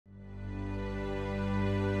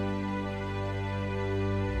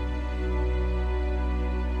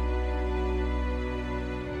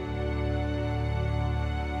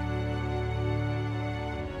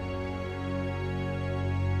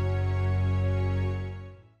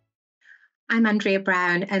I'm Andrea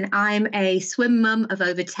Brown, and I'm a swim mum of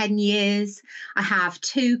over 10 years. I have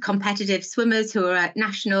two competitive swimmers who are at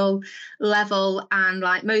national level, and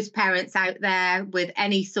like most parents out there with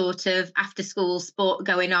any sort of after-school sport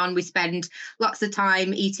going on, we spend lots of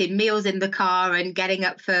time eating meals in the car and getting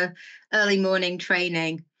up for early morning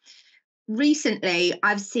training. Recently,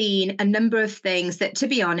 I've seen a number of things that, to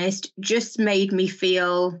be honest, just made me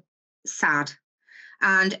feel sad,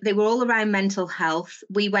 and they were all around mental health.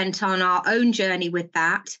 We went on our own journey with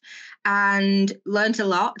that and learned a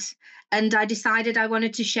lot. And I decided I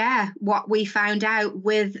wanted to share what we found out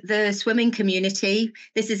with the swimming community.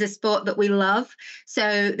 This is a sport that we love.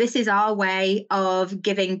 So this is our way of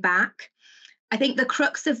giving back. I think the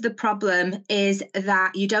crux of the problem is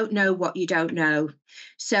that you don't know what you don't know.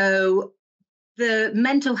 So the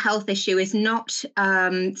mental health issue is not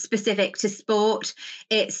specific to sport.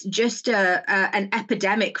 It's just an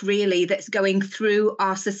epidemic, really, that's going through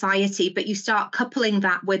our society. But you start coupling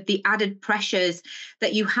that with the added pressures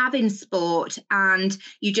that you have in sport, and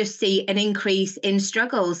you just see an increase in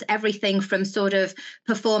struggles, everything from sort of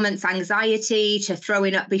performance anxiety to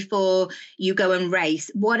throwing up before you go and race.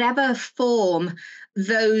 Whatever form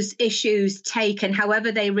those issues take and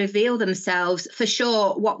however they reveal themselves, for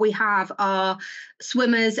sure, what we have are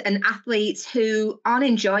swimmers and athletes who aren't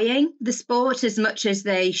enjoying the sport as much as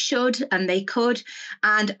they should and they could,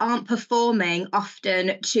 and aren't performing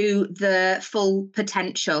often to the full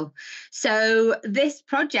potential. So this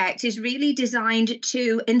project is really designed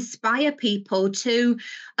to inspire people to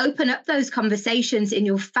open up those conversations in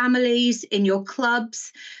your families, in your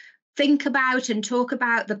clubs. Think about and talk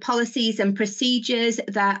about the policies and procedures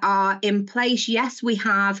that are in place. Yes, we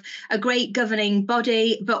have a great governing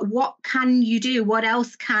body, but what can you do? What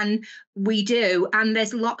else can we do? And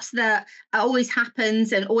there's lots that always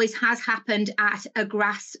happens and always has happened at a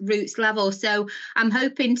grassroots level. So I'm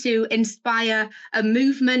hoping to inspire a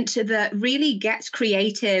movement that really gets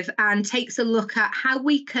creative and takes a look at how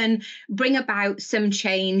we can bring about some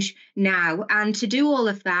change now. And to do all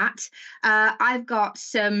of that, I've got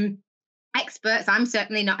some experts. I'm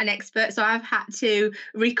certainly not an expert, so I've had to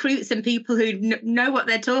recruit some people who know what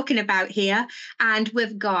they're talking about here. And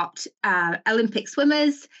we've got Olympic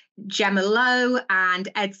swimmers, Jemma Lowe and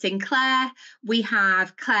Ed Sinclair. We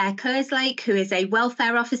have Claire Kerslake, who is a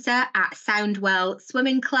welfare officer at Soundwell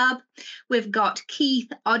Swimming Club. We've got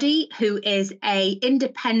Keith Oddy, who is an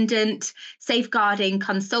independent safeguarding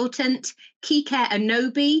consultant. Kike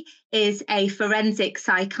Anunobi is a forensic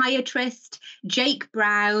psychiatrist. Jake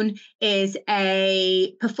Brown is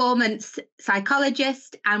a performance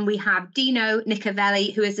psychologist. And we have Dino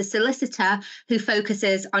Nocivelli, who is a solicitor who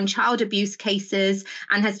focuses on child abuse cases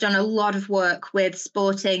and has done a lot of work with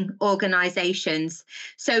sporting organisations.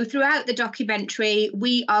 So throughout the documentary,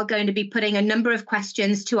 we are going to be putting a number of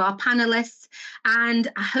questions to our panellists,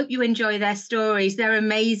 and I hope you enjoy their stories. They're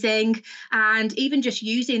amazing. And even just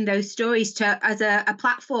using those stories as a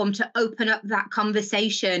platform to open up that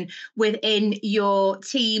conversation within your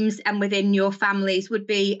teams and within your families would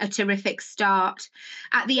be a terrific start.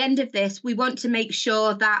 At the end of this, we want to make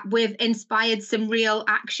sure that we've inspired some real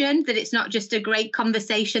action, that it's not just a great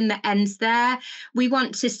conversation that ends there. We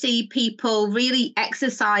want to see people really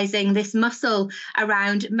exercising this muscle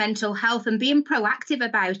around mental health and being proactive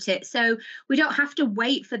about it. So we don't have to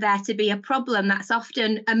wait for there to be a problem. That's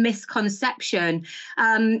often a misconception.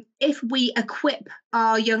 If we equip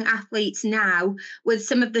our young athletes now with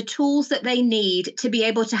some of the tools that they need to be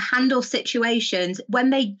able to handle situations,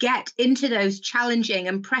 when they get into those challenging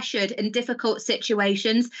and pressured and difficult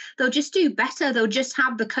situations, they'll just do better. They'll just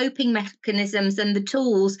have the coping mechanisms and the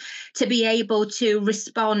tools to be able to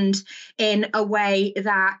respond in a way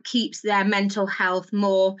that keeps their mental health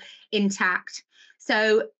more intact.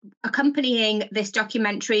 So accompanying this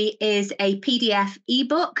documentary is a PDF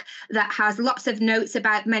ebook that has lots of notes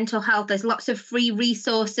about mental health. There's lots of free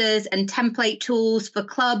resources and template tools for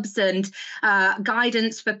clubs and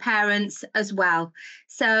guidance for parents as well.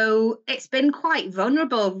 So it's been quite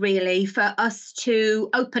vulnerable, really, for us to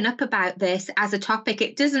open up about this as a topic.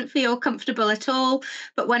 It doesn't feel comfortable at all.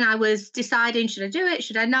 But when I was deciding, should I do it,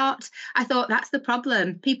 should I not, I thought that's the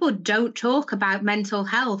problem. People don't talk about mental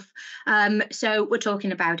health. So we're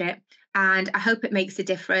talking about it. And I hope it makes a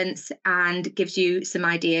difference and gives you some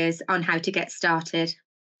ideas on how to get started.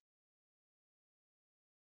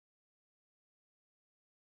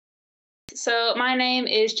 So my name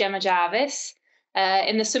is Jemma Jarvis.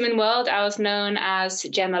 In the swimming world, I was known as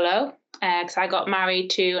Jemma Lowe because I got married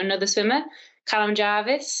to another swimmer, Callum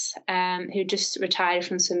Jarvis, who just retired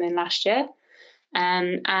from swimming last year.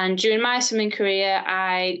 And during my swimming career,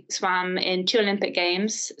 I swam in 2 Olympic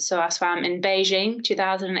Games. So I swam in Beijing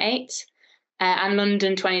 2008 and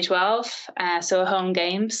London 2012. So home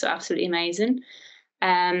games, so absolutely amazing.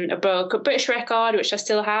 I broke a British record, which I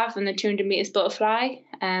still have, in the 200 metres butterfly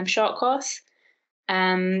short course.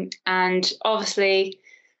 And obviously,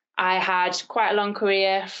 I had quite a long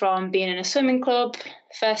career from being in a swimming club,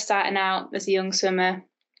 first starting out as a young swimmer,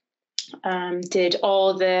 did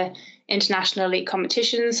all the international elite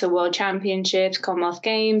competitions, so World Championships, Commonwealth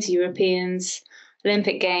Games, Europeans,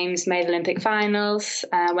 Olympic Games, made Olympic finals,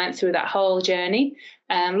 went through that whole journey.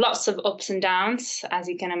 Lots of ups and downs, as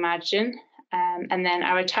you can imagine. And then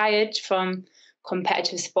I retired from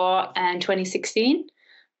competitive sport in 2016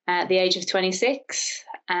 at the age of 26.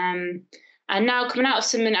 And now coming out of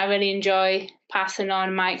swimming, I really enjoy passing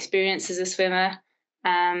on my experience as a swimmer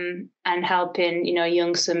and helping,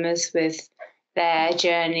 young swimmers with their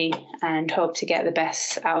journey, and hope to get the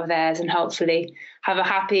best out of theirs and hopefully have a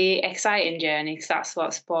happy, exciting journey, because that's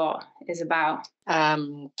what sport is about.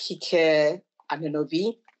 Kike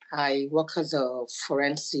Anunobi. I work as a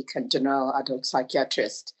forensic and general adult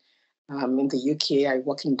psychiatrist. In the UK, I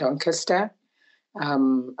work in Doncaster.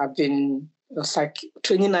 I've been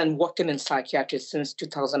training and working in psychiatry since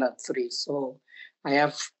 2003. So I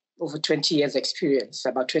have over 20 years experience,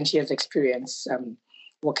 about 20 years experience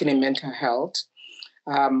working in mental health.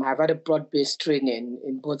 I've had a broad-based training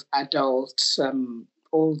in both adult,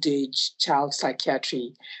 old age, child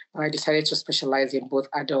psychiatry. I decided to specialize in both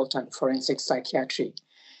adult and forensic psychiatry.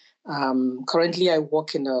 Currently, I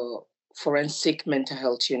work in a forensic mental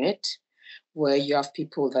health unit where you have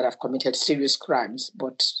people that have committed serious crimes,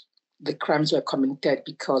 but the crimes were committed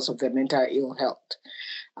because of their mental ill health.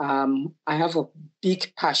 I have a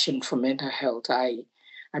big passion for mental health. I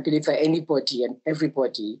believe that anybody and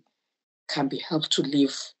everybody can be helped to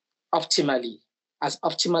live optimally, as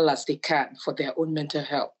optimal as they can for their own mental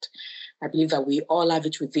health. I believe that we all have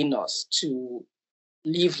it within us to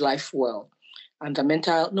live life well. And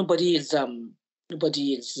nobody is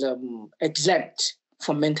exempt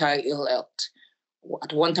from mental ill health.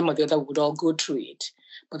 At one time or the other, we would all go through it,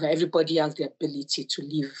 but everybody has the ability to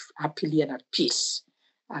live happily and at peace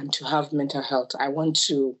and to have mental health.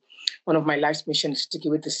 One of my life's missions is to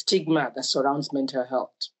give it the stigma that surrounds mental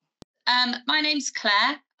health. My name's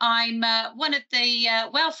Claire. I'm one of the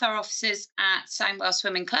welfare officers at Soundwell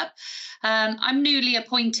Swimming Club. I'm newly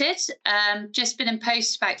appointed, just been in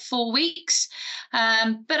post about 4 weeks,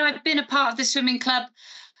 but I've been a part of the swimming club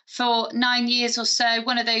for 9 years or so.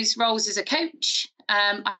 One of those roles as a coach.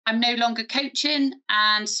 I'm no longer coaching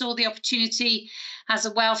and saw the opportunity as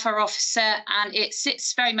a welfare officer, and it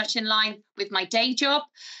sits very much in line with my day job.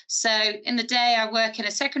 So in the day I work in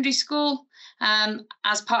a secondary school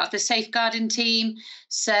as part of the safeguarding team.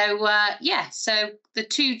 So so the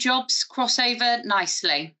two jobs cross over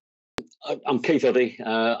nicely. I'm Keith Oddy.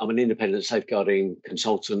 I'm an independent safeguarding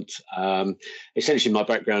consultant. Essentially, my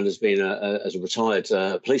background has been as a retired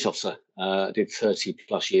police officer. I did 30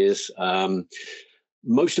 plus years,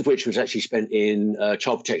 most of which was actually spent in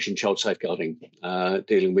child protection, child safeguarding,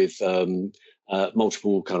 dealing with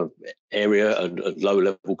multiple kind of area and lower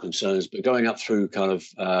level concerns, but going up through kind of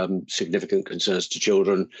significant concerns to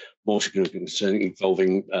children, more significant concerns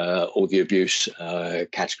involving all the abuse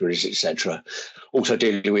categories, etc. Also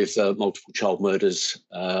dealing with multiple child murders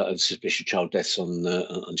and suspicious child deaths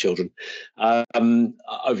on children.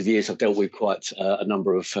 Over the years, I've dealt with quite a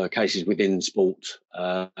number of cases within sport,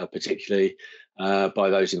 particularly by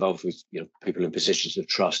those involved with people in positions of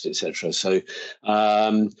trust, etc. So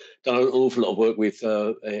done an awful lot of work with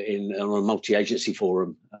on a multi-agency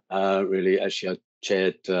forum. Really, actually, I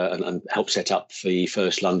chaired and helped set up the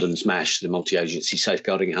first London SMASH, the multi-agency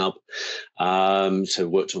safeguarding hub. So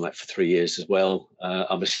worked on that for 3 years as well.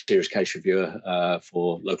 I'm a serious case reviewer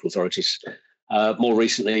for local authorities. More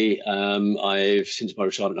recently, since my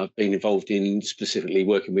retirement, I've been involved in specifically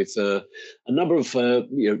working with a number of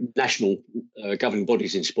national governing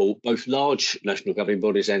bodies in sport, both large national governing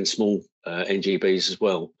bodies and small NGBs as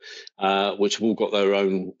well, which have all got their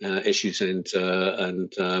own issues and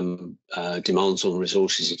demands on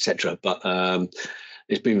resources, etc. But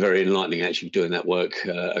it's been very enlightening actually doing that work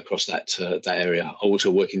across that area. I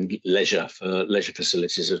also work in leisure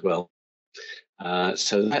facilities as well.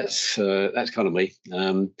 So that's kind of me.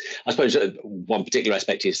 I suppose one particular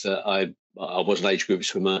aspect is that I was an age group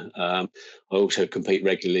swimmer. I also compete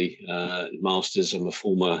regularly masters. I'm a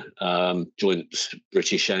former joint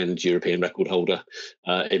British and European record holder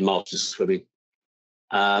in masters swimming.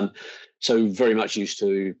 So very much used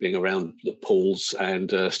to being around the pools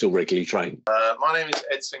and still regularly train. My name is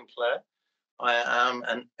Ed Sinclair. I am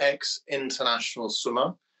an ex-international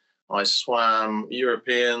swimmer. I swam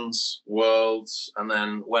Europeans, Worlds, and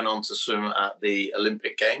then went on to swim at the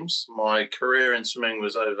Olympic Games. My career in swimming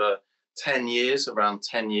was over 10 years, around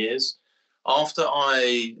 10 years. After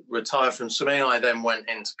I retired from swimming, I then went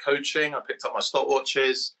into coaching. I picked up my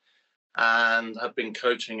stopwatches and have been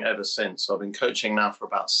coaching ever since. So I've been coaching now for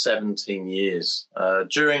about 17 years.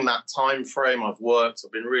 During that time frame, I've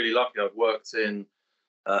been really lucky. I've worked in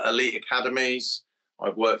elite academies.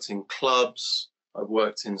 I've worked in clubs. I've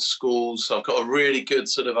worked in schools. So I've got a really good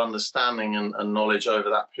sort of understanding and knowledge over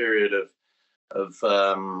that period of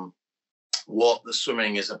what the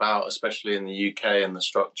swimming is about, especially in the UK and the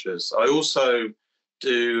structures. I also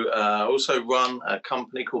run a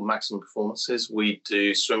company called Maximum Performances. We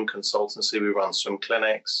do swim consultancy, we run swim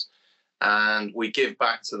clinics, and we give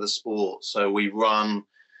back to the sport. So we run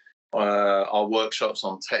our workshops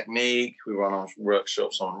on technique, we run our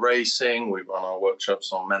workshops on racing, we run our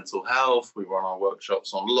workshops on mental health, we run our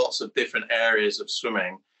workshops on lots of different areas of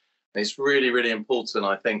swimming. And it's really, really important,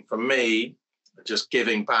 I think, for me, just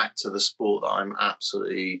giving back to the sport that I'm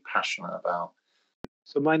absolutely passionate about.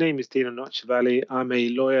 So my name is Dino Nocivelli. I'm a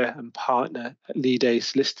lawyer and partner at Leigh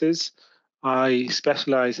Solicitors. I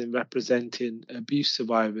specialise in representing abuse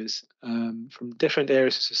survivors from different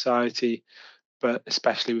areas of society, but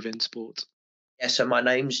especially within sport. Yeah, so my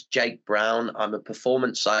name's Jake Brown. I'm a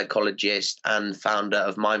performance psychologist and founder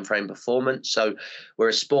of Mindframe Performance. So we're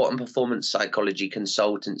a sport and performance psychology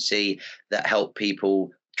consultancy that help people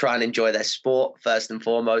try and enjoy their sport first and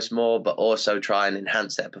foremost more, but also try and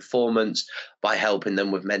enhance their performance by helping them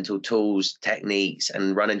with mental tools, techniques,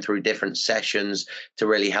 and running through different sessions to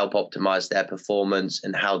really help optimize their performance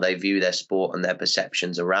and how they view their sport and their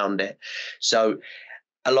perceptions around it. So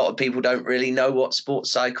a lot of people don't really know what sports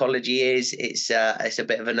psychology is. It's a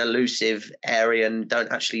bit of an elusive area and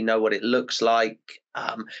don't actually know what it looks like.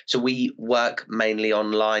 So we work mainly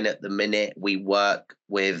online at the minute. We work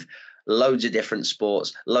with loads of different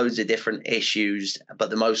sports, loads of different issues, but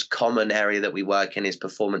the most common area that we work in is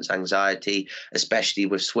performance anxiety, especially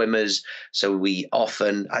with swimmers. So we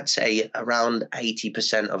often, I'd say around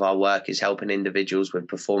 80% of our work is helping individuals with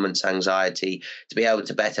performance anxiety to be able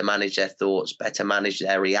to better manage their thoughts, better manage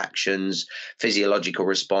their reactions, physiological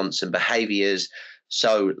response and behaviors.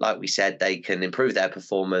 So like we said, they can improve their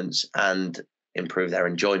performance and improve their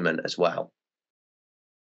enjoyment as well.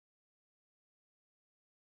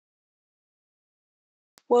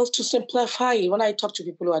 Well, to simplify, when I talk to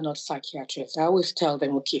people who are not psychiatrists, I always tell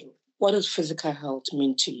them, okay, what does physical health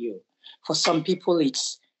mean to you? For some people,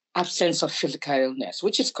 it's absence of physical illness,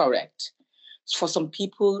 which is correct. For some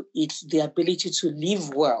people, it's the ability to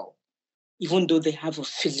live well, even though they have a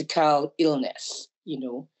physical illness, you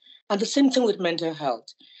know. And the same thing with mental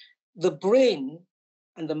health. The brain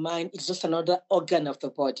and the mind is just another organ of the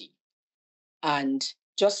body. And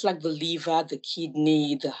just like the liver, the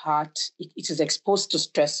kidney, the heart, it is exposed to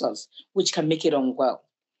stressors, which can make it unwell.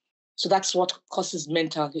 So that's what causes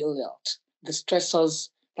mental ill health, the stressors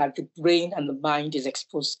that the brain and the mind is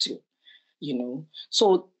exposed to, you know.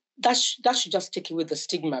 So that should just take away the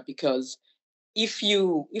stigma, because if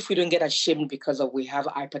we don't get ashamed because we have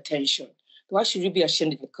hypertension, why should we be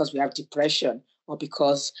ashamed because we have depression or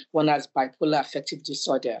because one has bipolar affective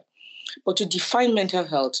disorder? But to define mental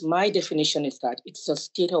health, my definition is that it's a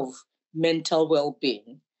state of mental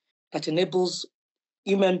well-being that enables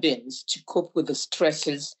human beings to cope with the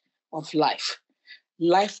stresses of life.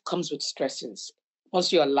 Life comes with stresses.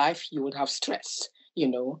 Once you're alive, you would have stress, you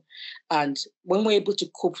know. And when we're able to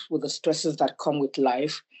cope with the stresses that come with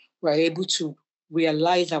life, we're able to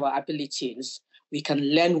realize our abilities. We can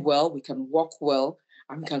learn well, we can work well,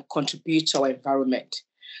 and we can contribute to our environment.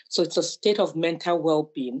 So it's a state of mental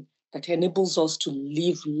well-being that enables us to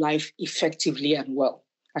live life effectively and well.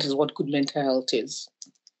 That is what good mental health is.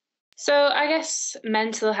 So I guess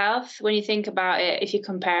mental health, when you think about it, if you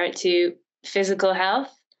compare it to physical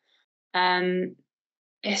health,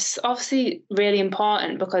 it's obviously really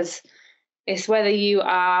important because it's whether you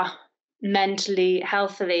are mentally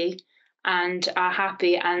healthily and are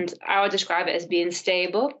happy, and I would describe it as being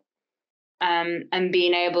stable, and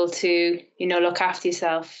being able to, you know, look after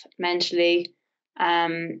yourself mentally,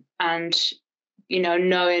 and, you know,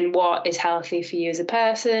 knowing what is healthy for you as a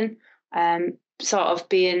person, sort of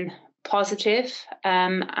being positive,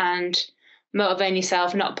 and motivating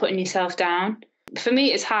yourself, not putting yourself down. For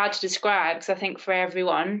me, it's hard to describe because I think for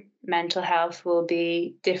everyone, mental health will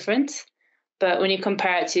be different. But when you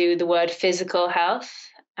compare it to the word physical health,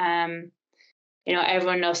 you know,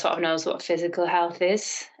 everyone knows what physical health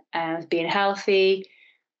is, being healthy,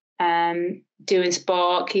 doing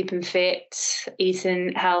sport, keeping fit,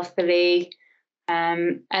 eating healthily,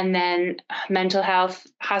 And then mental health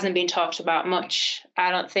hasn't been talked about much,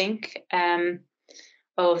 I don't think,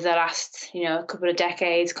 over the last, couple of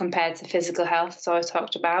decades compared to physical health. It's always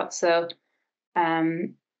talked about. So,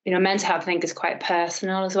 mental health, I think, is quite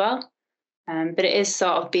personal as well. But it is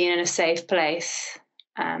sort of being in a safe place,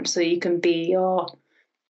 so you can be your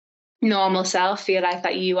normal self, feel like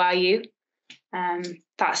that you are you.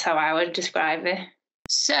 That's how I would describe it.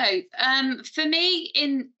 So for me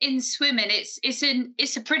in swimming,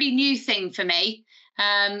 it's a pretty new thing for me.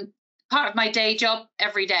 Part of my day job,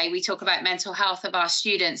 every day we talk about mental health of our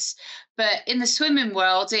students, but in the swimming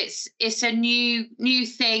world, it's a new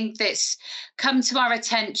thing that's come to our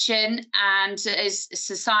attention and as a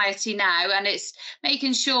society now, and it's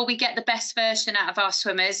making sure we get the best version out of our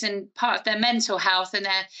swimmers, and part of their mental health and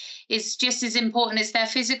is just as important as their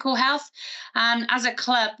physical health. And as a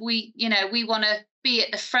club, we want to be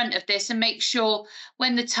at the front of this and make sure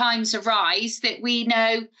when the times arise that we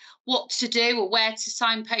know what to do or where to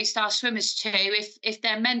signpost our swimmers to if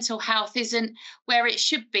their mental health isn't where it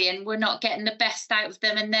should be and we're not getting the best out of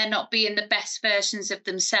them and they're not being the best versions of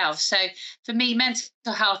themselves. So for me,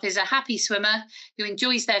 mental health is a happy swimmer who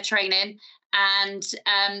enjoys their training, and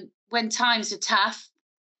when times are tough,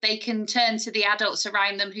 they can turn to the adults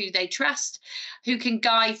around them who they trust, who can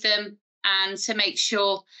guide them and to make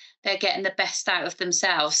sure they're getting the best out of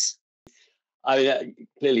themselves.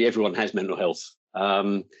 Clearly everyone has mental health.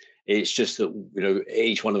 It's just that,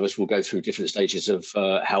 each one of us will go through different stages of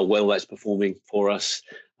how well that's performing for us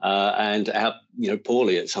and how,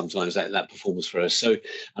 poorly it sometimes that performs for us. So,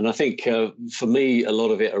 and I think for me, a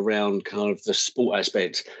lot of it around kind of the sport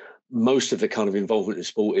aspect, most of the kind of involvement in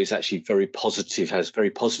sport is actually very positive, has very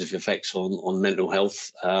positive effects on mental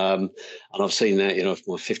health. And I've seen that,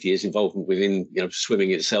 my 50 years involvement within,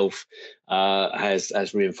 swimming itself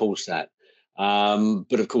has reinforced that.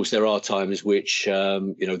 But of course, there are times which, our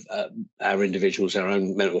individuals, our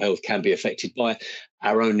own mental health can be affected by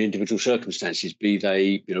our own individual circumstances, be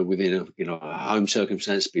they, within a home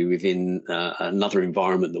circumstance, be within another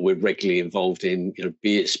environment that we're regularly involved in,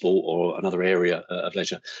 be it sport or another area of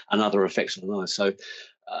leisure, and other effects on life. So,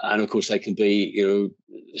 and of course, they can be,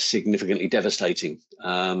 significantly devastating.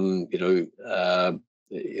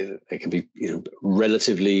 It can be,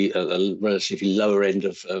 relatively a relatively lower end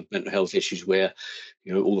of mental health issues where,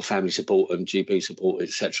 all the family support and GP support,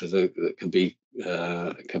 etc., that can be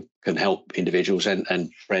can help individuals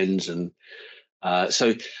and friends, and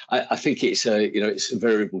so I think it's a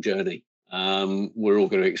variable journey. We're all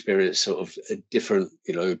going to experience sort of different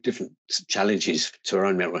challenges to our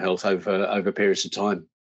own mental health over periods of time.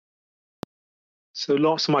 So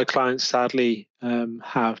lots of my clients sadly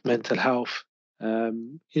have mental health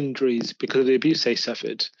injuries because of the abuse they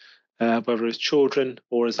suffered, whether as children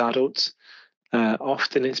or as adults.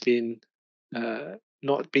 Often it's been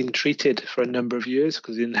not been treated for a number of years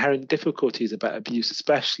because the inherent difficulties about abuse,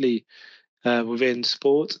 especially within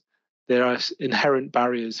sport, there are inherent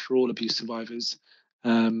barriers for all abuse survivors.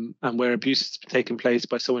 And where abuse is taking place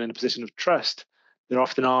by someone in a position of trust, there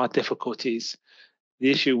often are difficulties. The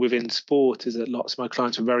issue within sport is that lots of my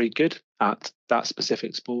clients are very good at that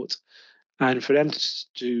specific sport. And for them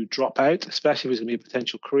to drop out, especially if it's going to be a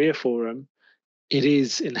potential career for them, it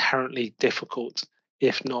is inherently difficult,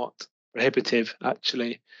 if not prohibitive,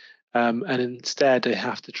 actually. And instead, they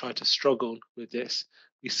have to try to struggle with this.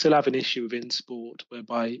 We still have an issue within sport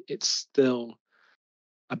whereby it's still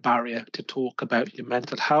a barrier to talk about your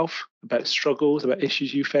mental health, about struggles, about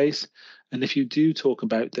issues you face. And if you do talk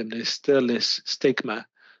about them, there's still this stigma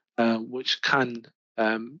which can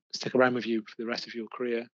stick around with you for the rest of your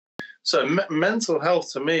career. So mental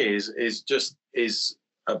health to me is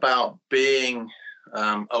about being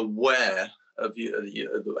aware of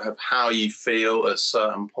of how you feel at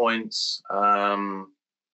certain points,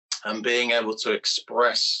 and being able to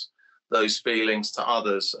express those feelings to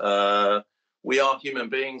others. We are human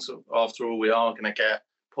beings, after all. We are going to get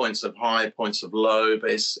points of high, points of low,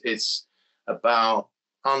 but it's about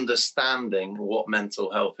understanding what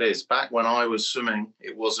mental health is. Back when I was swimming,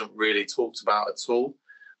 it wasn't really talked about at all.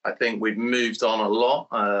 I think we've moved on a lot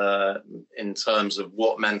in terms of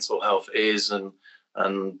what mental health is, and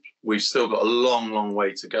we've still got a long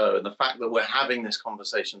way to go. And the fact that we're having this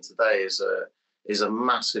conversation today is a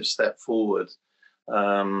massive step forward,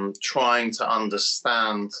 trying to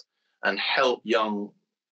understand and help young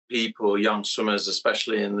people, young swimmers,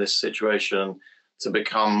 especially in this situation, to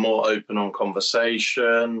become more open on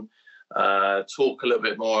conversation, talk a little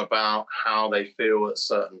bit more about how they feel at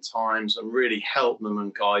certain times, and really help them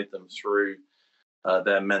and guide them through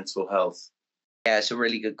their mental health. Yeah, it's a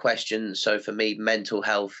really good question. So for me, mental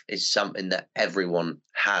health is something that everyone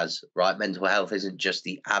has, right? Mental health isn't just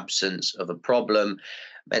the absence of a problem.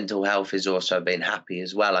 Mental health is also being happy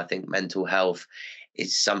as well. I think mental health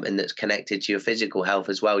is something that's connected to your physical health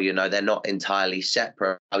as well. You know, they're not entirely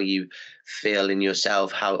separate. How you feel in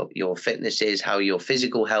yourself, how your fitness is, how your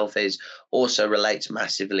physical health is, also relates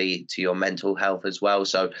massively to your mental health as well.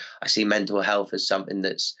 So I see mental health as something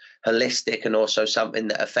that's holistic and also something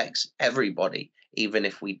that affects everybody. Even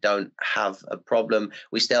if we don't have a problem,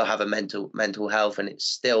 we still have a mental health, and it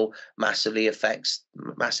still massively affects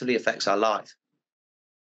our life.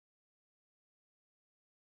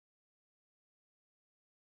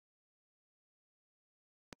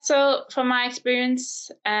 So from my experience,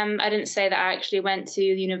 I didn't say that I actually went to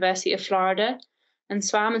the University of Florida and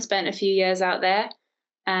swam and spent a few years out there.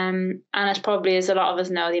 And as probably as a lot of us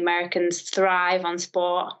know, the Americans thrive on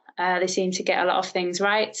sport. They seem to get a lot of things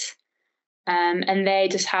right. And they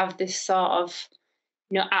just have this sort of,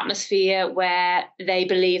 atmosphere where they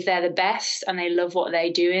believe they're the best and they love what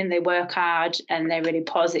they're doing. They work hard and they're really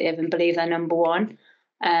positive and believe they're number one.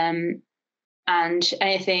 And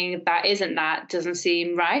anything that isn't that doesn't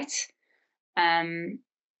seem right.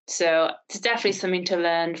 So it's definitely something to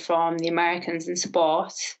learn from the Americans in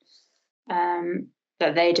sport,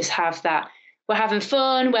 that they just have that. We're having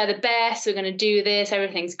fun, we're the best, we're going to do this,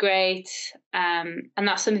 everything's great. And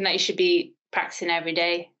that's something that you should be practicing every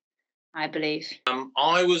day, I believe.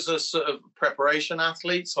 I was a sort of preparation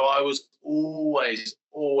athlete, so I was always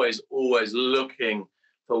looking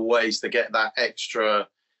for ways to get that extra,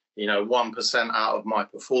 1% out of my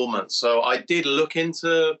performance. So I did look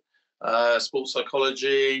into sports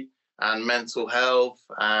psychology and mental health,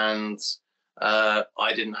 and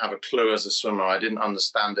I didn't have a clue as a swimmer. I didn't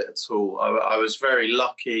understand it at all. I was very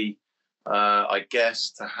lucky, I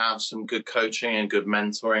guess, to have some good coaching and good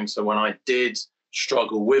mentoring. So when I did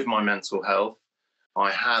struggle with my mental health,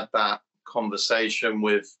 I had that conversation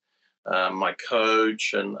with my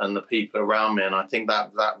coach and the people around me, and I think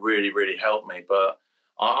that really helped me. But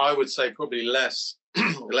I would say probably less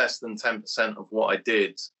than 10% of what I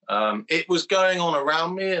did. It was going on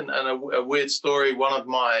around me, and a weird story. One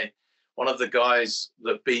of the guys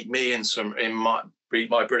that beat me beat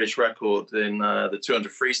my British record in the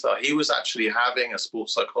 200 freestyle, he was actually having a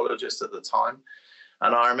sports psychologist at the time.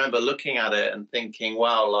 And I remember looking at it and thinking,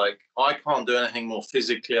 wow, like, I can't do anything more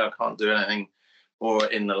physically. I can't do anything more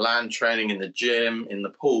in the land training, in the gym, in the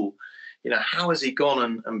pool. How has he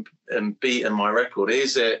gone and beaten my record?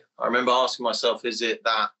 I remember asking myself, is it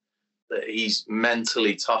that he's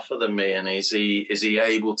mentally tougher than me? And is he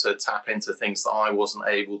able to tap into things that I wasn't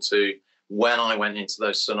able to when I went into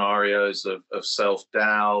those scenarios of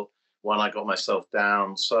self-doubt, when I got myself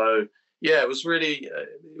down? So, yeah, it was really,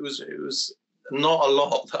 it was not a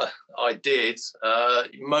lot that I did.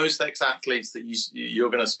 Most ex-athletes that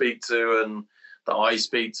you're going to speak to and that I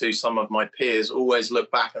speak to, some of my peers, always look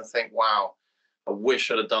back and think, wow, I wish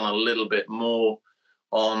I'd have done a little bit more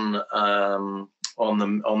on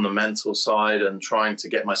the mental side and trying to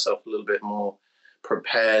get myself a little bit more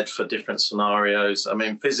prepared for different scenarios. I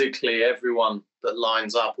mean, physically, everyone that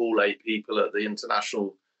lines up, all 8 people at the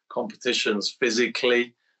international competitions,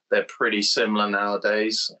 physically, they're pretty similar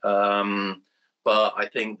nowadays. But I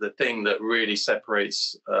think the thing that really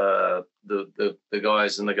separates the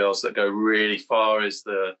guys and the girls that go really far is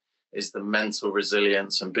the mental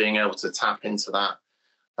resilience and being able to tap into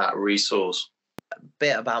that resource. A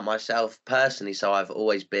bit about myself personally. So I've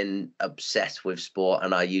always been obsessed with sport,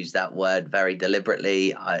 and I use that word very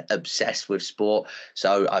deliberately. I obsessed with sport.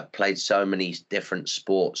 So I've played so many different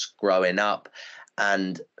sports growing up.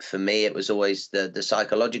 And for me, it was always the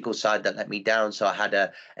psychological side that let me down. So I had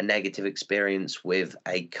a negative experience with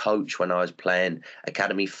a coach when I was playing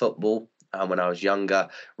academy football when I was younger.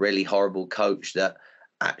 Really horrible coach that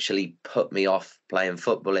actually put me off playing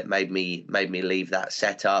football. It made me leave that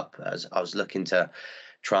setup as I was looking to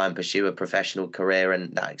try and pursue a professional career.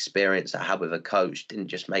 And that experience I had with a coach didn't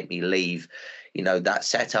just make me leave, that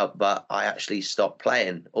setup, but I actually stopped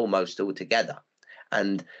playing almost altogether.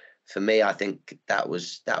 And for me, I think that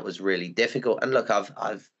was really difficult. And look,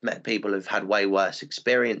 I've met people who've had way worse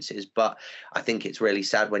experiences, but I think it's really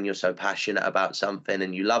sad when you're so passionate about something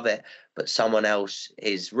and you love it, but someone else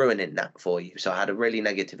is ruining that for you. So I had a really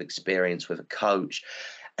negative experience with a coach,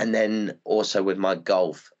 and then also with my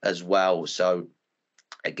golf as well. So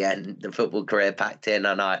again, the football career packed in,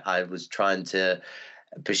 and I was trying to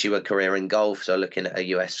pursue a career in golf, so looking at a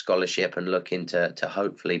US scholarship and looking to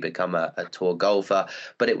hopefully become a tour golfer.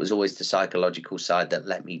 But it was always the psychological side that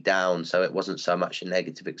let me down. So it wasn't so much a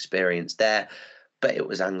negative experience there, but it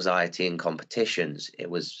was anxiety in competitions. It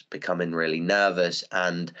was becoming really nervous,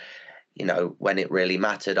 and when it really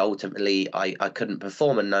mattered, ultimately I couldn't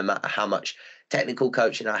perform. And no matter how much technical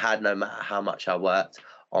coaching I had, no matter how much I worked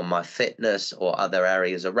on my fitness or other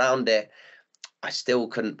areas around it, I still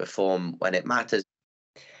couldn't perform when it matters.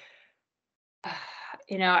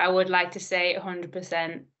 I would like to say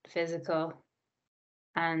 100% physical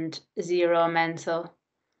and 0 mental,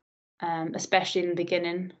 especially in the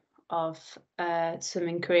beginning of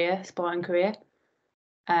sporting career.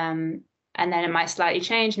 And then it might slightly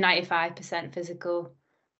change, 95% physical,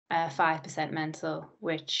 5% mental,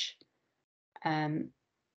 which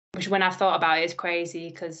when I've thought about it is crazy,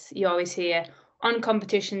 because you always hear on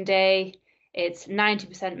competition day, it's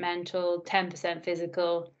 90% mental, 10%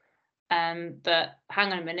 physical. But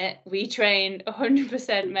hang on a minute, we trained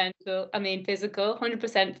 100% physical,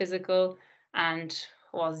 100% physical, and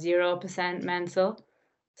 0% mental.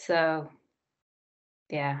 So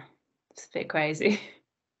yeah, it's a bit crazy.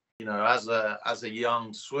 As a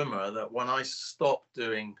young swimmer, that when I stopped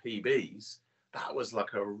doing PBs, that was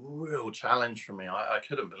like a real challenge for me. I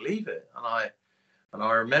couldn't believe it, and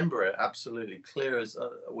I remember it absolutely clear as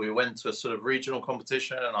we went to a sort of regional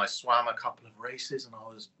competition, and I swam a couple of races, and I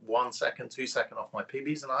was 1 second, 2 seconds off my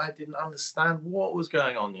PBs, and I didn't understand what was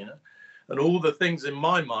going on, and all the things in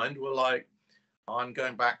my mind were like, I'm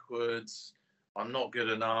going backwards, I'm not good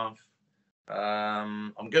enough,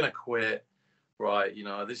 I'm gonna quit. Right,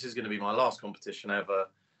 this is going to be my last competition ever.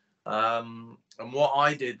 And what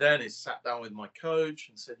I did then is sat down with my coach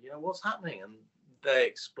and said, what's happening? And they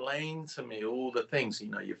explained to me all the things,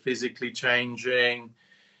 you're physically changing,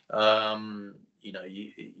 your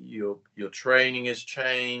training has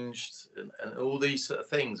changed, and all these sort of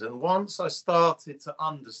things. And once I started to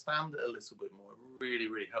understand it a little bit more, it really,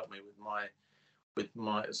 really helped me with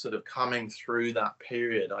my sort of coming through that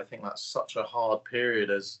period. I think that's such a hard period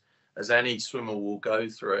as any swimmer will go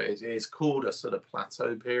through it. It's called a sort of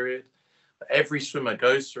plateau period. Every swimmer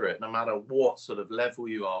goes through it, no matter what sort of level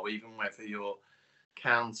you are, even whether you're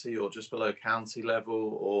county or just below county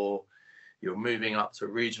level, or you're moving up to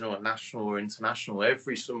regional and national or international.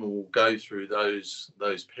 Every swimmer will go through those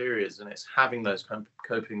periods, and it's having those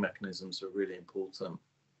coping mechanisms are really important.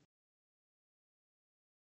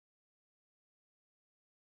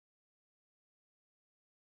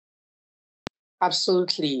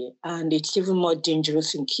 Absolutely. And it's even more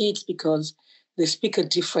dangerous in kids because they speak a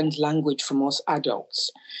different language from us adults.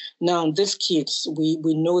 Now, these kids, we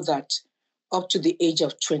know that up to the age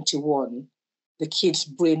of 21, the kid's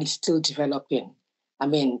brain is still developing.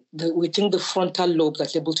 We think the frontal lobe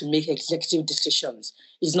that's able to make executive decisions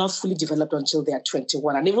is not fully developed until they are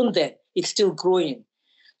 21. And even then, it's still growing.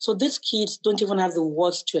 So these kids don't even have the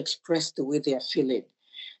words to express the way they are feeling.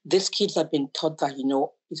 These kids have been taught that,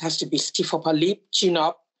 it has to be stiff upper lip, chin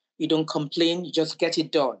up, you don't complain, you just get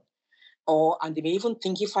it done. And they may even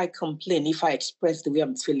think, if I complain, if I express the way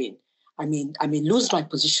I'm feeling, I may lose my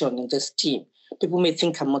position in this team. People may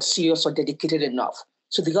think I'm not serious or dedicated enough.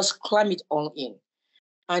 So they just cram it all in.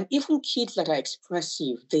 And even kids that are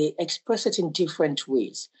expressive, they express it in different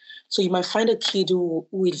ways. So you might find a kid who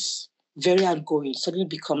is very outgoing, suddenly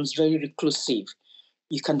becomes very reclusive.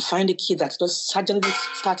 You can find a kid that just suddenly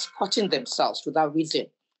starts cutting themselves without reason,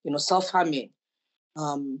 self-harming.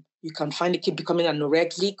 You can find a kid becoming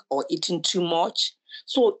anorexic or eating too much.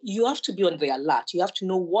 So you have to be on the alert. You have to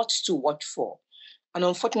know what to watch for. And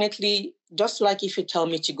unfortunately, just like if you tell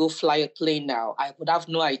me to go fly a plane now, I would have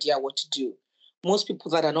no idea what to do. Most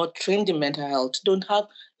people that are not trained in mental health don't have,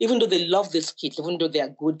 even though they love these kids, even though they are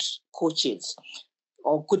good coaches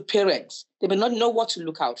or good parents, they may not know what to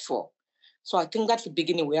look out for. So I think at the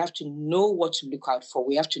beginning, we have to know what to look out for.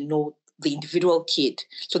 We have to know the individual kid.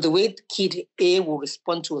 So the way kid A will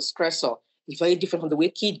respond to a stressor is very different from the way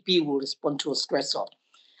kid B will respond to a stressor.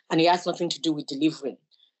 And it has nothing to do with delivering.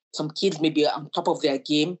 Some kids may be on top of their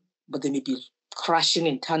game, but they may be crashing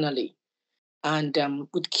internally. And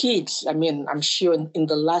with kids, I'm sure in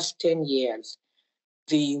the last 10 years,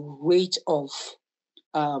 the rate of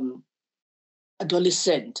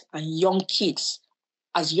adolescent and young kids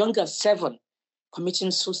as young as 7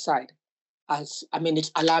 committing suicide, it's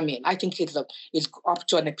alarming. I think it's up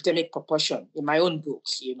to an epidemic proportion in my own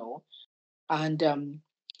books, And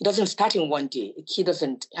it doesn't start in one day. A kid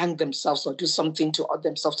doesn't hang themselves or do something to hurt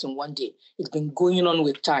themselves in one day. It's been going on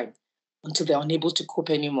with time until they're unable to cope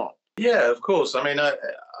anymore. Yeah, of course.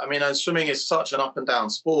 Swimming is such an up and down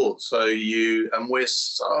sport. So we're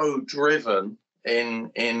so driven in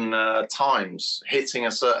times, hitting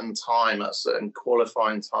a certain time, a certain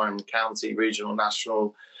qualifying time, county, regional,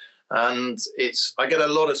 national, And I get a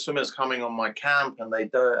lot of swimmers coming on my camp, and they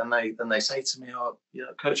say to me, "Oh,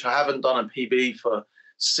 coach, I haven't done a PB for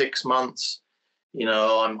 6 months.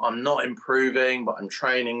 I'm not improving, but I'm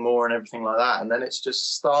training more and everything like that." And then it's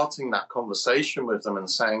just starting that conversation with them and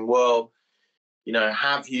saying, "Well,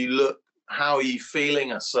 how are you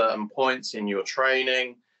feeling at certain points in your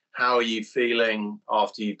training? How are you feeling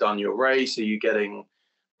after you've done your race? Are you getting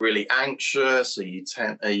really anxious? Are you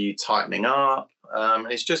tightening up?"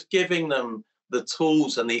 It's just giving them the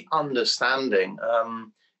tools and the understanding.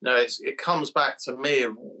 It comes back to me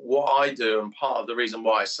of what I do, and part of the reason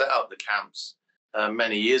why I set up the camps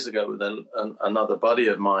many years ago with another buddy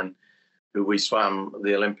of mine who we swam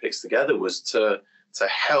the Olympics together, was to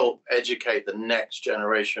help educate the next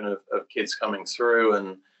generation of kids coming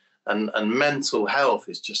through. And mental health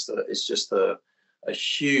is just a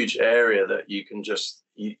huge area that you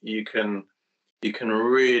can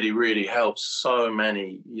really, really help so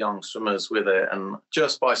many young swimmers with it. And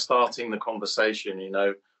just by starting the conversation,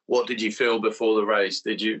 what did you feel before the race?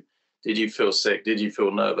 Did you feel sick? Did you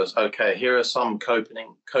feel nervous? Okay, here are some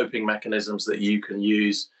coping mechanisms that you can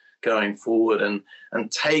use going forward, and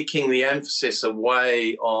taking the emphasis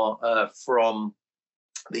away from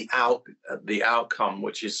the outcome,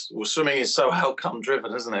 which is, swimming is so outcome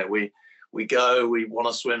driven, isn't it? We want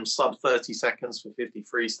to swim sub 30 seconds for 50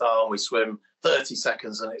 freestyle, and we swim 30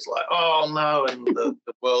 seconds and it's like, oh no, and the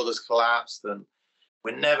world has collapsed and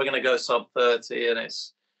we're never going to go sub 30.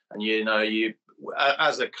 And you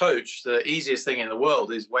as a coach, the easiest thing in the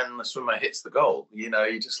world is when the swimmer hits the goal.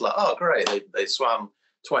 You're just like, oh great, they swam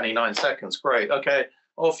 29 seconds, great, okay,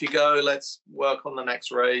 off you go, let's work on the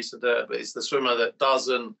next race. But it's the swimmer that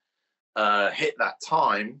doesn't hit that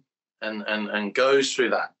time and goes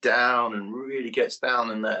through that down and really gets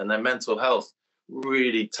down, and their mental health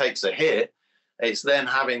really takes a hit. It's then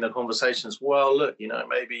having the conversations, well, look,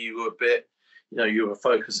 maybe you were a bit, you were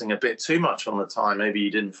focusing a bit too much on the time. Maybe you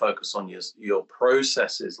didn't focus on your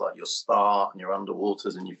processes, like your start and your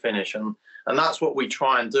underwaters and your finish. And that's what we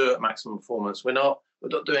try and do at Maximum Performance. We're not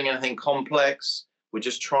doing anything complex. We're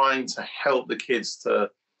just trying to help the kids to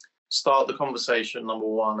start the conversation, number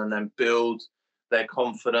one, and then build their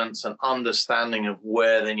confidence and understanding of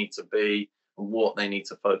where they need to be and what they need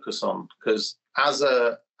to focus on. Because as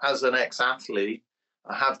an ex-athlete,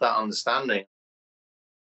 I have that understanding.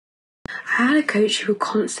 I had a coach who would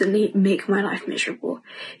constantly make my life miserable.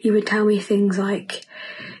 He would tell me things like,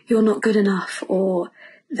 "You're not good enough," or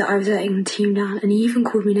that I was letting the team down, and he even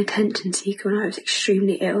called me an attention seeker when I was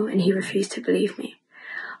extremely ill, and he refused to believe me.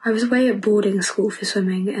 I was away at boarding school for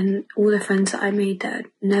swimming, and all the friends that I made there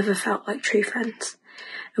never felt like true friends.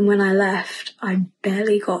 And when I left, I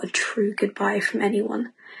barely got a true goodbye from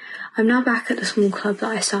anyone. I'm now back at the small club that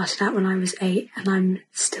I started at when I was 8, and I'm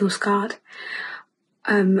still scarred.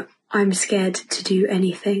 I'm scared to do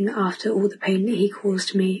anything after all the pain that he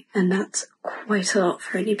caused me, and that's quite a lot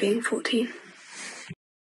for only being 14.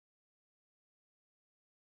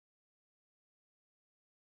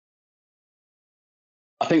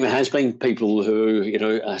 I think there has been people who,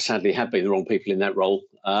 sadly have been the wrong people in that role.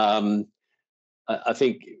 I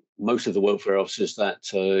think most of the welfare officers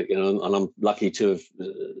that, and I'm lucky to have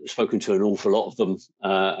spoken to an awful lot of them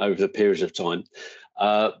over the periods of time.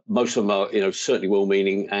 Most of them are, certainly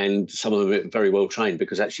well-meaning, and some of them are very well trained,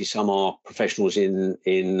 because actually some are professionals in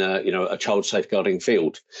a child safeguarding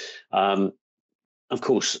field. Of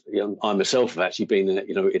course, I myself have actually been,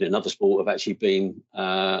 in another sport, I've actually been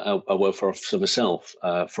a welfare officer myself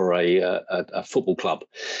for a football club.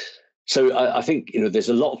 So I think there's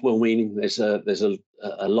a lot of well-meaning. There's a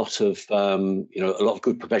lot of a lot of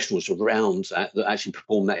good professionals around that actually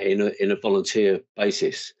perform that in a volunteer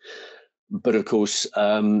basis. But of course,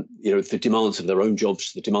 the demands of their own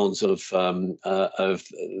jobs, the demands of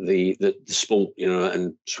the sport,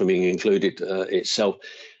 and swimming included itself.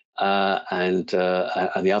 And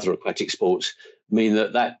the other aquatic sports mean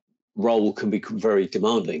that role can be very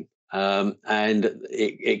demanding. And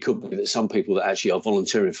it could be that some people that actually are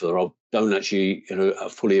volunteering for the role don't actually,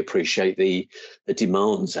 fully appreciate the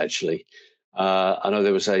demands, actually. I know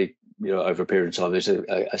there was over a period of time, there's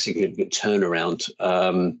a significant turnaround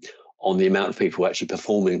on the amount of people actually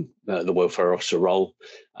performing the welfare officer role.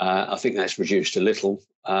 I think that's reduced a little.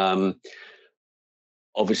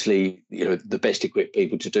 Obviously, the best equipped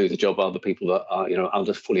people to do the job are the people that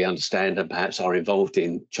are, fully understand and perhaps are involved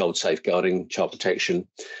in child safeguarding, child protection,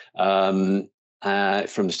 from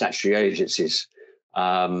the statutory agencies,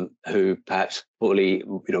 who perhaps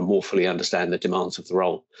more fully understand the demands of the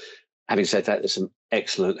role. Having said that, there's some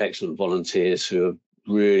excellent volunteers who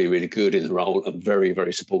really, really good in the role and very,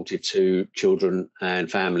 very supportive to children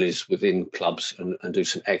and families within clubs and do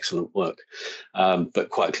some excellent work. But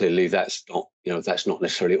quite clearly, that's not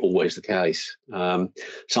necessarily always the case.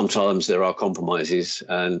 Sometimes there are compromises,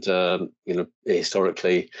 and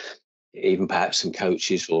historically, even perhaps some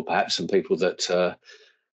coaches or perhaps some people that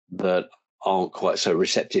aren't quite so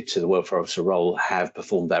receptive to the welfare officer role have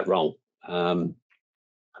performed that role.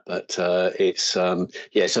 But so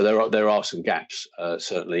there are some gaps,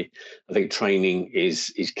 certainly. I think training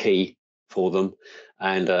is key for them,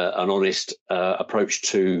 and an honest approach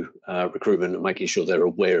to recruitment and making sure they're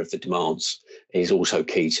aware of the demands is also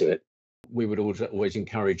key to it. We would always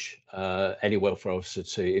encourage any welfare officer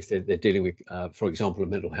to, if they're dealing with, for example, a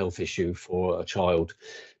mental health issue for a child,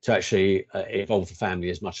 to actually involve the family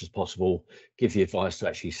as much as possible, give the advice to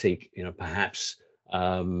actually seek, perhaps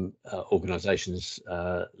organisations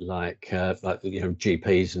like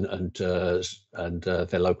GPs and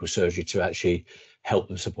their local surgery to actually help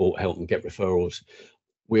them get referrals.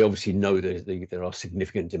 We obviously know that there are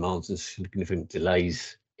significant demands and significant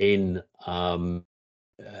delays in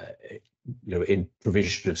in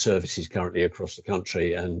provision of services currently across the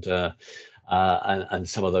country, and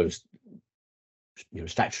some of those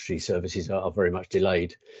statutory services are very much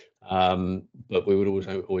delayed. But we would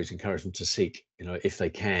also always encourage them to seek, if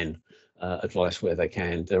they can, advice where they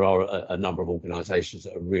can. There are a number of organisations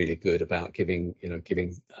that are really good about giving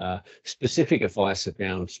specific advice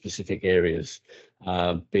around specific areas,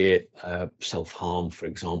 be it self-harm, for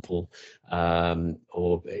example,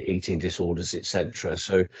 or eating disorders, etc.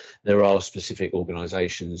 So there are specific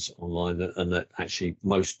organisations online, and that actually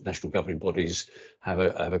most national governing bodies have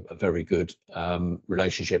a very good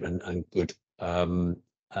relationship and good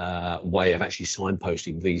way of actually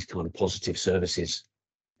signposting these kind of positive services.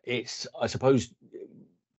 It's, I suppose,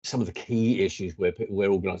 some of the key issues where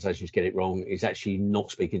organisations get it wrong is actually not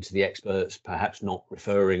speaking to the experts, perhaps not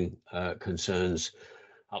referring concerns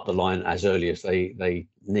up the line as early as they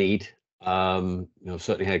need. I've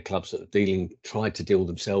certainly had clubs that have tried to deal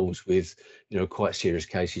themselves with, quite serious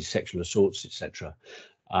cases, sexual assaults, etc.,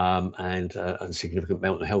 and significant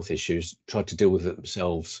mental health issues, tried to deal with it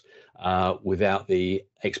themselves without the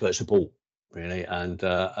expert support, really. And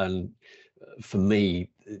for me,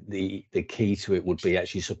 the key to it would be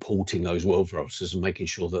actually supporting those welfare officers and making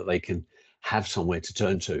sure that they can have somewhere to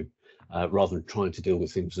turn to, rather than trying to deal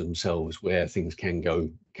with things themselves where things can go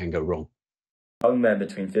wrong. Young men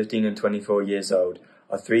between 15 and 24 years old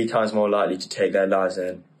are 3 times more likely to take their lives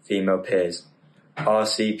than female peers.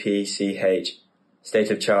 RCPCH,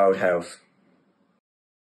 State of Child Health.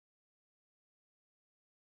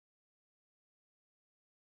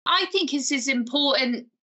 I think it is important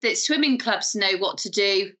that swimming clubs know what to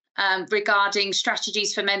do regarding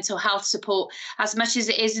strategies for mental health support as much as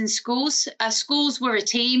it is in schools. Schools, we're a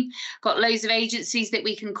team, got loads of agencies that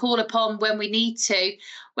we can call upon when we need to.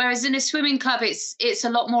 Whereas in a swimming club, it's a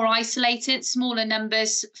lot more isolated, smaller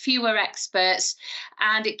numbers, fewer experts,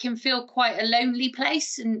 and it can feel quite a lonely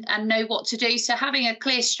place and know what to do. So having a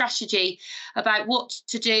clear strategy about what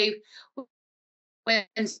to do when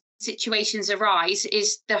situations arise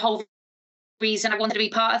is the whole reason I wanted to be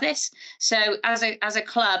part of this. So as a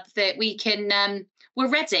club, that we can we're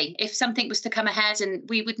ready if something was to come ahead, and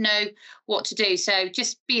we would know what to do. So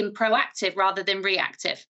just being proactive rather than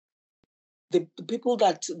reactive. The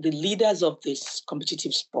the leaders of this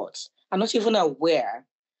competitive sports are not even aware.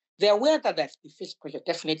 They're aware that they face pressure.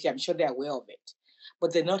 Definitely, I'm sure they're aware of it.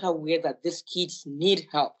 But they're not aware that these kids need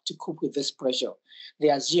help to cope with this pressure. They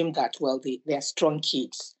assume that, well, they are strong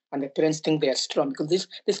kids, and the parents think they're strong because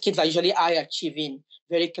these kids are usually high-achieving,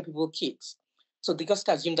 very capable kids. So they just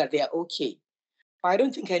assume that they are okay. But I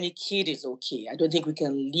don't think any kid is okay. I don't think we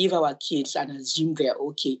can leave our kids and assume they're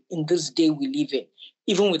okay in this day we live in,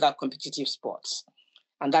 even without competitive sports.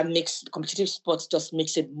 And that makes competitive sports just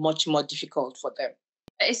makes it much more difficult for them.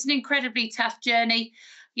 It's an incredibly tough journey,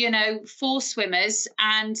 for swimmers,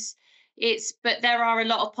 but there are a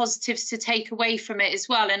lot of positives to take away from it as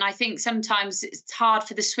well. And I think sometimes it's hard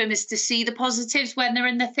for the swimmers to see the positives when they're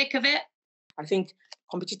in the thick of it. I think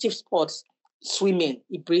competitive sports, swimming,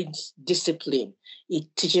 it brings discipline. It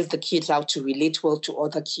teaches the kids how to relate well to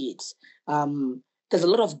other kids. There's a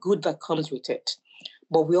lot of good that comes with it.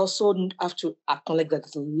 But we also have to acknowledge that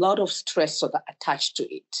there's a lot of stress that are attached to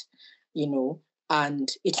it,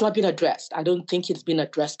 and it's not been addressed. I don't think it's been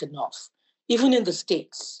addressed enough. Even in the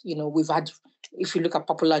States, we've had, if you look at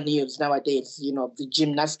popular news nowadays, the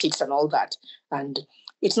gymnastics and all that, and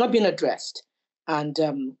it's not been addressed. And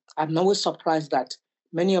I'm always surprised that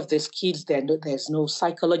Many of these kids, there's no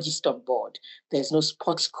psychologist on board. There's no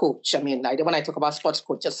sports coach. I mean, when I talk about sports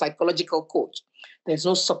coach, a psychological coach, there's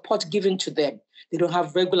no support given to them. They don't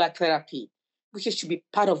have regular therapy, which should be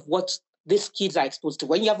part of what these kids are exposed to.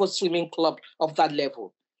 When you have a swimming club of that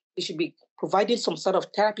level, they should be providing some sort of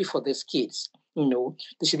therapy for these kids. You know,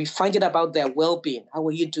 they should be finding about their well-being. How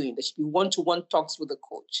are you doing? There should be one-to-one talks with the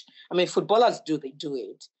coach. I mean, footballers do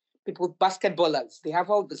it. People, basketballers, they have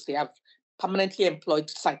all this. They have permanently employed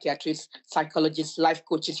psychiatrists, psychologists, life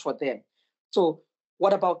coaches for them. So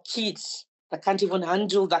what about kids that can't even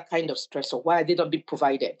handle that kind of stress? Or why are they not being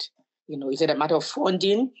provided? You know, is it a matter of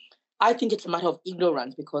funding? I think it's a matter of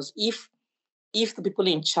ignorance, because if the people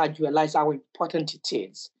in charge realize how important it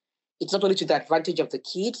is, it's not only to the advantage of the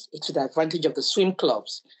kids, it's to the advantage of the swim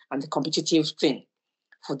clubs and the competitive thing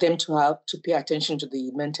for them to have to pay attention to the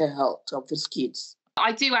mental health of these kids.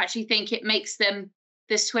 I do actually think it makes them,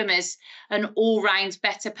 the swimmers, an all-round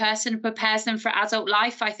better person, prepares them for adult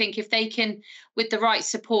life. I think if they can, with the right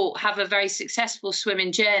support, have a very successful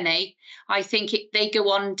swimming journey, I think they go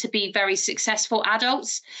on to be very successful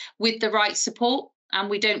adults with the right support, and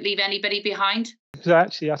we don't leave anybody behind. So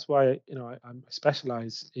actually, that's why I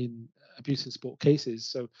specialise in abuse in sport cases.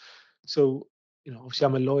 So obviously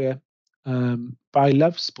I'm a lawyer, but I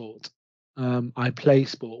love sport. I play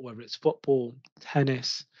sport, whether it's football,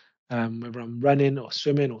 tennis, whether I'm running or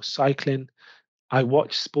swimming or cycling. I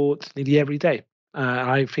watch sport nearly every day.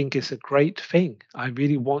 I think it's a great thing. I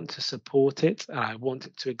really want to support it, and I want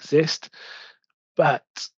it to exist. But,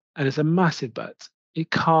 and it's a massive but,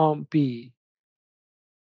 it can't be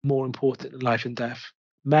more important than life and death.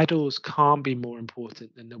 Medals can't be more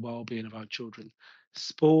important than the well-being of our children.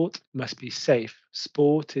 Sport must be safe.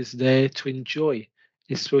 Sport is there to enjoy.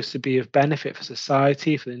 It's supposed to be of benefit for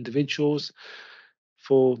society, for individuals,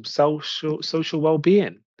 for social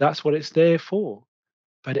well-being. That's what it's there for.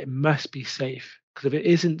 But it must be safe, because if it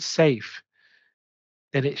isn't safe,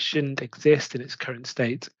 then it shouldn't exist in its current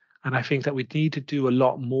state. And I think that we need to do a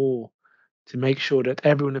lot more to make sure that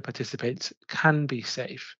everyone who participates can be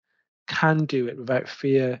safe, can do it without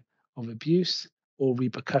fear of abuse or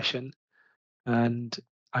repercussion. And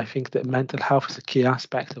I think that mental health is a key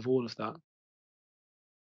aspect of all of that.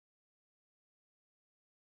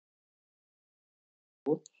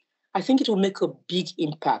 I think it will make a big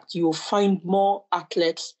impact. You will find more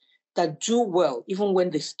athletes that do well, even when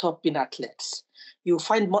they stop being athletes. You'll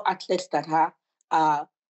find more athletes that are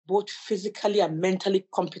both physically and mentally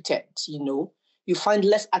competent, You find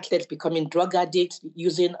less athletes becoming drug addicts,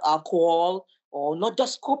 using alcohol, or not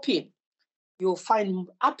just coping. You'll find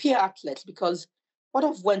happier athletes, because what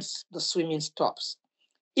if once the swimming stops?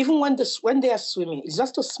 Even when they are swimming, it's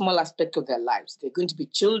just a small aspect of their lives. They're going to be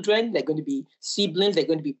children, they're going to be siblings, they're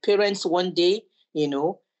going to be parents one day,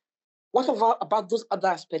 What about those other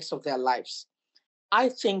aspects of their lives? I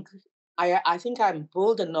think I'm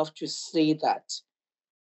bold enough to say that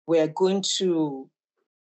we're going to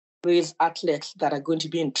raise athletes that are going to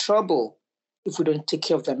be in trouble if we don't take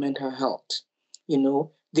care of their mental health. They may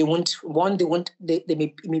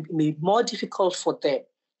be more difficult for them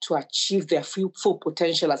to achieve their full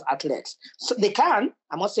potential as athletes. So they can.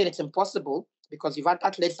 I'm not saying it's impossible, because you've had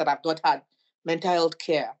athletes that have not had mental health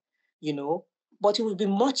care, but it will be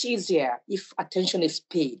much easier if attention is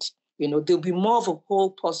paid. There'll be more of a whole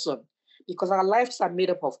person, because our lives are made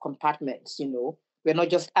up of compartments. We're not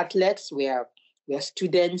just athletes, we're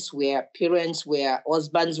students, we're parents, we're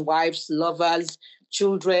husbands, wives, lovers,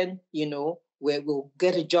 children, where we'll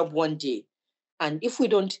get a job one day. And if we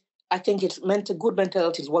don't, I think good mental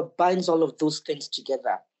health is what binds all of those things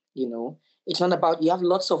together. It's not about, you have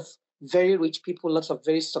lots of very rich people, lots of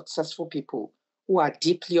very successful people who are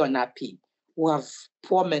deeply unhappy, who have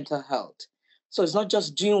poor mental health. So it's not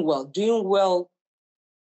just doing well. Doing well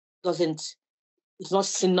it's not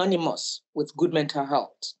synonymous with good mental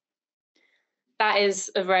health. That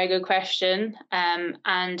is a very good question. And,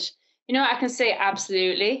 I can say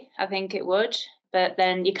absolutely, I think it would, but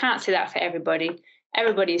then you can't say that for everybody.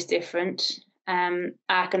 Everybody's different.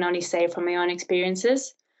 I can only say from my own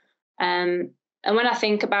experiences. And when I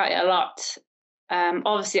think about it a lot,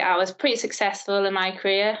 obviously I was pretty successful in my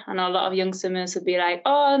career, and a lot of young swimmers would be like,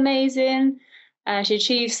 oh, amazing, she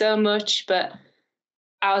achieved so much, but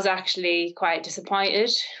I was actually quite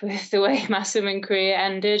disappointed with the way my swimming career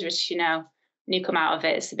ended, which, when you come out of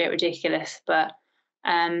it, it's a bit ridiculous. But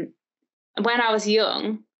when I was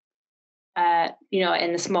young,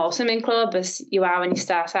 in the small swimming club, as you are when you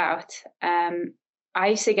start out, I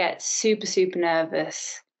used to get super, super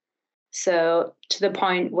nervous. So to the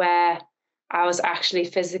point where I was actually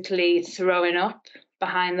physically throwing up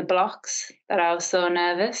behind the blocks, that I was so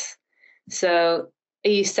nervous. So I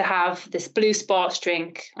used to have this blue sports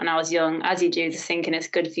drink when I was young, as you do, just thinking it's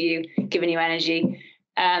good for you, giving you energy.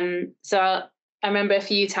 So I remember a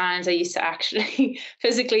few times I used to actually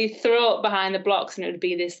physically throw up behind the blocks, and it would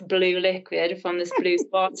be this blue liquid from this blue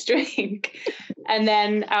sports drink. And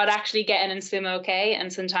then I would actually get in and swim okay.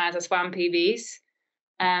 And sometimes I swam PBs.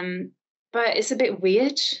 But it's a bit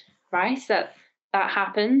weird, right, that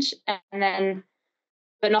happened. And then,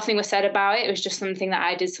 but nothing was said about it. It was just something that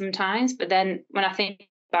I did sometimes. But then when I think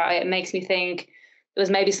about it, it makes me think there was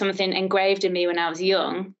maybe something engraved in me when I was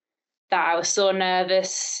young, that I was so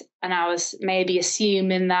nervous, and I was maybe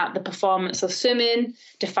assuming that the performance of swimming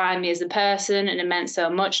defined me as a person, and it meant so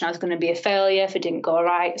much, and I was going to be a failure if it didn't go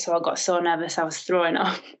right. So I got so nervous I was throwing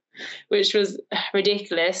up, which was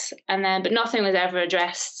ridiculous. And then, but nothing was ever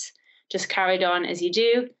addressed, just carried on as you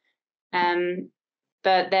do.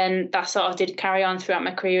 But then that sort of did carry on throughout my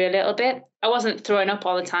career a little bit. I wasn't throwing up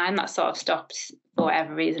all the time. That sort of stopped for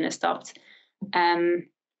whatever reason. It stopped.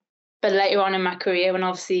 But later on in my career, when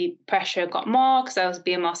obviously pressure got more because I was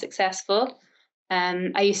being more successful,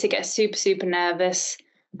 I used to get super, super nervous.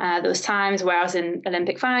 There was times where I was in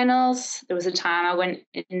Olympic finals. There was a time I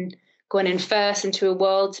going in first into a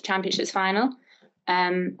World Championships final.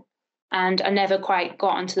 And I never quite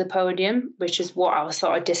got onto the podium, which is what I was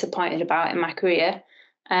sort of disappointed about in my career.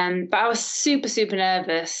 But I was super, super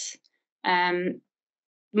nervous.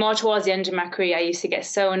 More towards the end of my career, I used to get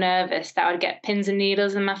so nervous that I would get pins and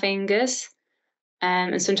needles in my fingers.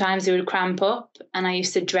 And sometimes they would cramp up, and I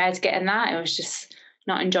used to dread getting that. It was just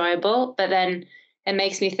not enjoyable. But then it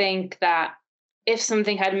makes me think that if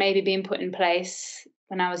something had maybe been put in place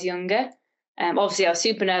when I was younger, obviously I was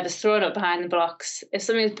super nervous throwing up behind the blocks. If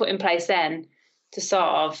something was put in place then to sort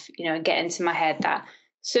of, get into my head that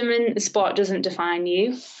swimming, the sport doesn't define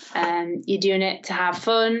you. You're doing it to have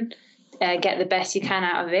fun, get the best you can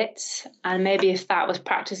out of it. And maybe if that was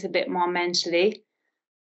practiced a bit more mentally,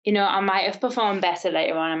 I might have performed better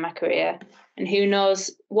later on in my career. And who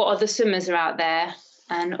knows what other swimmers are out there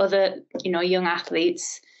and other, young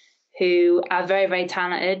athletes who are very, very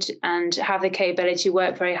talented and have the capability to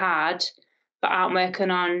work very hard, but aren't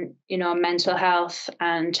working on, mental health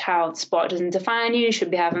and how sport doesn't define you, you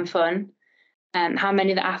should be having fun. And how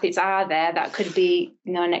many of the athletes are there that could be,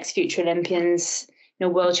 next future Olympians,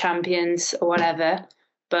 world champions or whatever,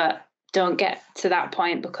 but don't get to that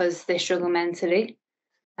point because they struggle mentally.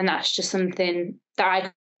 And that's just something that I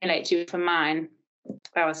can relate to from mine.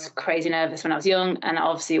 I was crazy nervous when I was young, and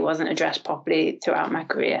obviously it wasn't addressed properly throughout my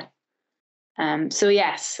career. So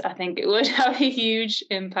yes, I think it would have a huge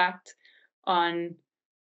impact on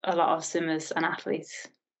a lot of swimmers and athletes.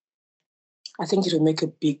 I think it will make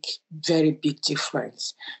a very big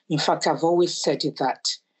difference. In fact, I've always said it that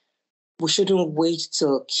we shouldn't wait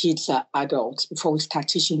till kids are adults before we start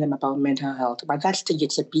teaching them about mental health. By that stage,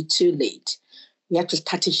 it's a bit too late. We have to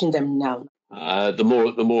start teaching them now. The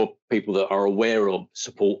more people that are aware of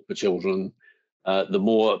support for children, the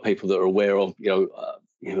more people that are aware of,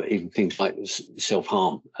 even things like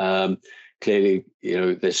self-harm. Clearly,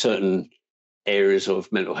 there's certain areas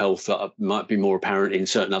of mental health that might be more apparent in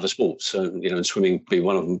certain other sports, and swimming being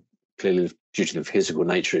one of them, clearly due to the physical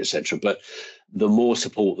nature, etc. But the more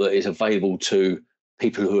support that is available to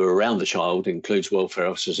people who are around the child, includes welfare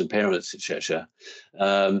officers and parents, etc.,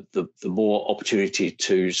 the more opportunity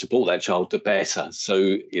to support that child, the better.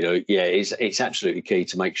 So, it's absolutely key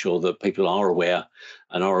to make sure that people are aware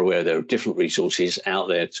there are different resources out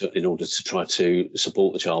there in order to try to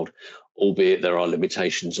support the child, albeit there are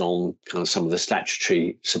limitations on kind of some of the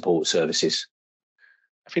statutory support services.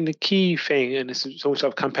 I think the key thing, and this is something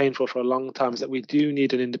I've campaigned for a long time, is that we do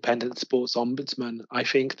need an independent sports ombudsman. I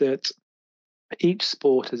think that each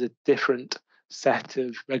sport has a different set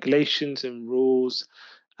of regulations and rules,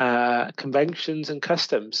 conventions and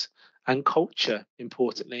customs and culture,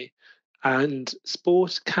 importantly. And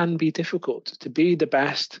sport can be difficult. To be the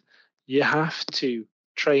best, you have to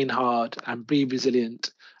train hard and be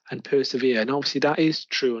resilient and persevere. And obviously that is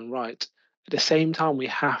true and right. At the same time, we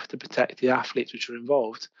have to protect the athletes which are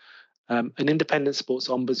involved. An independent sports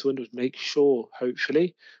ombudsman would make sure,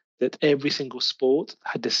 hopefully, that every single sport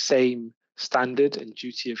had the same standard and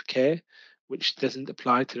duty of care, which doesn't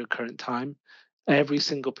apply to the current time. Every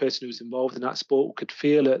single person who's involved in that sport could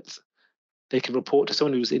feel that they can report to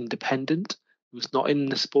someone who's independent, who's not in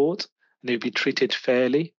the sport, and they would be treated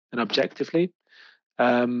fairly and objectively.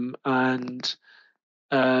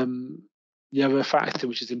 The other factor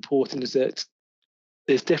which is important is that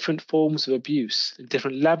there's different forms of abuse and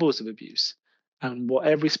different levels of abuse. And what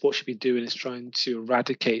every sport should be doing is trying to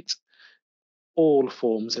eradicate all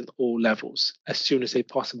forms and all levels as soon as they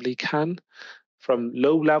possibly can. from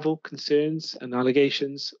low-level concerns and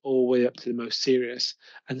allegations all the way up to the most serious,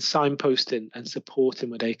 and signposting and supporting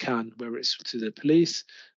where they can, whether it's to the police,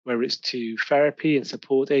 whether it's to therapy and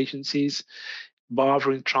support agencies,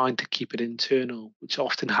 rather than trying to keep it internal, which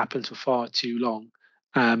often happens for far too long,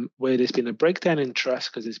 where there's been a breakdown in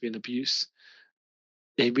trust because there's been abuse.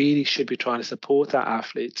 They really should be trying to support that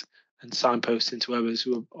athlete and signposting to others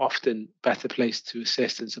who are often better placed to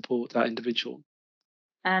assist and support that individual.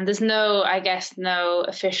 And there's no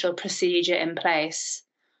official procedure in place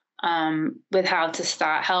with how to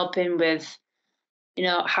start helping with,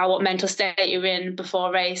 what mental state you're in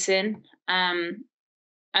before racing. And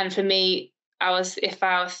for me, if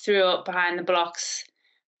I threw up behind the blocks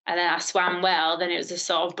and then I swam well, then it was just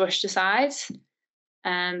sort of brushed aside.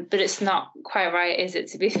 But it's not quite right, is it,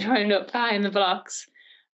 to be thrown up behind the blocks?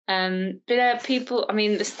 But people,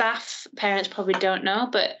 the staff, parents probably don't know,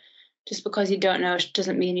 but just because you don't know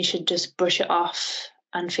doesn't mean you should just brush it off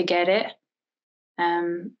and forget it.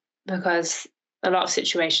 Because a lot of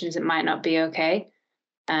situations it might not be okay.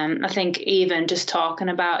 I think even just talking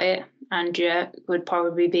about it, Andrea, would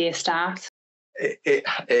probably be a start. It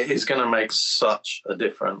is going to make such a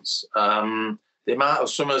difference. The amount of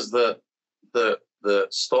swimmers that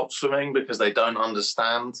stop swimming because they don't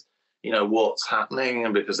understand, what's happening,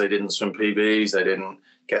 and because they didn't swim PBs, they didn't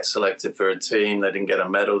get selected for a team, they didn't get a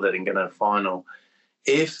medal, they didn't get a final.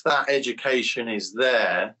 If that education is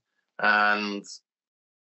there and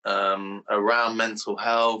around mental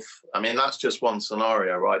health, that's just one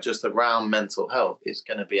scenario, right? Just around mental health, it's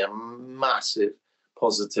going to be a massive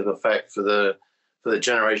positive effect for the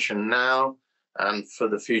generation now and for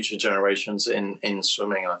the future generations in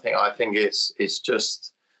swimming. I think it's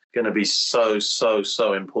just going to be so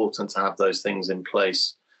important to have those things in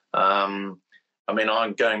place. I'm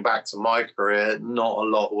going back to my career, not a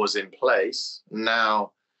lot was in place.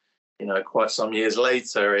 Now, quite some years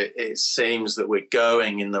later, it seems that we're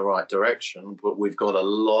going in the right direction, but we've got a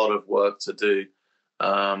lot of work to do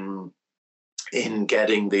in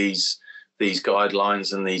getting these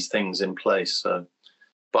guidelines and these things in place. So,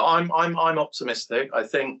 but I'm optimistic. I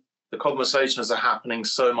think the conversations are happening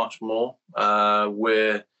so much more.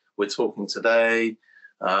 We're talking today.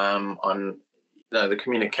 The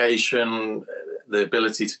communication, the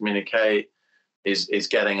ability to communicate is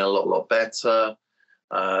getting a lot better.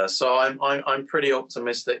 So I'm pretty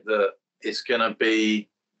optimistic that it's going to be.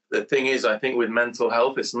 The thing is, I think with mental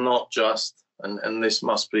health, it's not just, and this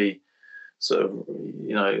must be sort of,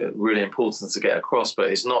 really important to get across,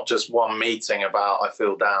 but it's not just one meeting about I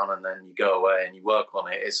feel down and then you go away and you work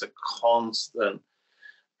on it. It's a constant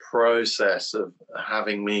process of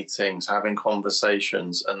having meetings, having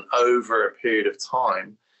conversations, and over a period of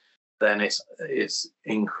time, then it's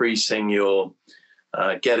increasing your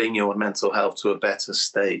getting your mental health to a better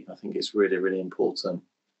state. I think it's really, really important.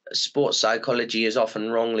 Sports psychology is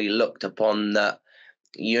often wrongly looked upon that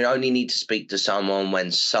you only need to speak to someone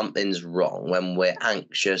when something's wrong, when we're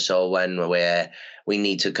anxious or when we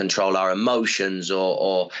need to control our emotions,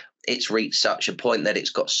 or it's reached such a point that it's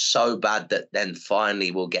got so bad that then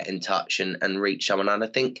finally we'll get in touch and reach someone. And I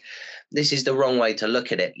think this is the wrong way to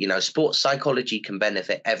look at it. Sports psychology can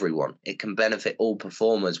benefit everyone. It can benefit all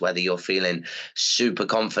performers, whether you're feeling super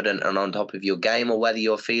confident and on top of your game or whether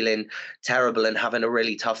you're feeling terrible and having a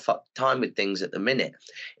really tough time with things at the minute.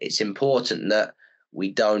 It's important that we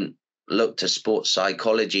don't look to sports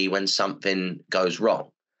psychology when something goes wrong.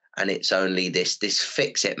 And it's only this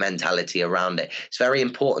fix-it mentality around it. It's very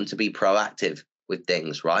important to be proactive with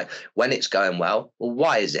things, right? When it's going well,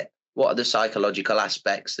 why is it? What are the psychological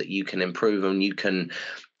aspects that you can improve and you can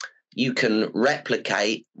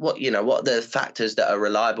replicate? What are the factors that are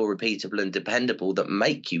reliable, repeatable, and dependable that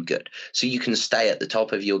make you good, so you can stay at the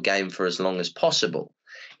top of your game for as long as possible.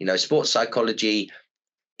 Sports psychology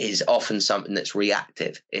is often something that's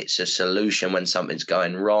reactive. It's a solution when something's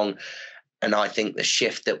going wrong. And I think the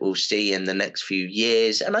shift that we'll see in the next few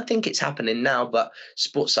years, and I think it's happening now, but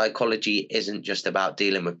sports psychology isn't just about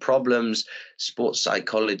dealing with problems. Sports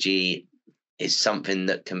psychology is something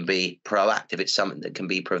that can be proactive. It's something that can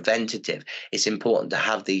be preventative. It's important to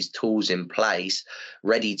have these tools in place,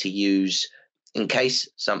 ready to use in case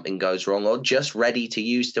something goes wrong, or just ready to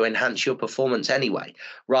use to enhance your performance anyway,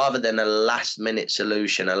 rather than a last-minute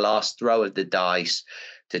solution, a last throw of the dice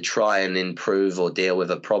to try and improve or deal with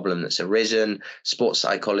a problem that's arisen. Sports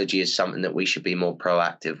psychology is something that we should be more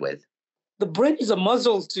proactive with. The brain is a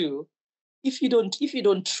muscle too. If you don't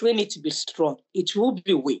train it to be strong, it will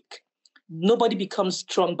be weak. Nobody becomes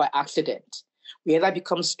strong by accident. We either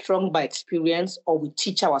become strong by experience or we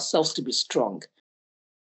teach ourselves to be strong.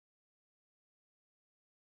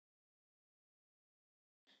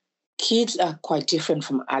 kids are quite different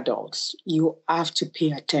from adults. You have to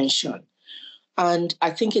pay attention. And I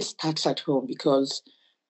think it starts at home because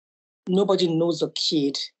nobody knows the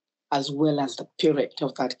kid as well as the parent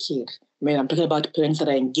of that kid. I mean, I'm talking about parents that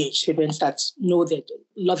are engaged, parents that know their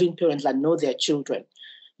loving parents that know their children.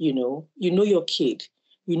 You know your kid.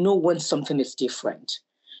 You know when something is different.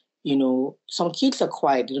 Some kids are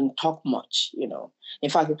quiet, they don't talk much, In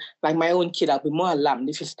fact, like my own kid, I'll be more alarmed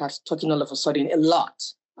if he starts talking all of a sudden a lot.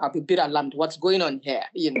 I'll be a bit alarmed. What's going on here,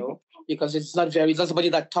 because it's not somebody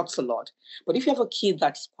that talks a lot. But if you have a kid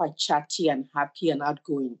that's quite chatty and happy and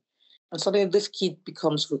outgoing, and suddenly this kid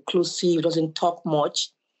becomes reclusive, doesn't talk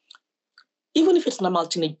much, even if it's normal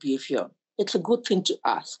teenage behavior, it's a good thing to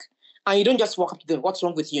ask. And you don't just walk up to them, what's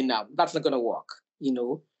wrong with you now? That's not going to work, You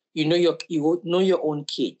know your own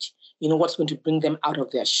kid. You know what's going to bring them out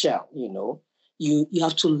of their shell, You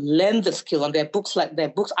have to learn the skill. And there are books.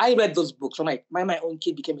 I read those books when my own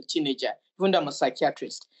kid became a teenager, even though I'm a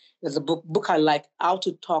psychiatrist. There's a book I like, How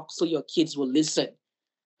to Talk So Your Kids Will Listen,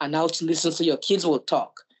 and How to Listen So Your Kids Will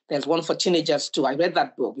Talk. There's one for teenagers too. I read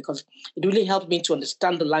that book because it really helped me to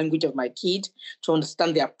understand the language of my kid, to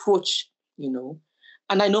understand the approach,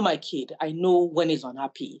 And I know my kid. I know when he's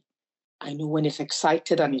unhappy. I know when he's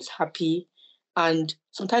excited and he's happy. And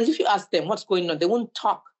sometimes if you ask them what's going on, they won't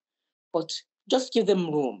talk. But just give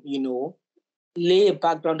them room, Lay a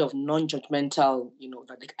background of non-judgmental,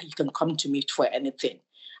 that you can come to me for anything.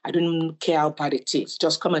 I don't care how bad it is.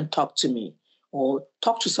 Just come and talk to me or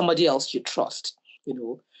talk to somebody else you trust,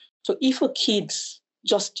 So if a kid's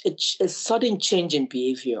just a sudden change in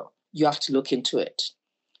behavior, you have to look into it.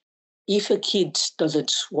 If a kid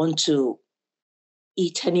doesn't want to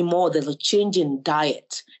eat anymore, there's a change in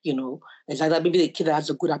diet, It's either maybe the kid that has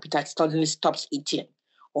a good appetite suddenly stops eating,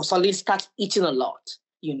 or suddenly starts eating a lot,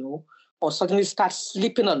 or suddenly starts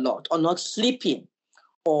sleeping a lot, or not sleeping,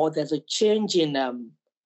 or there's a change in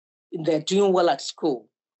they're doing well at school,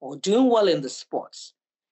 or doing well in the sports.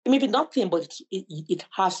 It may be nothing, but it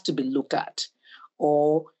has to be looked at.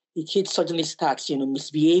 Or the kid suddenly starts,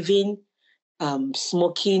 misbehaving,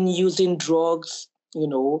 smoking, using drugs,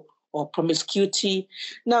 or promiscuity.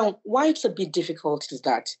 Now, why it's a bit difficult is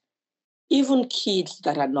that even kids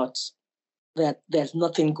that are not, that there's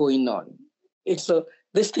nothing going on.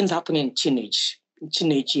 These things happen in teenage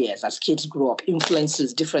years as kids grow up,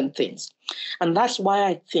 influences different things. And that's why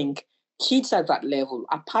I think kids at that level,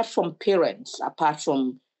 apart from parents, apart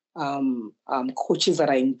from coaches that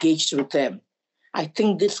are engaged with them, I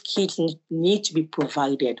think these kids need to be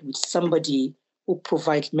provided with somebody who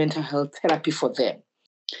provides mental health therapy for them.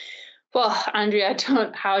 Well, Andrea,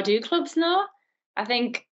 how do clubs know? I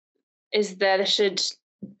think there should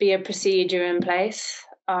be a procedure in place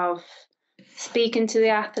of speaking to the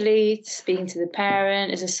athlete, speaking to the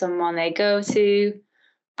parent. Is there someone they go to?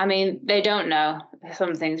 I mean, they don't know if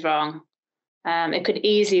something's wrong. It could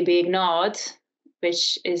easily be ignored,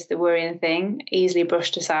 which is the worrying thing, easily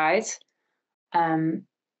brushed aside.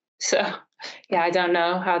 So, yeah, I don't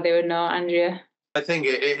know how they would know, Andrea. I think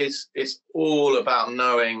it's all about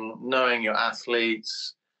knowing your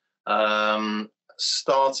athletes,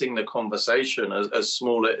 starting the conversation as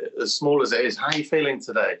small as it is. How are you feeling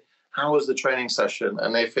today? How was the training session?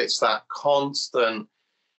 And if it's that constant,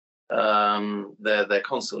 they're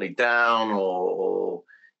constantly down, or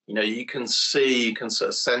you can sort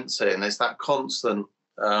of sense it, and it's that constant.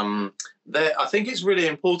 I think it's really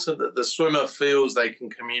important that the swimmer feels they can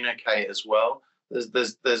communicate as well.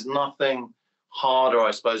 There's nothing harder,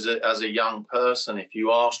 I suppose, as a young person, if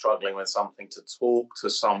you are struggling with something, to talk to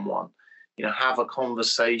someone, have a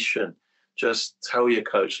conversation. Just tell your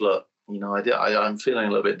coach, look, I'm feeling a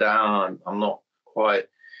little bit down. I'm not quite,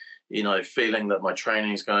 feeling that my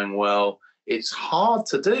training is going well. It's hard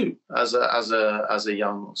to do as a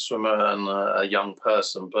young swimmer and a young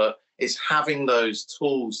person, but it's having those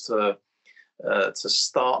tools to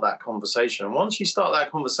start that conversation. And once you start that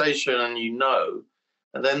conversation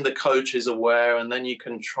and then the coach is aware, and then you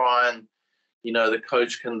can try and, the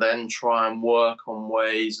coach can then try and work on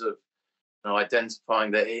ways of, identifying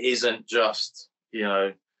that it isn't just,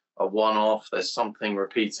 a one-off. There's something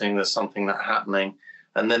repeating. There's something that's happening.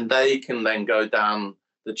 And then they can then go down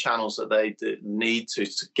the channels that they need to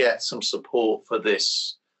get some support for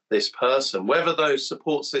this person. Whether those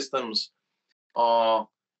support systems are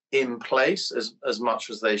in place as much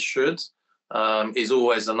as they should is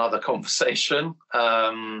always another conversation.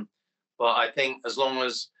 But I think as long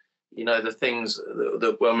as, the things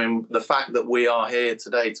the fact that we are here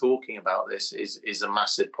today talking about this is a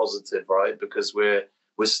massive positive, right? Because we're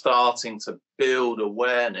starting to build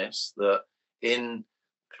awareness that in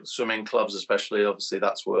swimming clubs, especially, obviously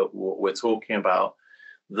that's what we're talking about,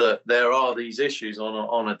 that there are these issues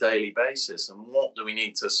on a daily basis, and what do we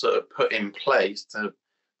need to sort of put in place to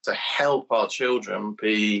help our children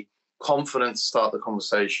be confident to start the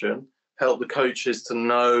conversation, help the coaches to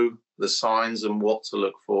know the signs and what to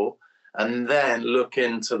look for, and then look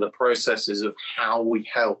into the processes of how we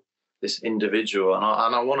help this individual. And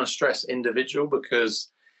I want to stress individual, because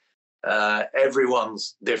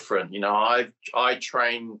everyone's different. I've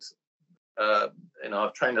trained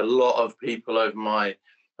I've trained a lot of people over my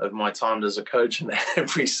time as a coach, and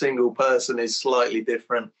every single person is slightly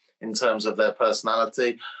different in terms of their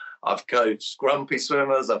personality. I've coached grumpy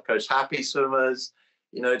swimmers, I've coached happy swimmers.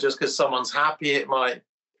 Just because someone's happy, that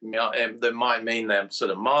might mean they're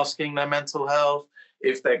sort of masking their mental health.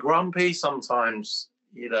 If they're grumpy, sometimes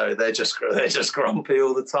they're just grumpy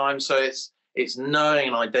all the time. So it's knowing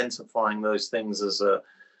and identifying those things as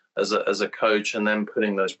a coach, and then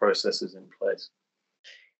putting those processes in place.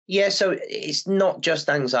 Yeah, so it's not just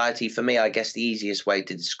anxiety. For me, I guess the easiest way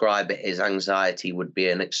to describe it is anxiety would be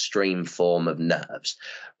an extreme form of nerves,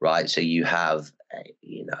 right? So you have,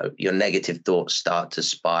 your negative thoughts start to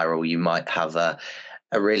spiral. You might have a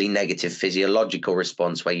really negative physiological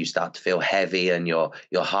response where you start to feel heavy and your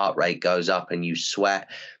heart rate goes up and you sweat.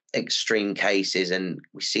 Extreme cases, and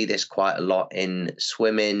we see this quite a lot in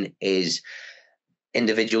swimming, is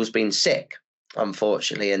individuals being sick,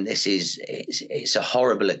 unfortunately, and it's a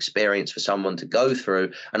horrible experience for someone to go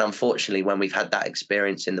through. And unfortunately, when we've had that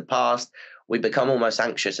experience in the past, we become almost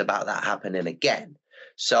anxious about that happening again.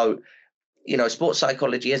 So, sports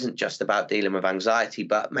psychology isn't just about dealing with anxiety,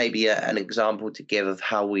 but maybe an example to give of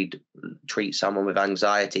how we'd treat someone with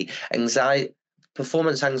anxiety.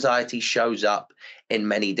 Performance anxiety shows up in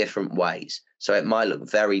many different ways. So it might look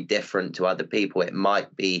very different to other people. It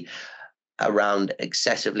might be around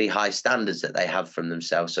excessively high standards that they have from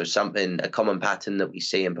themselves. So a common pattern that we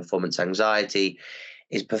see in performance anxiety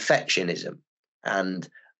is perfectionism. And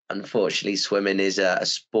unfortunately, swimming is a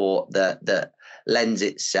sport that lends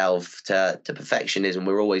itself to perfectionism.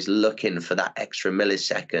 We're always looking for that extra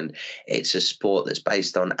millisecond. It's a sport that's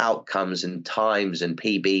based on outcomes and times and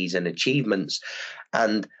PBs and achievements.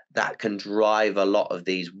 And that can drive a lot of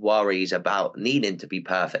these worries about needing to be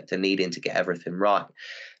perfect and needing to get everything right.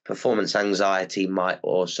 Performance anxiety might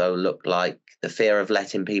also look like the fear of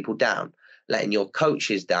letting people down, letting your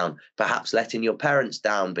coaches down, perhaps letting your parents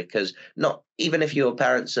down, because even if your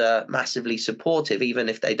parents are massively supportive, even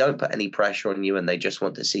if they don't put any pressure on you and they just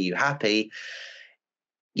want to see you happy,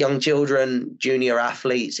 young children, junior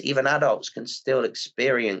athletes, even adults can still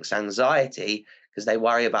experience anxiety because they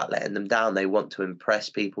worry about letting them down. They want to impress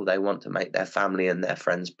people. They want to make their family and their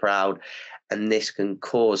friends proud. And this can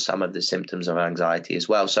cause some of the symptoms of anxiety as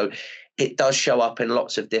well. So it does show up in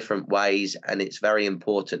lots of different ways. And it's very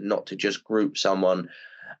important not to just group someone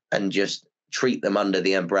and just treat them under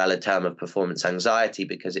the umbrella term of performance anxiety,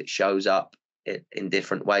 because it shows up in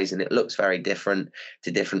different ways and it looks very different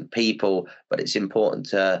to different people. But it's important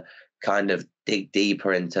to kind of dig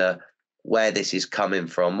deeper into where this is coming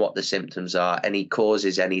from, what the symptoms are, any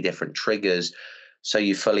causes, any different triggers, so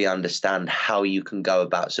you fully understand how you can go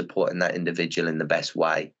about supporting that individual in the best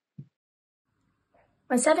way.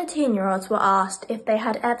 When 17-year-olds were asked if they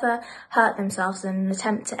had ever hurt themselves in an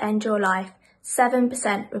attempt to end your life,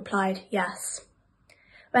 7% replied yes.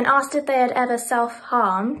 When asked if they had ever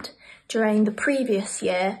self-harmed during the previous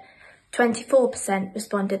year, 24%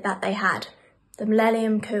 responded that they had. The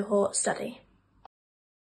Millennium Cohort Study.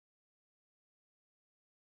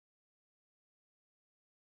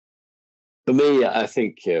 For me, I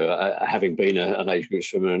think having been an age group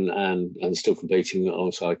swimmer and still competing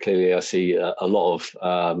alongside, clearly I see a lot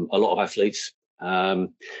of athletes.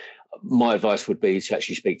 My advice would be to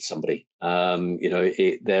actually speak to somebody.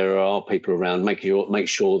 There are people around. Make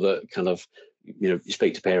sure that kind of you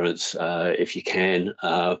speak to parents if you can.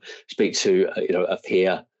 Speak to a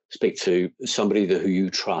peer. Speak to somebody who you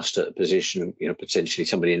trust at a position. Potentially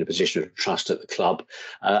somebody in a position of trust at the club,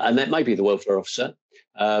 and that may be the welfare officer.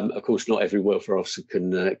 Of course, not every welfare officer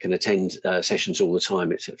can attend sessions all the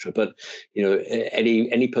time, etc. But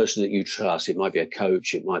any person that you trust, it might be a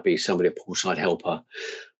coach, it might be somebody, a poolside helper,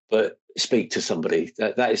 but speak to somebody.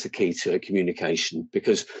 That is the key to communication,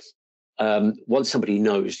 because once somebody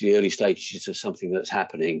knows the early stages of something that's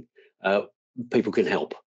happening, people can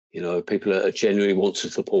help. People are genuinely want to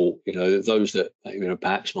support. Those that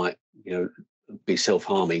perhaps might be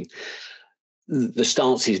self-harming. The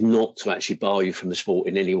stance is not to actually bar you from the sport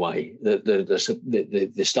in any way.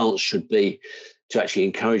 The stance should be to actually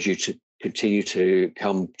encourage you to continue to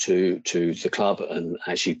come to the club and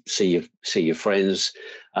actually see your friends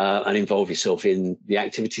and involve yourself in the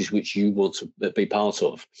activities which you want to be part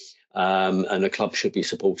of. and the club should be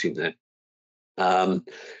supporting that.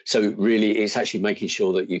 So really, it's actually making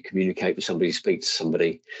sure that you communicate with somebody, speak to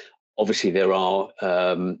somebody. Obviously, there are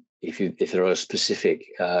if there are a specific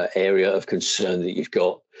area of concern that you've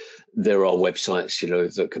got, there are websites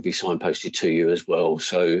that could be signposted to you as well.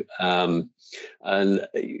 So one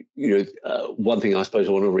thing I suppose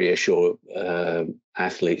I want to reassure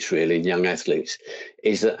athletes, really young athletes,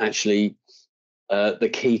 is that actually the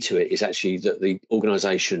key to it is actually that the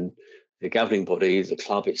organisation, the governing body, the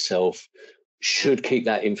club itself, should keep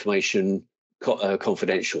that information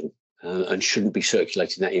confidential and shouldn't be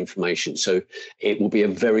circulating that information. So it will be a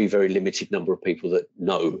very, very limited number of people that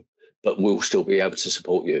know, but will still be able to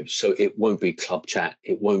support you. So it won't be club chat.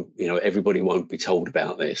 It won't, everybody won't be told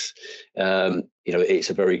about this. It's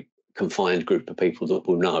a very confined group of people that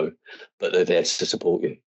will know, but they're there to support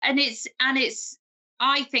you. And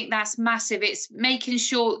I think that's massive. It's making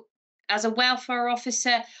sure, as a welfare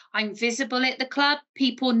officer, I'm visible at the club.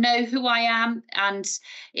 People know who I am, and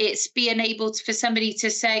it's being able for somebody to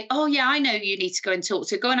say, "Oh yeah, I know you need to go and talk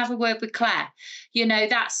to. Go and have a word with Claire."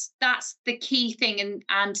 That's the key thing,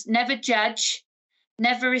 and never judge,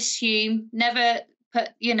 never assume, never put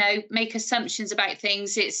make assumptions about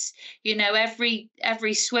things. It's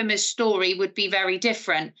every swimmer's story would be very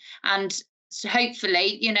different, and so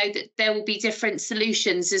hopefully, that there will be different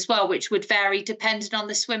solutions as well, which would vary depending on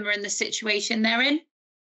the swimmer and the situation they're in.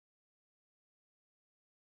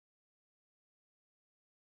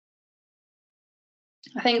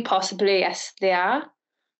 I think possibly, yes, they are.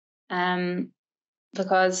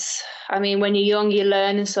 Because, when you're young, you're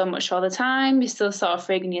learning so much all the time. You're still sort of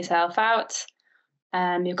figuring yourself out.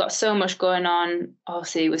 You've got so much going on,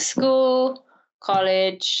 obviously, with school,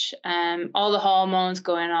 college, all the hormones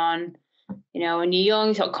going on. When you're young,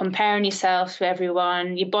 you're sort of comparing yourself to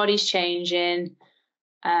everyone, your body's changing,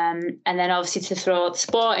 and then obviously to throw the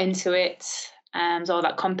sport into it, all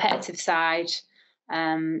that competitive side.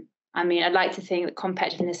 I'd like to think that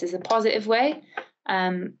competitiveness is a positive way,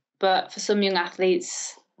 but for some young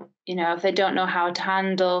athletes, if they don't know how to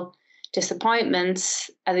handle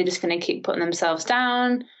disappointments, are they just going to keep putting themselves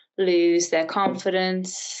down, lose their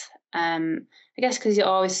confidence? I guess because you're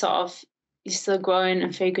always you're still growing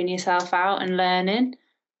and figuring yourself out and learning.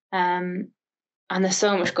 And there's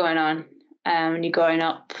so much going on when you're growing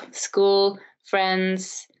up. School,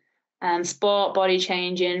 friends, sport, body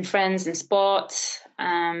changing, friends in sport.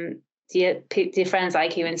 Do your friends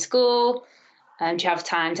like you in school? Do you have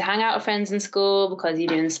time to hang out with friends in school because you're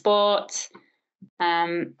doing sport?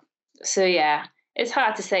 So yeah, it's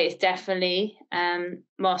hard to say. It's definitely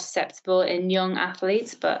more susceptible in young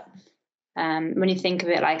athletes, but when you think of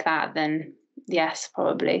it like that, then yes,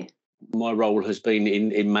 probably. My role has been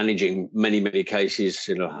in managing many, many cases,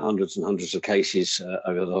 hundreds and hundreds of cases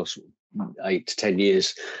over the last 8 to 10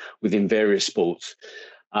 years within various sports.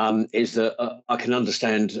 Is that I can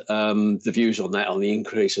understand the views on that, on the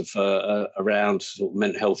increase of around sort of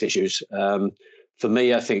mental health issues. For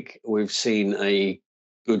me, I think we've seen a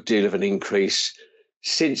good deal of an increase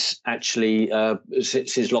since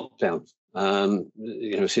since lockdown.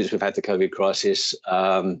 Since we've had the COVID crisis,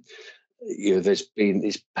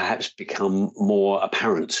 it's perhaps become more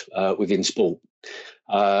apparent within sport.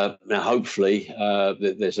 Now, hopefully,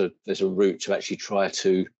 there's a route to actually try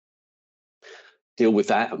to deal with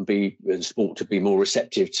that and sport to be more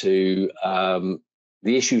receptive to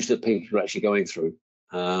the issues that people are actually going through.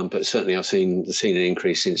 But certainly, I've seen an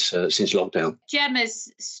increase since lockdown. Jemma's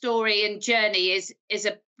story and journey is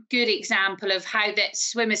a good example of how that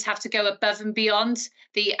swimmers have to go above and beyond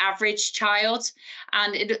the average child,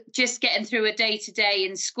 and just getting through a day-to-day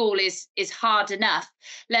in school is hard enough,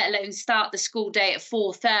 let alone start the school day at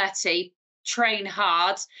 4:30, train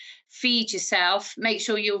hard, feed yourself, make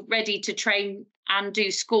sure you're ready to train and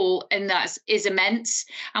do school, and that is immense.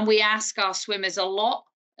 And we ask our swimmers a lot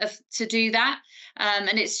to do that,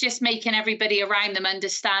 and it's just making everybody around them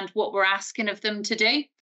understand what we're asking of them to do.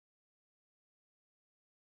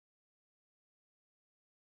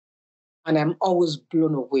 And I'm always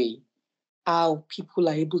blown away how people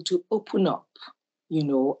are able to open up,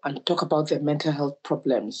 and talk about their mental health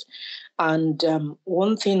problems. And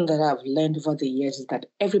one thing that I've learned over the years is that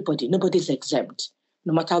nobody's exempt.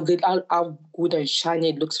 No matter how good and shiny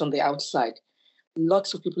it looks from the outside,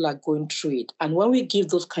 lots of people are going through it. And when we give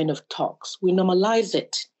those kind of talks, we normalize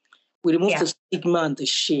it. We remove the stigma and the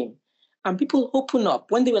shame. And people open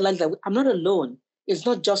up when they realize that I'm not alone. It's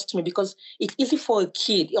not just me, because it's easy for a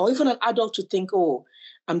kid or even an adult to think, oh,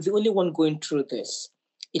 I'm the only one going through this.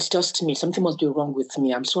 It's just me. Something must be wrong with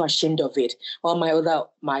me. I'm so ashamed of it. Or my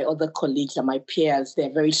other colleagues and my peers,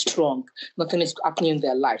 they're very strong. Nothing is happening in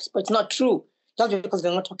their lives. But it's not true. just because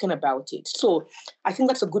they're not talking about it. So I think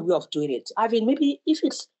that's a good way of doing it. I mean, maybe if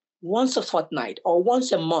it's once a fortnight or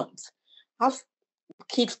once a month, have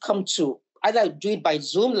kids come to either do it by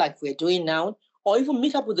Zoom like we're doing now, or even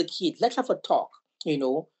meet up with the kids. Let's have a talk,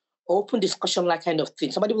 open discussion, that kind of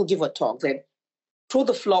thing. Somebody will give a talk, then throw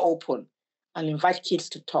the floor open and invite kids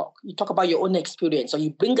to talk. You talk about your own experience, or you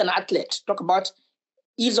bring an athlete, talk about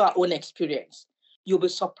his or her own experience. You'll be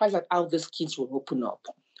surprised at how these kids will open up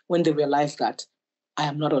when they realize that I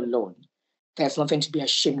am not alone. There's nothing to be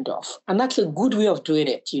ashamed of. And that's a good way of doing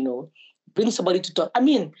it, Bring somebody to talk. I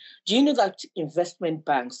mean, do you know that investment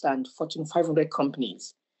banks and Fortune 500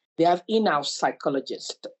 companies, they have in-house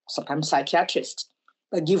psychologists, sometimes psychiatrists,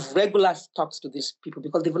 that give regular talks to these people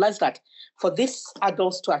because they realize that for these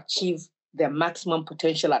adults to achieve their maximum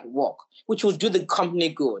potential at work, which will do the company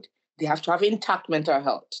good, they have to have intact mental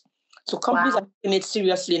health. So companies are taking it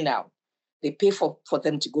seriously now. They pay for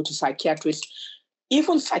them to go to psychiatrists.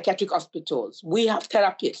 Even psychiatric hospitals, we have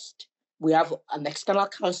therapists. We have an external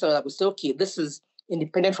counselor that will say, okay, this is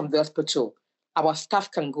independent from the hospital. Our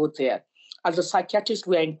staff can go there. As a psychiatrist,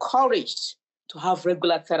 we are encouraged to have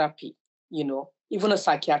regular therapy, Even a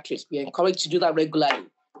psychiatrist, we are encouraged to do that regularly,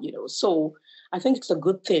 So I think it's a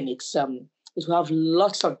good thing. It will have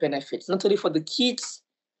lots of benefits, not only for the kids,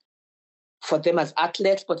 for them as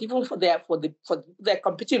athletes, but even for they're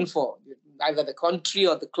competing for, either the country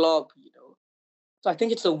or the club, So I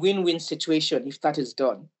think it's a win-win situation if that is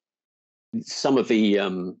done. Some of the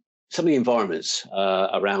environments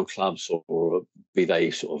around clubs, or be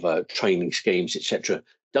they sort of training schemes, etc.,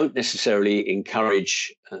 don't necessarily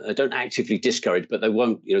encourage, don't actively discourage, but they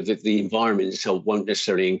won't, the environment itself won't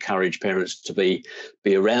necessarily encourage parents to be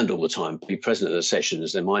around all the time, be present at the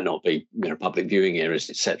sessions. There might not be, public viewing areas,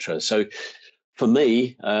 etc. So for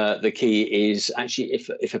me, the key is actually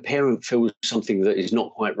if a parent feels something that is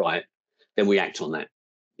not quite right, then we act on that.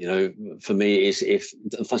 For me, is if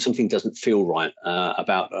something doesn't feel right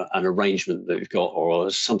about an arrangement that we've got, or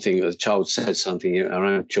something, the child said something, our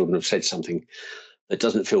own children have said something that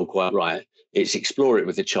doesn't feel quite right, it's explore it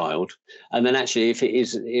with the child. And then actually, if it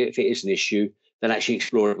is an issue, then actually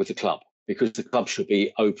explore it with the club, because the club should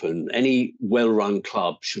be open. Any well-run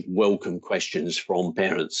club should welcome questions from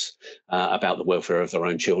parents about the welfare of their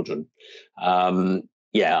own children. Anything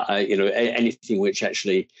which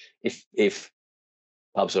actually, if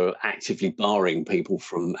clubs are actively barring people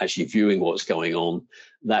from actually viewing what's going on,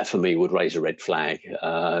 that for me would raise a red flag,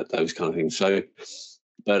 those kind of things. So,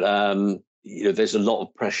 but, there's a lot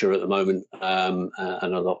of pressure at the moment and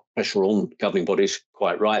a lot of pressure on governing bodies,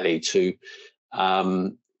 quite rightly, to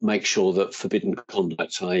make sure that forbidden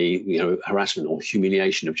conduct, i.e., harassment or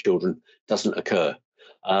humiliation of children, doesn't occur.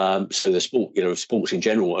 So the sports in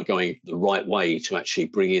general are going the right way to actually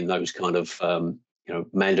bring in those kind of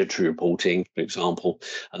mandatory reporting, for example,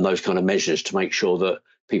 and those kind of measures to make sure that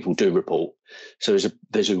people do report. So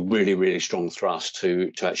there's a really, really strong thrust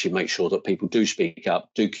to actually make sure that people do speak up,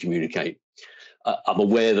 do communicate. I'm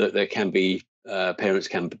aware that there can be parents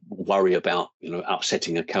can worry about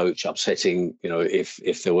upsetting a coach,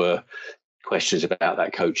 if there were questions about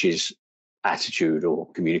that coach's attitude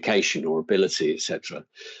or communication or ability, etc.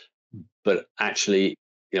 But actually,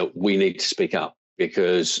 we need to speak up,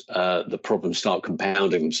 because the problems start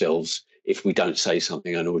compounding themselves if we don't say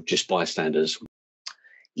something and we're just bystanders.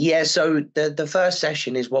 Yeah, so the first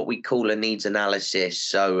session is what we call a needs analysis.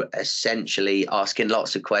 So essentially asking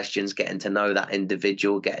lots of questions, getting to know that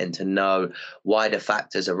individual, getting to know wider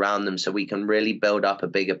factors around them, so we can really build up a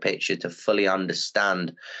bigger picture to fully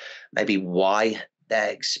understand maybe why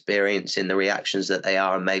they're experiencing the reactions that they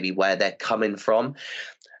are and maybe where they're coming from.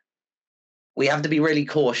 We have to be really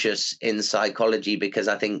cautious in psychology, because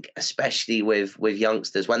I think especially with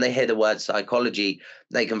youngsters, when they hear the word psychology,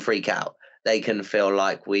 they can freak out. They can feel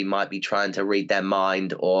like we might be trying to read their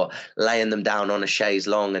mind, or laying them down on a chaise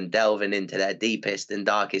longue and delving into their deepest and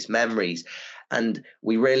darkest memories. And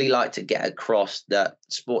we really like to get across that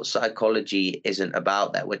sports psychology isn't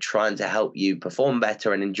about that. We're trying to help you perform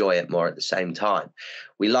better and enjoy it more at the same time.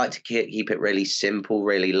 We like to keep it really simple,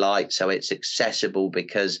 really light, so it's accessible,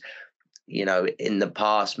 because in the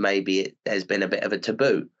past, maybe there's been a bit of a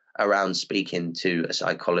taboo around speaking to a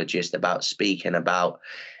psychologist, about speaking about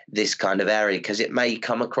this kind of area, because it may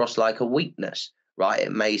come across like a weakness, right?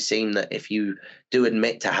 It may seem that if you do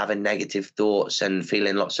admit to having negative thoughts and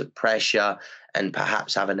feeling lots of pressure and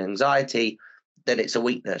perhaps having anxiety, that it's a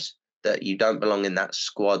weakness, that you don't belong in that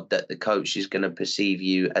squad, that the coach is going to perceive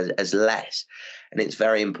you as less. And it's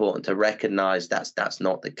very important to recognize that's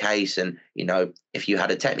not the case. And, if you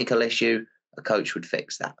had a technical issue, a coach would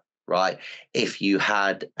fix that, right? If you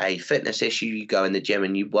had a fitness issue, you go in the gym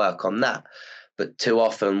and you work on that. But too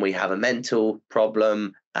often we have a mental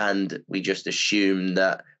problem and we just assume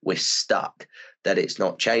that we're stuck, that it's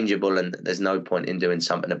not changeable and there's no point in doing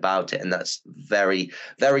something about it. And that's very,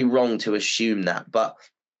 very wrong to assume that. But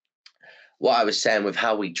what I was saying with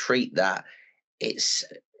how we treat that,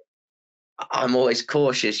 I'm always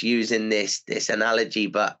cautious using this analogy,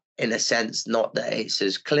 but in a sense, not that it's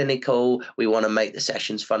as clinical. We want to make the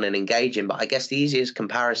sessions fun and engaging, but I guess the easiest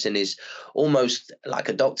comparison is almost like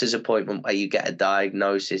a doctor's appointment where you get a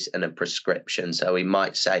diagnosis and a prescription. So we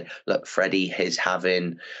might say, look, Freddie is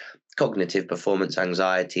having cognitive performance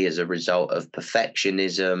anxiety as a result of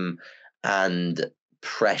perfectionism and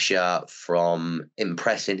pressure from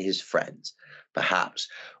impressing his friends. Perhaps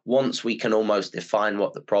once we can almost define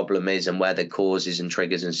what the problem is and where the causes and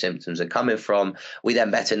triggers and symptoms are coming from, we then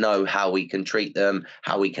better know how we can treat them,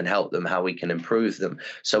 how we can help them, how we can improve them.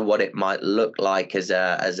 So what it might look like as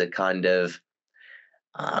a kind of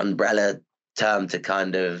umbrella term to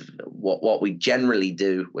kind of what we generally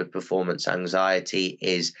do with performance anxiety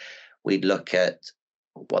is we'd look at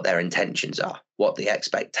what their intentions are, what the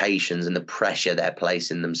expectations and the pressure they're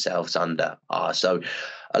placing themselves under are. So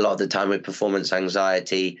a lot of the time with performance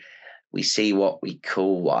anxiety, we see what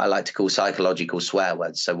I like to call psychological swear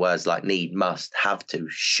words. So words like need, must, have to,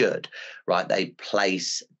 should, right? They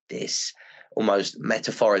place this almost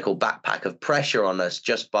metaphorical backpack of pressure on us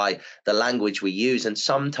just by the language we use. And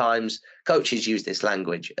sometimes coaches use this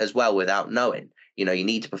language as well without knowing. You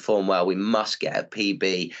need to perform well. We must get a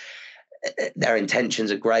PB. Their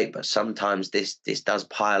intentions are great, but sometimes this does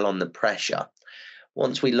pile on the pressure.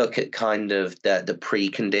 Once we look at kind of the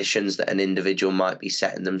preconditions that an individual might be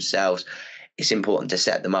setting themselves, it's important to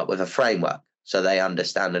set them up with a framework so they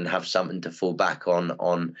understand and have something to fall back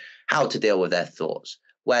on how to deal with their thoughts,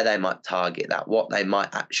 where they might target that, what they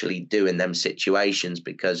might actually do in them situations,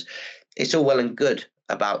 because it's all well and good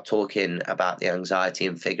about talking about the anxiety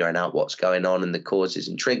and figuring out what's going on and the causes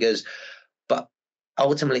and triggers, but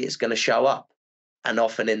ultimately it's going to show up, and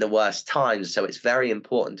often in the worst times. So it's very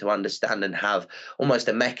important to understand and have almost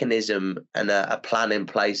a mechanism and a plan in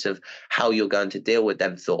place of how you're going to deal with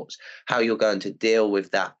them thoughts, how you're going to deal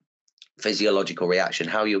with that physiological reaction,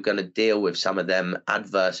 how you're going to deal with some of them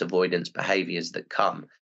adverse avoidance behaviors that come.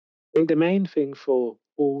 I think the main thing for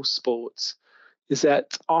all sports is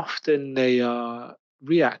that often they are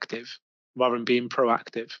reactive rather than being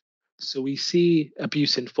proactive. So we see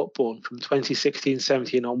abuse in football from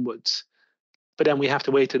 2016-17 onwards. But then we have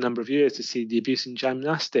to wait a number of years to see the abuse in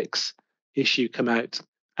gymnastics issue come out.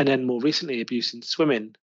 And then more recently, abuse in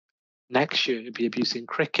swimming. Next year, it'll be abuse in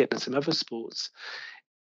cricket and some other sports.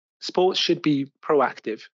 Sports should be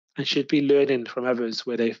proactive and should be learning from others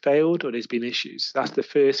where they failed or there's been issues. That's the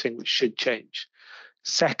first thing which should change.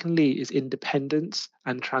 Secondly is independence,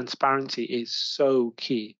 and transparency is so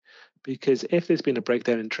key, because if there's been a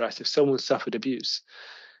breakdown in trust, if someone suffered abuse,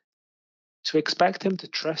 to expect them to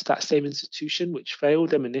trust that same institution which failed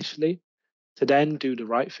them initially, to then do the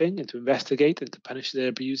right thing and to investigate and to punish their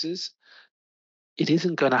abusers, it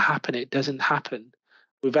isn't going to happen. It doesn't happen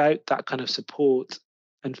without that kind of support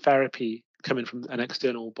and therapy coming from an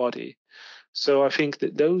external body. So I think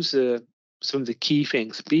that those are some of the key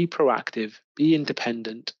things. Be proactive, be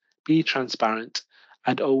independent, be transparent,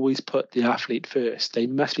 and always put the athlete first. They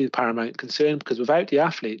must be the paramount concern, because without the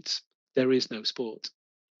athletes, there is no sport.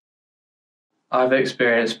 I've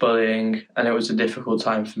experienced bullying, and it was a difficult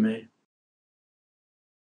time for me.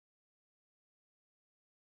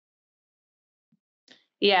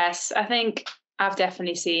 Yes, I think I've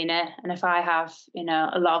definitely seen it. And if I have,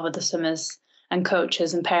 a lot of other swimmers and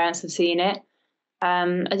coaches and parents have seen it.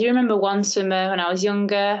 I do remember one swimmer when I was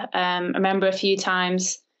younger. I remember a few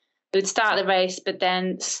times we would start the race, but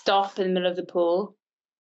then stop in the middle of the pool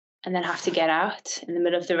and then have to get out in the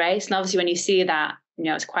middle of the race. And obviously when you see that,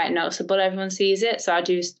 it's quite noticeable. Everyone sees it. So I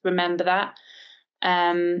do remember that.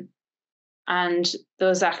 And there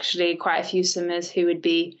was actually quite a few swimmers who would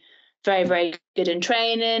be very, very good in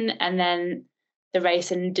training, and then the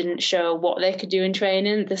racing didn't show what they could do in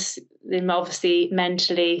training. They obviously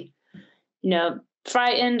mentally,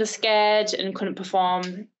 frightened or scared and couldn't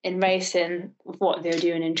perform in racing with what they were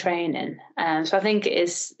doing in training. So I think it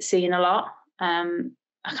is seen a lot. I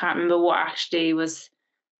can't remember what actually was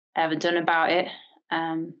ever done about it.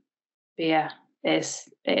 But yeah,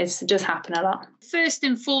 it does happen a lot. First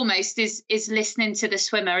and foremost is listening to the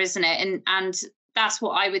swimmer, isn't it? And that's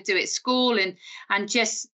what I would do at school, and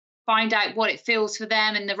just find out what it feels for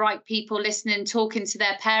them, and the right people listening, talking to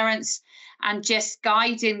their parents, and just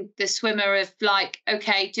guiding the swimmer of like,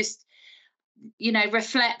 okay, just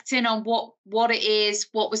reflecting on what it is,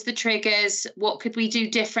 what was the triggers, what could we do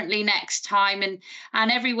differently next time,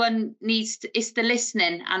 and everyone needs to, it's the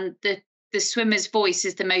listening, and the swimmer's voice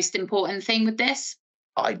is the most important thing with this.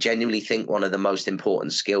 I genuinely think one of the most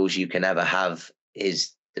important skills you can ever have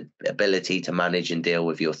is the ability to manage and deal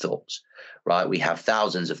with your thoughts, right? We have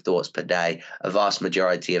thousands of thoughts per day. A vast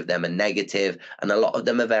majority of them are negative, and a lot of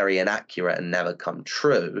them are very inaccurate and never come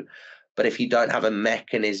true. But if you don't have a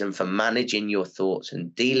mechanism for managing your thoughts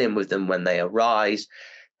and dealing with them when they arise,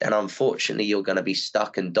 then unfortunately you're going to be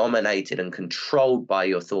stuck and dominated and controlled by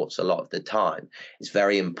your thoughts a lot of the time. It's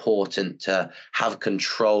very important to have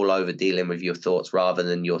control over dealing with your thoughts rather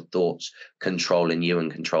than your thoughts controlling you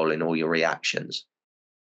and controlling all your reactions.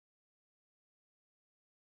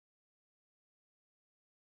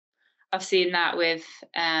 I've seen that with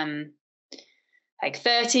like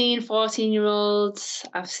 13, 14-year-olds.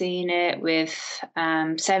 I've seen it with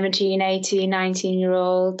 17, 18,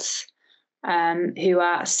 19-year-olds who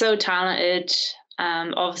are so talented.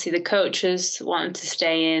 Obviously, the coaches want to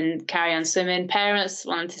stay in, carry on swimming. Parents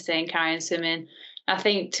want to stay and carry on swimming. I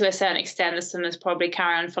think to a certain extent, the swimmers probably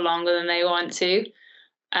carry on for longer than they want to.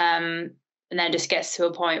 And then just gets to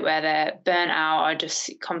a point where they're burnt out or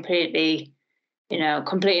just completely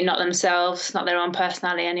not themselves, not their own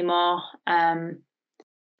personality anymore.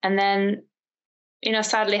 And then,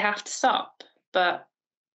 sadly have to stop. But,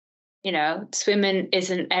 swimming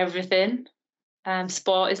isn't everything.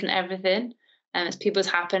 Sport isn't everything. And it's people's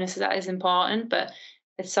happiness that is important. But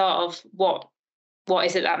it's sort of what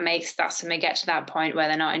is it that makes that swimmer get to that point where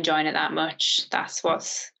they're not enjoying it that much? That's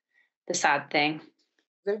what's the sad thing.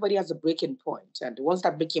 Everybody has a breaking point. And once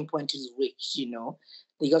that breaking point is reached,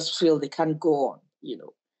 they just feel they can't go on,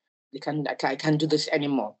 I can't do this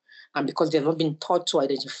anymore. And because they've not been taught to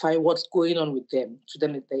identify what's going on with them, to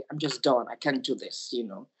them, I'm just done. I can't do this,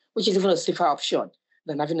 which is even a safer option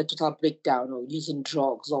than having a total breakdown or using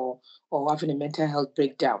drugs or having a mental health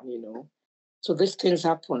breakdown, So these things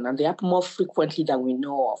happen, and they happen more frequently than we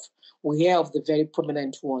know of. We hear of the very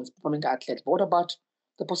prominent ones, prominent athletes. But what about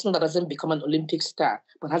the person that doesn't become an Olympic star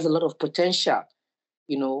but has a lot of potential,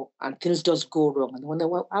 and things just go wrong? And I wonder,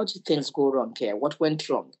 well, how did things go wrong here? What went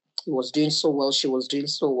wrong? He was doing so well. She was doing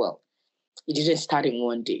so well. It didn't start in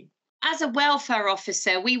one day. As a welfare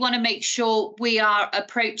officer, we want to make sure we are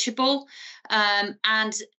approachable,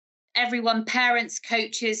 and everyone, parents,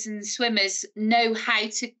 coaches and swimmers, know how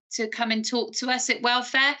to come and talk to us at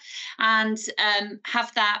welfare, and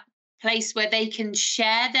have that place where they can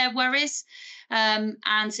share their worries. And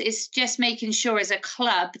it's just making sure as a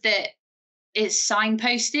club that it's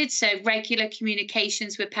signposted, so regular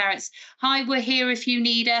communications with parents. Hi, we're here if you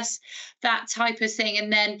need us, that type of thing.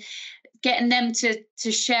 And then getting them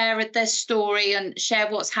to share their story and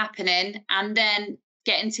share what's happening, and then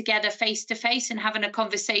getting together face to face and having a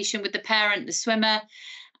conversation with the parent, the swimmer,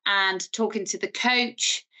 and talking to the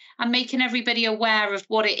coach and making everybody aware of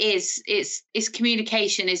what it is. It's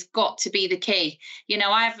communication has got to be the key.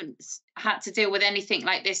 I haven't had to deal with anything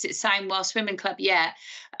like this at Soundwell Swimming Club yet.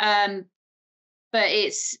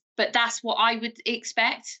 But that's what I would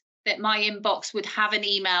expect, that my inbox would have an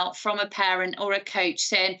email from a parent or a coach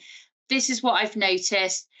saying, this is what I've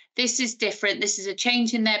noticed, this is different, this is a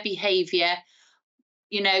change in their behaviour,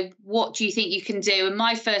 what do you think you can do? And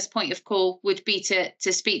my first point of call would be to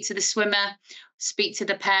speak to the swimmer, speak to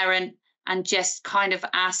the parent, and just kind of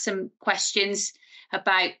ask some questions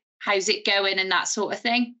about how's it going and that sort of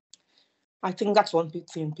thing. I think that's one big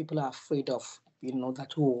thing people are afraid of,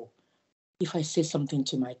 that, if I say something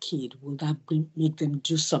to my kid, will that make them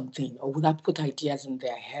do something, or will that put ideas in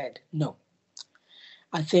their head? No.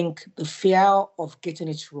 I think the fear of getting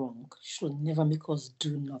it wrong should never make us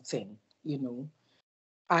do nothing,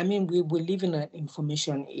 I mean, we live in an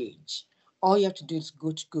information age. All you have to do is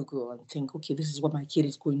go to Google and think, okay, this is what my kid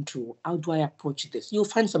is going through. How do I approach this? You'll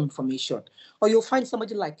find some information. Or you'll find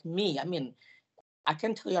somebody like me. I mean, I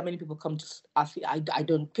can't tell you how many people come to ask me.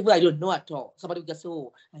 People I don't know at all. Somebody will just say,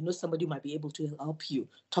 oh, I know somebody who might be able to help you.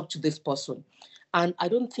 Talk to this person. And I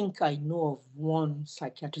don't think I know of one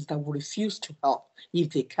psychiatrist that will refuse to help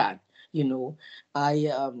if they can. It's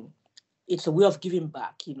a way of giving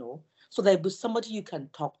back, So there'll be somebody you can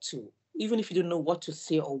talk to, even if you don't know what to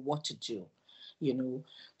say or what to do,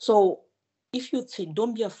 So if you think,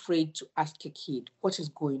 don't be afraid to ask your kid, what is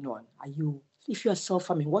going on? If you are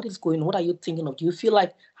self-harming, what is going on? What are you thinking of? Do you feel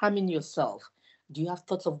like harming yourself? Do you have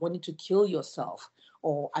thoughts of wanting to kill yourself?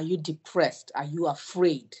 Or are you depressed? Are you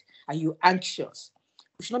afraid? Are you anxious?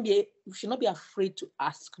 You should not be afraid to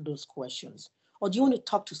ask those questions. Or do you want to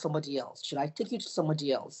talk to somebody else? Should I take you to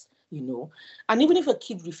somebody else? And even if a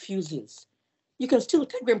kid refuses, you can still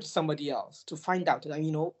take them to somebody else to find out,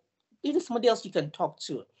 even somebody else you can talk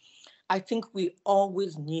to. I think we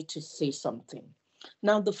always need to say something.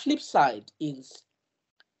 Now, the flip side is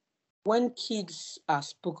when kids are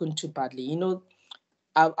spoken to badly,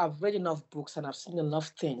 I've read enough books and I've seen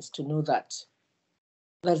enough things to know that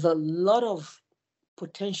there's a lot of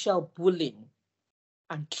potential bullying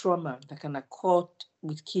and trauma that can occur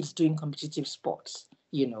with kids doing competitive sports,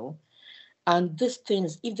 And these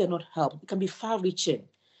things, if they're not helped, it can be far-reaching.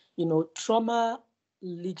 Trauma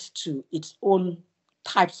leads to its own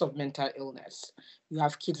types of mental illness. You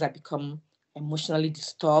have kids that become emotionally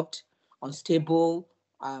disturbed, unstable,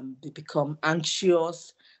 they become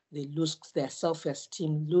anxious, they lose their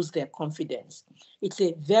self-esteem, lose their confidence. It's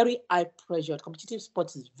a very high-pressured, competitive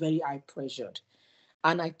sports is very high-pressured.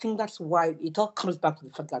 And I think that's why it all comes back to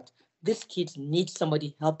the fact that these kids need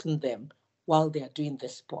somebody helping them while they are doing their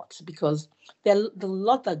sports, because there's a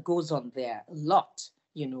lot that goes on there, a lot,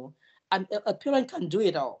 and a parent can do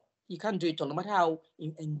it all. You can't do it all, no matter how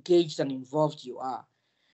engaged and involved you are.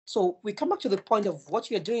 So we come back to the point of what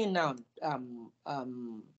you're doing now,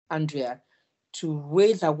 Andrea, to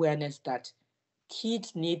raise awareness that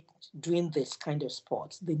kids need doing this kind of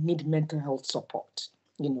sports. They need mental health support,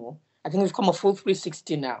 I think we've come a full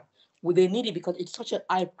 360 now. Well, they need it because it's such a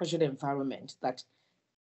high-pressured environment that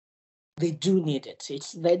they do need it.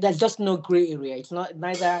 There's just no gray area. It's not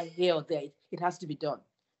neither here or there. It has to be done,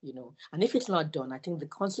 And if it's not done, I think the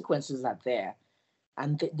consequences are there,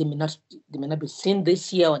 and they may not be seen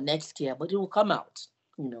this year or next year, but it will come out,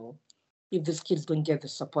 if these kids don't get the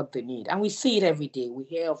support they need. And we see it every day. We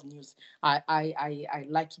hear of news. I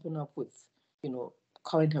like keeping up with,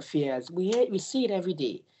 current affairs. We see it every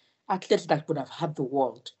day. Athletes that would have had the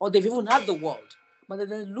world, or they've even had the world, but then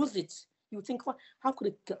they lose it. You think, how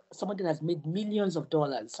could somebody that has made millions of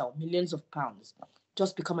dollars or millions of pounds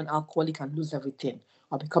just become an alcoholic and lose everything,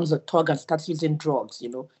 or becomes a thug and starts using drugs,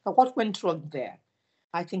 Now, what went wrong there?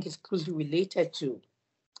 I think it's closely related to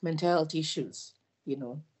mental health issues,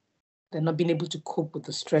 They're not being able to cope with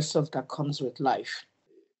the stressors that comes with life.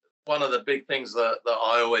 One of the big things that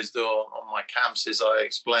I always do on my camps is I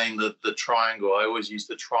explain the triangle. I always use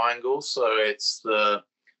the triangle. So it's the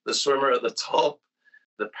swimmer at the top,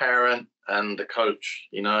 the parent, and the coach,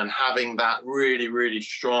 and having that really, really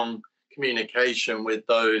strong communication with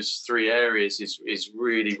those three areas is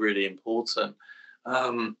really, really important.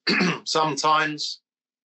 Sometimes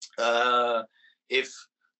if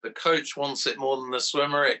the coach wants it more than the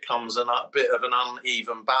swimmer, it comes in a bit of an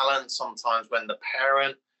uneven balance. Sometimes when the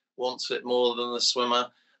parent wants it more than the swimmer.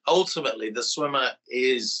 Ultimately, the swimmer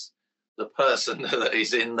is the person that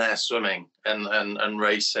is in there swimming and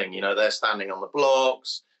racing. They're standing on the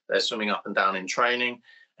blocks, they're swimming up and down in training,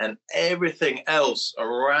 and everything else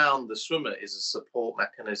around the swimmer is a support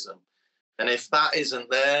mechanism. And if that isn't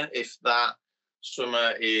there, if that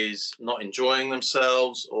swimmer is not enjoying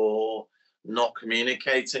themselves or not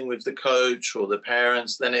communicating with the coach or the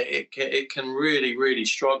parents, then it can really, really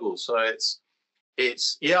struggle. So I've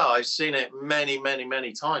seen it many, many,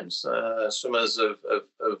 many times. Swimmers have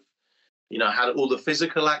had all the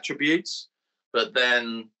physical attributes, but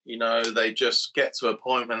then, they just get to a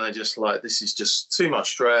point when they're just like, this is just too much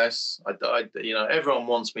stress. Everyone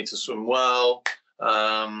wants me to swim well,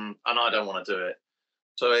 and I don't want to do it.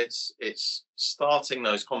 So it's starting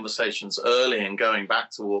those conversations early and going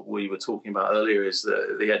back to what we were talking about earlier is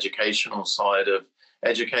the educational side of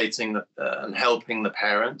educating and helping the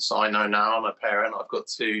parents. I know now I'm a parent. I've got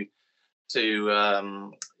two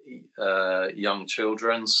young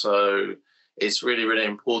children, so it's really, really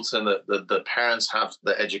important that the parents have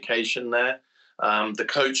the education there. The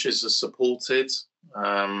coaches are supported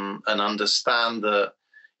and understand that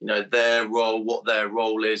their role, what their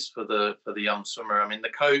role is for the young swimmer. I mean, the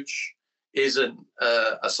coach isn't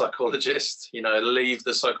a psychologist. Leave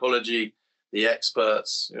the psychology, the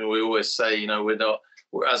experts. We always say,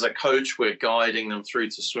 as a coach, we're guiding them through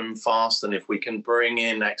to swim fast, and if we can bring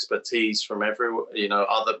in expertise from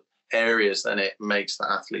other areas, then it makes the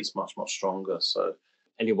athletes much, much stronger. So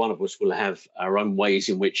any one of us will have our own ways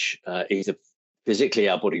in which either physically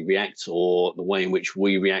our body reacts or the way in which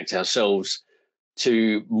we react ourselves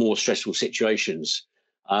to more stressful situations.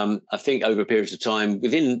 I think over periods of time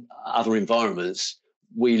within other environments,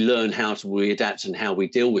 we learn how we adapt and how we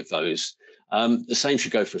deal with those. The same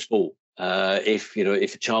should go for sport. If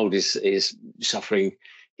a child is suffering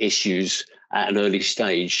issues at an early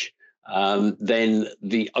stage, then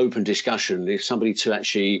the open discussion, if somebody to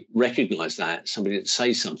actually recognise that, somebody to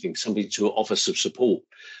say something, somebody to offer some support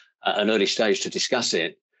at an early stage to discuss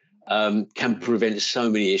it, can prevent so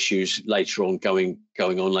many issues later on going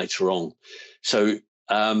on later on. So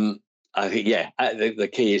I think, the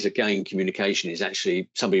key is, again, communication is actually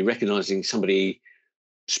somebody recognising, somebody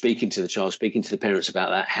speaking to the child, speaking to the parents about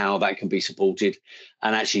that, how that can be supported,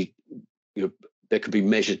 and actually, there could be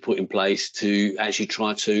measures put in place to actually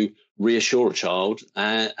try to reassure a child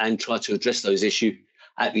and try to address those issues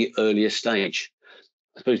at the earliest stage.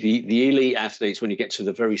 I suppose the elite athletes, when you get to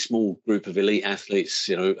the very small group of elite athletes,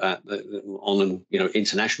 on an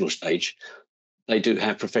international stage, they do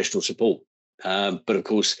have professional support. But of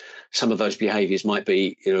course, some of those behaviours might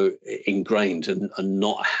be, ingrained and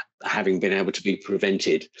not having been able to be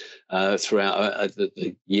prevented throughout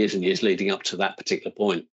the years and years leading up to that particular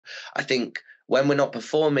point. I think when we're not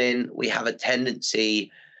performing, we have a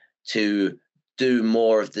tendency to do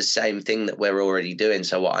more of the same thing that we're already doing.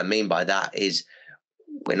 So what I mean by that is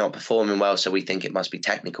we're not performing well, so we think it must be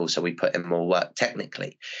technical, so we put in more work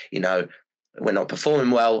technically. We're not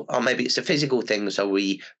performing well, or maybe it's a physical thing, so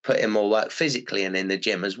we put in more work physically and in the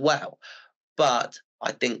gym as well. But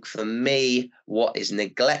I think for me, what is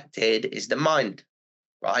neglected is the mind,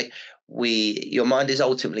 right? Your mind is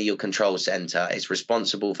ultimately your control center. It's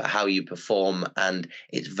responsible for how you perform, and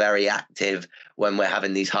it's very active when we're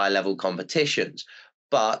having these high level competitions,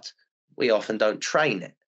 but we often don't train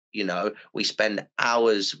it. We spend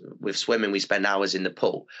hours with swimming, we spend hours in the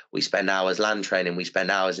pool, we spend hours land training, we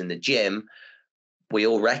spend hours in the gym. We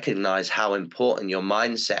all recognize how important your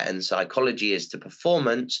mindset and psychology is to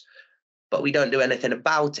performance, but we don't do anything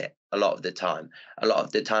about it a lot of the time. A lot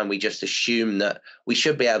of the time, we just assume that we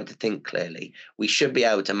should be able to think clearly. We should be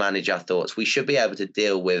able to manage our thoughts. We should be able to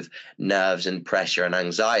deal with nerves and pressure and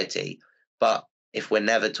anxiety. But if we're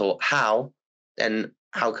never taught how, then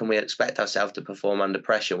how can we expect ourselves to perform under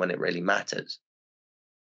pressure when it really matters?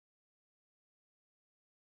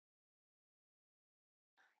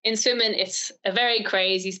 In swimming, it's a very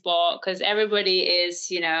crazy sport because everybody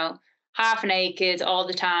is, half naked all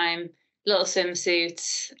the time, little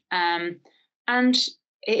swimsuits. And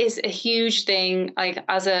it is a huge thing, like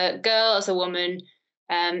as a girl, as a woman,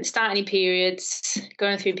 starting your periods,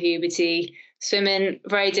 going through puberty, swimming,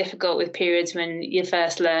 very difficult with periods when you're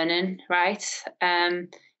first learning, right?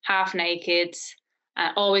 Half naked,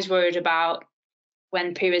 always worried about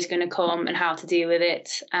when periods are going to come and how to deal with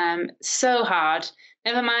it. So hard.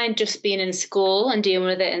 Never mind just being in school and dealing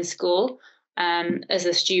with it in school as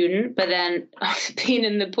a student, but then being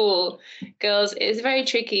in the pool, girls, it's very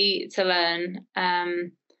tricky to learn.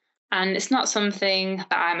 And it's not something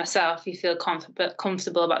that I myself, you feel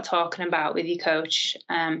comfortable about talking about with your coach.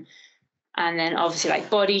 And then obviously like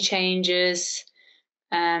body changes.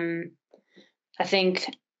 I think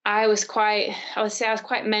I would say I was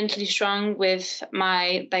quite mentally strong with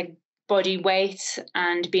my body weight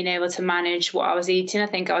and being able to manage what I was eating. I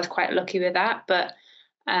think I was quite lucky with that. But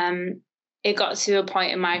it got to a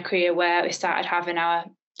point in my career where we started having our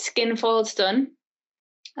skin folds done.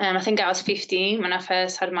 I think I was 15 when I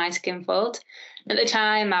first had my skin fold. At the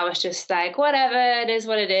time, I was just like, whatever, it is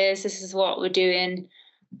what it is. This is what we're doing.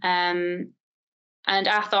 And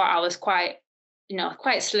I thought I was quite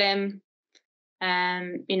slim,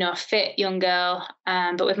 a fit young girl.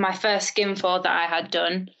 But with my first skin fold that I had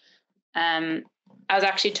done, I was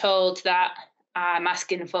actually told that my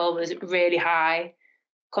skin fold was really high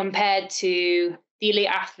compared to the elite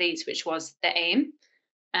athletes, which was the aim.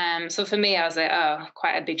 So for me, I was like, oh,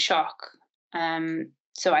 quite a big shock.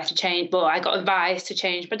 So I had to change. Well, I got advised to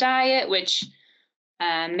change my diet, which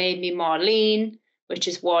made me more lean, which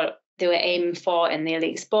is what they were aiming for in the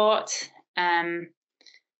elite sport. And,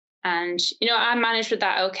 I managed with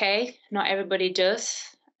that okay. Not everybody does,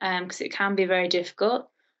 because it can be very difficult.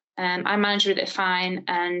 I managed with it fine,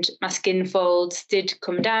 and my skin folds did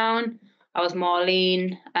come down. I was more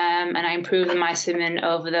lean, and I improved in my swimming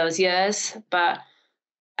over those years. But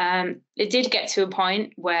it did get to a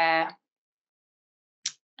point where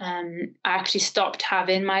I actually stopped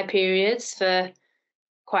having my periods for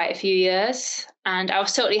quite a few years, and I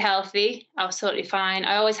was totally healthy. I was totally fine.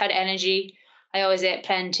 I always had energy. I always ate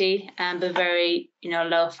plenty, but very,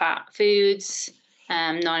 low fat foods,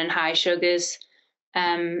 non and high sugars.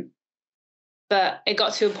 But it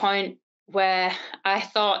got to a point where I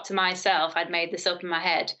thought to myself, I'd made this up in my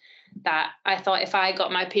head, that I thought if I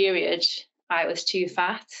got my period, I was too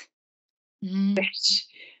fat. Which,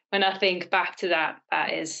 when I think back to that,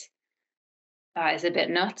 that is a bit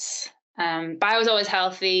nuts. But I was always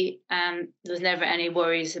healthy. There was never any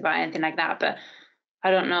worries about anything like that. But I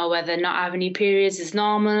don't know whether not having any periods is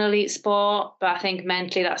normal in elite sport. But I think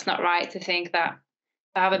mentally that's not right to think that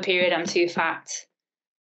if I have a period, I'm too fat.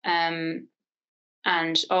 And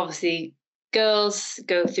obviously girls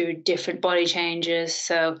go through different body changes.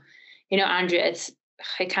 So, Andrea,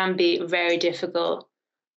 it can be very difficult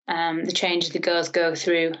the changes the girls go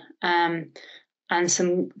through. And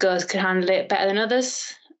some girls can handle it better than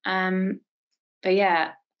others. But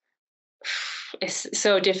yeah, it's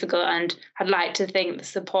so difficult, and I'd like to think the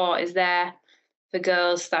support is there for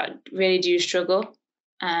girls that really do struggle.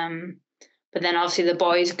 But then obviously the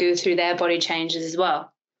boys go through their body changes as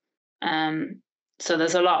well. So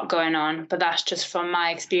there's a lot going on, but that's just from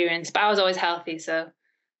my experience. But I was always healthy, so.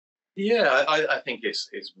 Yeah, I think it's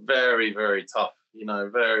very, very tough,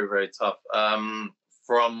 very, very tough.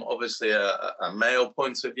 From obviously a male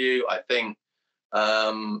point of view, I think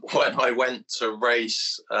when I went to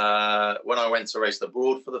race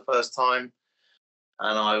abroad for the first time,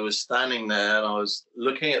 and I was standing there and I was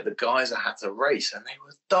looking at the guys I had to race, and they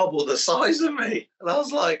were double the size of me. And I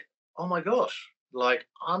was like, oh my gosh, like,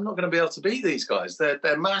 I'm not going to be able to beat these guys.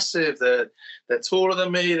 They're massive. They're taller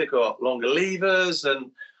than me. They've got longer levers.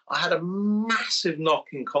 And I had a massive knock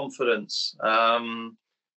in confidence.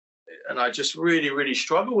 And I just really, really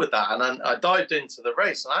struggled with that. And then I dived into the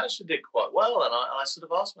race, and I actually did quite well. And I sort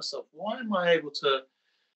of asked myself, why am I able to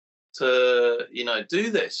do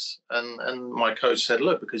this? And my coach said,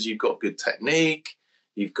 look, because you've got good technique,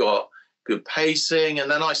 you've got good pacing. And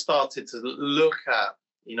then I started to look at,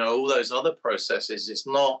 all those other processes. It's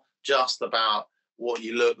not just about what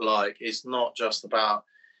you look like. It's not just about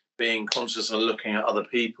being conscious and looking at other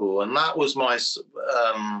people. And that was my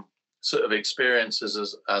sort of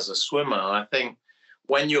experiences as a swimmer. I think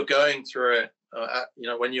when you're going through it,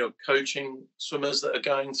 when you're coaching swimmers that are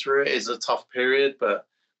going through it, is a tough period, but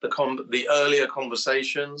the earlier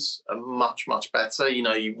conversations are much, much better.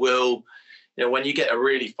 You will, when you get a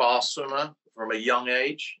really fast swimmer from a young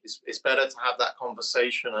age, it's better to have that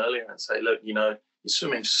conversation earlier and say, look, you're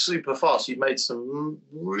swimming super fast. You've made some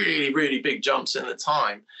really, really big jumps in the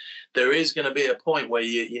time. There is going to be a point where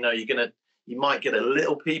you might get a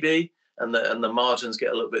little PB and the margins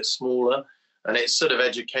get a little bit smaller. And it's sort of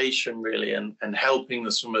education really, and helping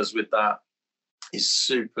the swimmers with that is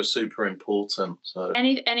super, super important. So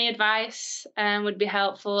any advice would be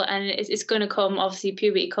helpful, and it's going to come. Obviously,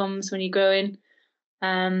 puberty comes when you're growing.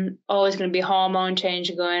 Always going to be hormone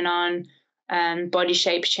change going on, body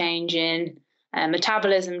shape changing,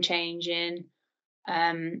 metabolism changing,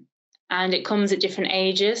 and it comes at different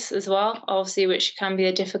ages as well. Obviously, which can be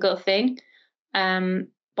a difficult thing. But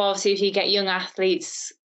obviously, if you get young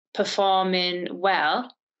athletes performing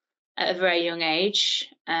well at a very young age,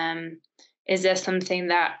 is there something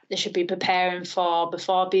that they should be preparing for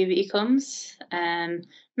before puberty comes,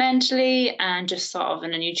 mentally and just sort of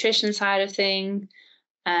in a nutrition side of thing?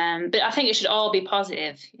 But I think it should all be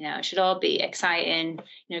positive. It should all be exciting.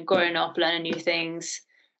 Growing up, learning new things.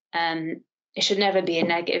 It should never be a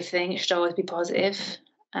negative thing. It should always be positive.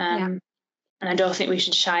 And I don't think we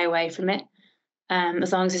should shy away from it.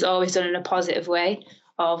 As long as it's always done in a positive way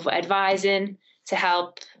of advising to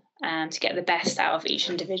help to get the best out of each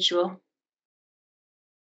individual.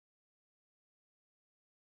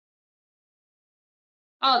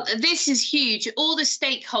 Oh, this is huge. All the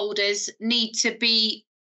stakeholders need to be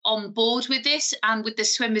on board with this, and with the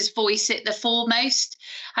swimmer's voice at the foremost.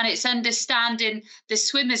 And it's understanding the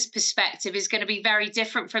swimmer's perspective is going to be very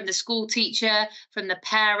different from the school teacher, from the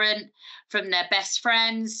parent, from their best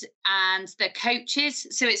friends and the coaches.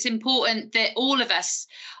 So it's important that all of us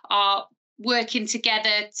are working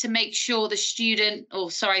together to make sure the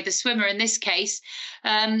the swimmer in this case,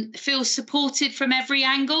 feels supported from every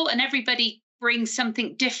angle, and everybody brings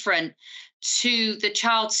something different to the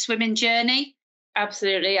child's swimming journey.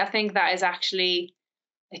 Absolutely. I think that is actually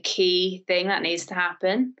a key thing that needs to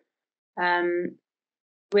happen.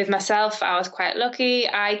 With myself, I was quite lucky.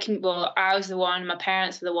 I was the one, my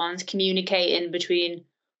parents were the ones communicating between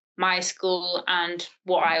my school and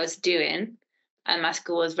what I was doing. And my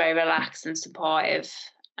school was very relaxed and supportive.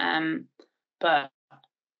 But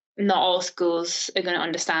not all schools are going to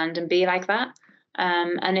understand and be like that.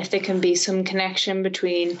 And if there can be some connection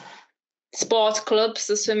between sports clubs,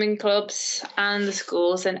 the swimming clubs and the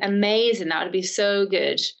schools, and amazing, that would be so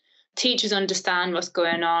good. Teachers understand what's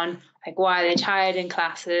going on, like why they're tired in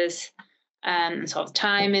classes, sort of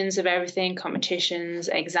timings of everything, competitions,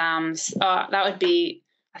 exams. I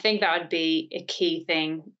think that would be a key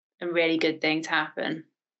thing, a really good thing to happen.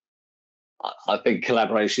 I think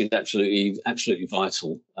collaboration is absolutely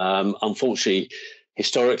vital. Unfortunately,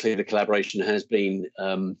 historically, the collaboration has been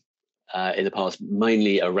in the past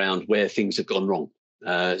mainly around where things have gone wrong.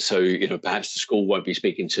 So perhaps the school won't be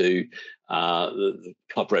speaking to the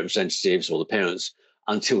club representatives or the parents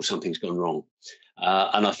until something's gone wrong.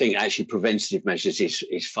 And I think actually preventative measures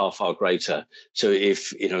is far, far greater. So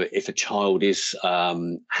if a child is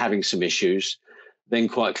having some issues, then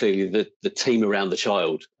quite clearly the team around the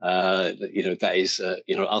child, that is,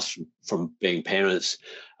 us from being parents,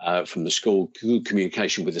 from the school, good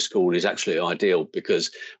communication with the school is absolutely ideal, because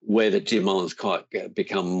where the demands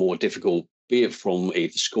become more difficult, be it from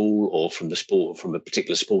either school or from the sport, from a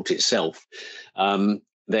particular sport itself,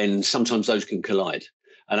 then sometimes those can collide.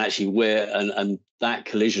 And actually and that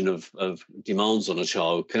collision of demands on a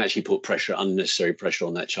child can actually put unnecessary pressure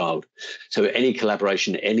on that child. So any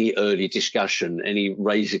collaboration, any early discussion, any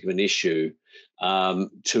raising of an issue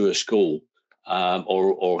to a school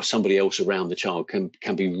or somebody else around the child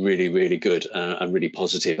can be really, really good and really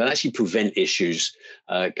positive, and actually prevent issues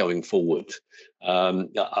going forward.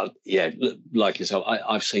 Like yourself,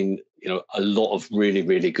 I've seen a lot of really,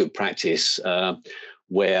 really good practice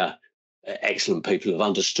where excellent people have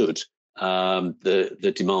understood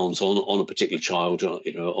the demands on a particular child,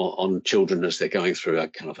 on children as they're going through a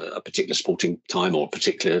kind of a particular sporting time or a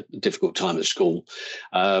particular difficult time at school.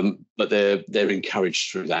 But they're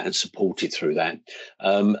encouraged through that and supported through that.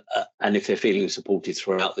 And if they're feeling supported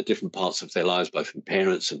throughout the different parts of their lives, both from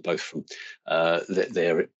parents and both from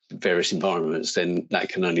their various environments, then that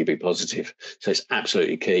can only be positive. So it's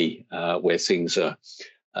absolutely key where things are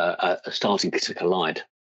starting to collide.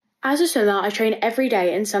 As a swimmer, I train every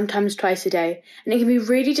day and sometimes twice a day, and it can be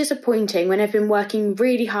really disappointing when I've been working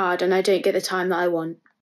really hard and I don't get the time that I want.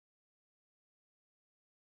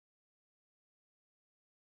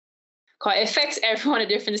 It affects everyone at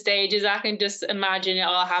different stages. I can just imagine it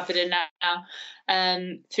all happening now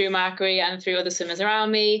through my career and through other swimmers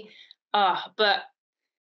around me. But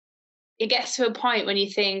it gets to a point when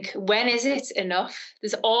you think, when is it enough?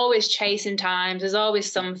 There's always chasing times. There's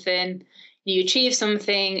always something. You achieve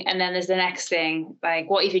something and then there's the next thing. Like,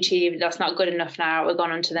 what you've achieved, that's not good enough now. We're going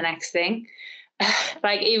on to the next thing.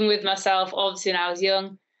 Like, even with myself, obviously when I was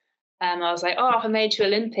young, I was like, if I made to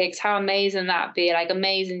Olympics, how amazing that'd be. Like,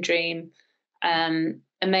 amazing dream.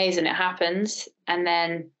 Amazing, it happens. And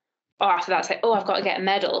then after that, it's like, I've got to get a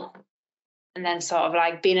medal. And then sort of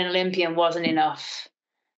like being an Olympian wasn't enough.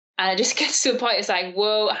 And it just gets to a point, it's like,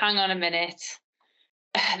 whoa, hang on a minute.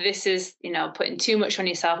 This is, putting too much on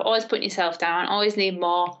yourself, always putting yourself down, always need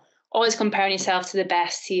more, always comparing yourself to the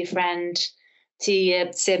best, to your friend, to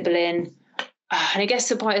your sibling. And it gets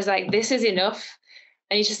to a point, it's like, this is enough.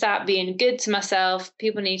 I need to start being good to myself.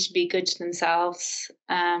 People need to be good to themselves.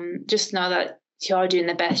 Just know that you're doing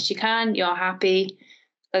the best you can, you're happy.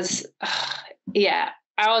 Because,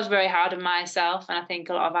 I was very hard on myself, and I think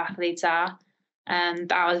a lot of athletes are.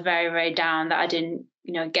 But I was very, very down that I didn't,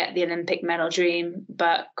 get the Olympic medal dream.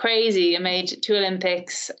 But crazy, I made 2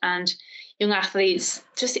 Olympics, and young athletes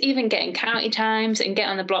just even getting county times and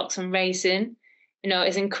getting on the blocks and racing,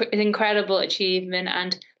 is incredible achievement.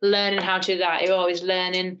 And learning how to do that, you're always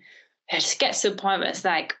learning. It just gets to a point where it's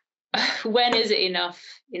like, when is it enough?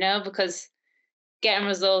 Because getting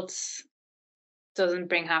results doesn't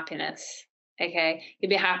bring happiness. Okay, you'll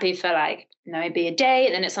be happy for maybe a day,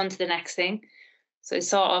 and then it's on to the next thing. So it's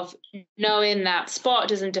sort of knowing that sport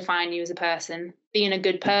doesn't define you as a person. Being a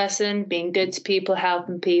good person, being good to people,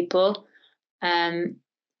 helping people,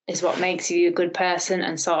 is what makes you a good person,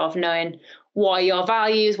 and sort of knowing what are your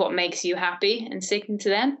values, what makes you happy, and sticking to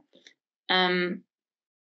them. And,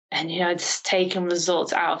 just taking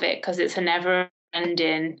results out of it, because it's a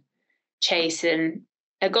never-ending chasing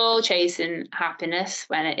a goal, chasing happiness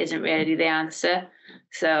when it isn't really the answer.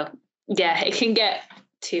 So, it can get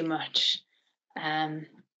too much. And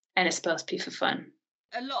it's supposed to be for fun.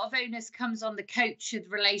 A lot of onus comes on the coach of the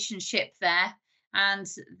relationship there, and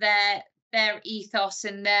their ethos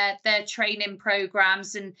and their training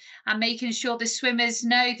programs, and making sure the swimmers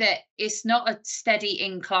know that it's not a steady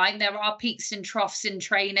incline. There are peaks and troughs in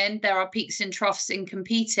training, there are peaks and troughs in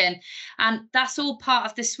competing, and that's all part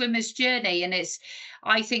of the swimmer's journey. And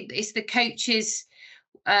I think it's the coaches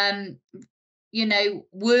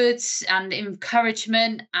words and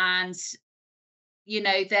encouragement, and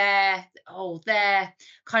their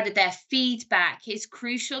their feedback is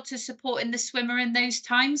crucial to supporting the swimmer in those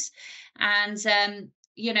times. And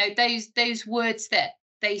those words that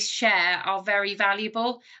they share are very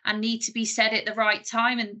valuable and need to be said at the right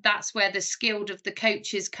time. And that's where the skill of the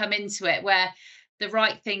coaches come into it, where the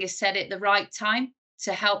right thing is said at the right time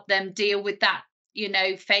to help them deal with that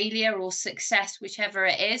failure or success, whichever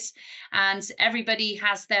it is. And everybody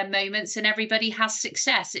has their moments and everybody has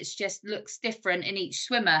success. It just looks different in each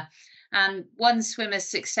swimmer. and one swimmer's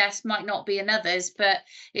success might not be another's, but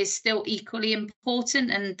it's still equally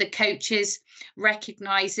important. And the coaches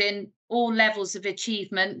recognising all levels of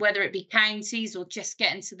achievement, whether it be counties or just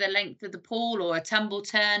getting to the length of the pool or a tumble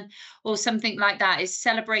turn or something like that, is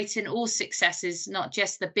celebrating all successes, not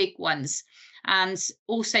just the big ones, and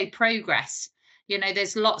also progress. You know,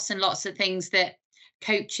 there's lots and lots of things that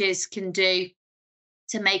coaches can do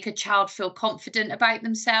to make a child feel confident about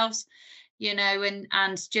themselves, you know,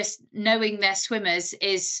 and just knowing their swimmers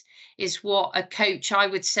is what a coach, I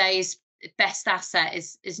would say, is best asset,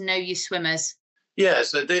 is know your swimmers. Yeah,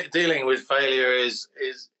 so dealing with failure is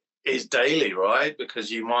daily, right?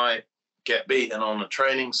 Because you might get beaten on a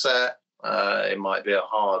training set. It might be a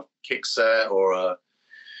hard kick set, or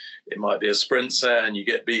it might be a sprint set, and you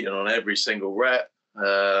get beaten on every single rep.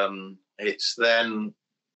 It's then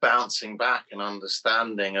bouncing back and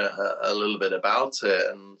understanding a little bit about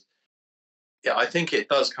it. And yeah, I think it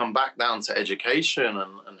does come back down to education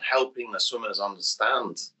and helping the swimmers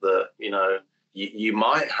understand that, you know, you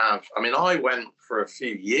might have, I mean, I went for a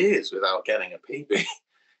few years without getting a PB,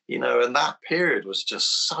 you know, and that period was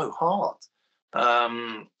just so hard.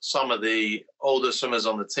 Some of the older swimmers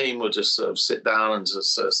on the team would just sort of sit down and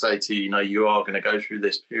just sort of say to you, you know, you are going to go through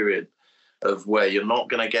this period of where you're not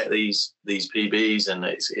going to get these PBs, and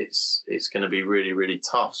it's going to be really, really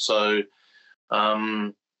tough. So,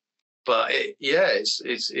 but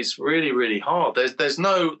it's really, really hard. There's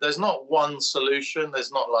not one solution.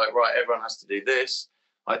 There's not like, right, everyone has to do this.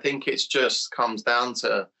 I think it's just comes down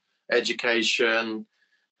to education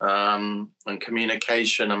and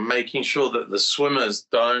communication, and making sure that the swimmers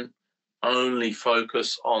don't only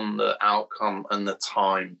focus on the outcome and the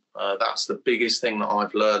time. That's the biggest thing that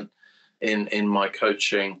I've learned in my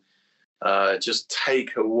coaching. Just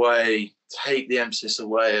take the emphasis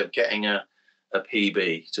away of getting a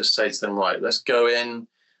PB. Just say to them, right, let's go in.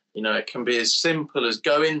 You know, it can be as simple as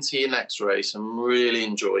go into your next race and really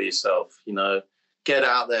enjoy yourself. You know, get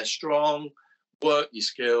out there strong, work your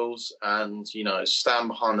skills, and, you know, stand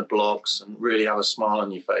behind the blocks and really have a smile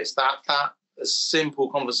on your face. That a simple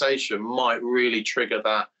conversation might really trigger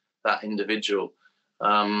that individual.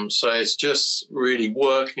 So it's just really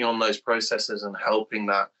working on those processes and helping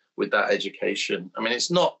that with that education. I mean,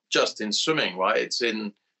 it's not just in swimming, right? It's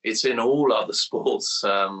in all other sports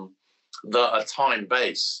that are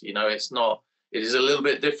time-based. You know, it is a little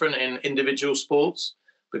bit different in individual sports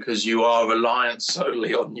because you are reliant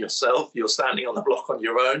solely on yourself. You're standing on the block on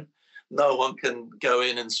your own. No one can go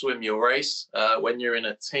in and swim your race. When you're in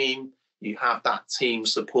a team, you have that team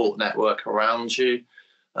support network around you.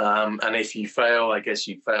 And if you fail, I guess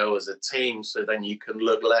you fail as a team. So then you can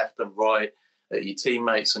look left and right at your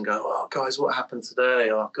teammates and go, oh, guys, what happened today?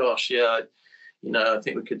 Oh, gosh, yeah, you know, I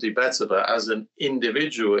think we could do better. But as an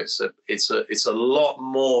individual, it's a lot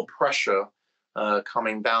more pressure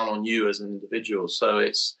coming down on you as an individual. So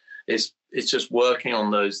it's just working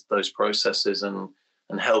on those processes and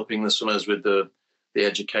helping the swimmers with the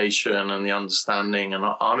education and the understanding. And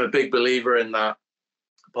I'm a big believer in that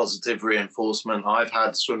positive reinforcement. I've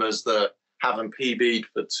had swimmers that haven't PB'd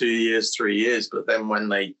for 2 years, 3 years, but then when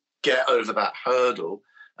they get over that hurdle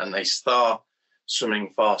and they start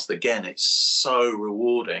swimming fast again, it's so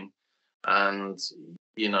rewarding. And,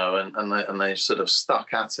 you know, and they sort of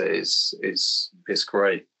stuck at it. It's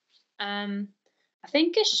great. I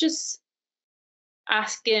think it's just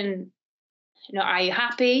asking, you know, are you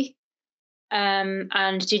happy?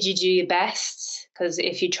 And did you do your best? Because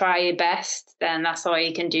if you try your best, then that's all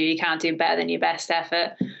you can do. You can't do better than your best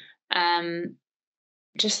effort.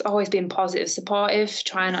 Just always being positive, supportive,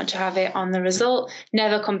 try not to have it on the result,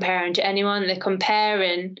 never comparing to anyone. The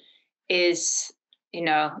comparing is, you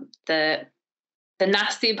know, the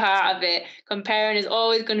nasty part of it. Comparing is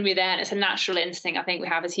always going to be there, and it's a natural instinct I think we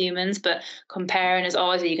have as humans, but comparing is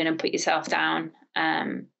always where you're going to put yourself down.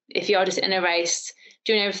 If you're just in a race,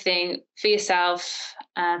 doing everything for yourself,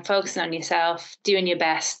 focusing on yourself, doing your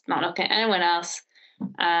best, not looking at anyone else,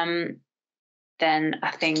 then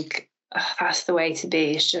I think that's the way to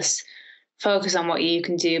be. It's just focus on what you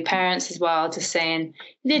can do. Parents as well, just saying,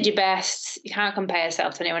 you did your best. You can't compare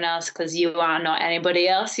yourself to anyone else because you are not anybody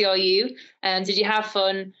else. You're you. And did you have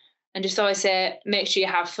fun? And just always say, make sure you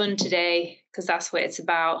have fun today, because that's what it's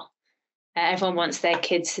about. Everyone wants their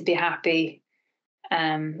kids to be happy.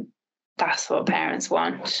 That's what parents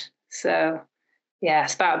want. So, yeah,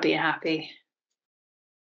 it's about being happy.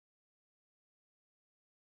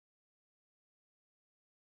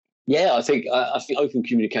 Yeah, I think open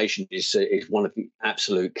communication is one of the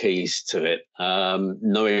absolute keys to it.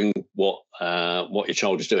 Knowing what your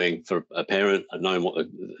child is doing for a parent, and knowing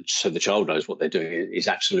so the child knows what they're doing is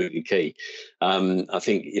absolutely key. I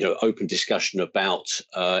think open discussion about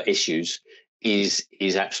issues is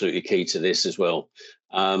absolutely key to this as well.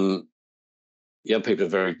 Young people are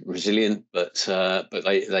very resilient, but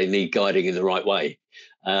they need guiding in the right way.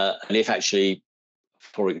 And if actually,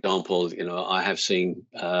 for example, I have seen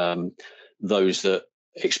those that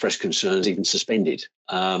express concerns even suspended.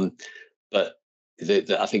 But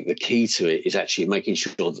I think the key to it is actually making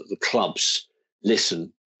sure that the clubs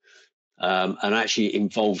listen and actually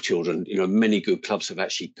involve children. Many good clubs have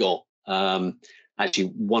actually got actually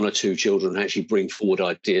one or two children actually bring forward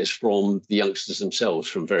ideas from the youngsters themselves,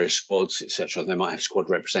 from various squads, etc. They might have squad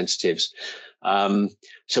representatives.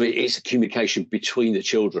 So it's a communication between the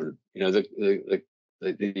children.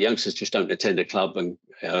 The youngsters just don't attend a club and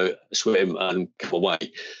swim and come away.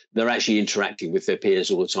 They're actually interacting with their peers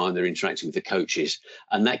all the time. They're interacting with the coaches,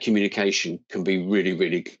 and that communication can be really,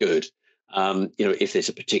 really good. If there's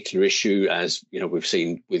a particular issue, as we've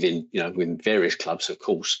seen within various clubs, of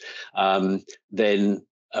course, then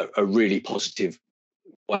a really positive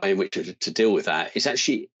way in which to deal with that is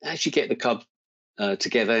actually get the club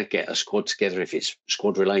together, get a squad together if it's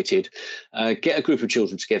squad related, get a group of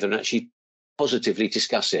children together and actually positively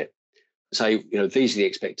discuss it. Say, these are the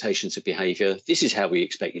expectations of behaviour. This is how we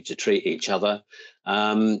expect you to treat each other,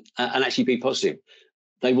 and actually be positive.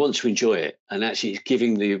 They want to enjoy it, and actually it's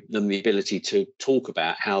giving them the ability to talk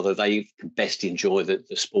about how they can best enjoy the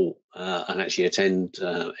sport and actually attend,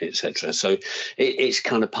 etc. So it's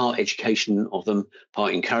kind of part education of them,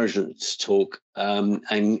 part encouragement to talk, and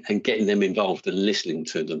getting them involved and listening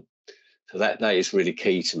to them. So that is really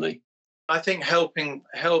key to me. I think helping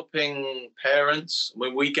parents.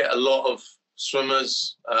 When we get a lot of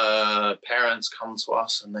swimmers, parents come to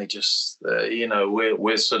us and they just,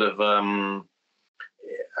 we're sort of a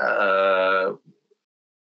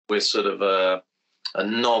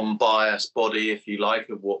non-biased body, if you like,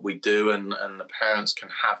 of what we do, and the parents can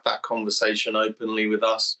have that conversation openly with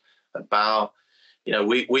us about.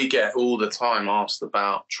 We get all the time asked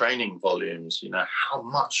about training volumes. How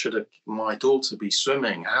much should my daughter be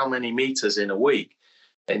swimming? How many meters in a week?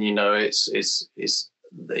 And is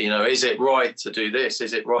it right to do this?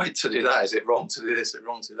 Is it right to do that? Is it wrong to do this? Is it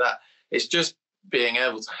wrong to do that? It's just being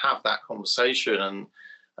able to have that conversation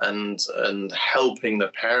and helping the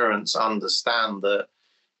parents understand that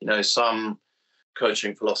some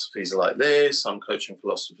coaching philosophies are like this, some coaching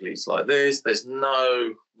philosophies like this. There's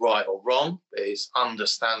no right or wrong. It's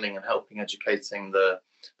understanding and helping educating the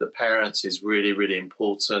parents is really, really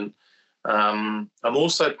important. I'm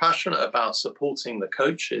also passionate about supporting the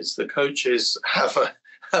coaches. The coaches have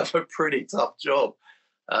a pretty tough job,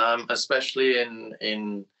 especially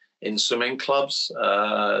in swimming clubs.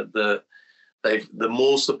 The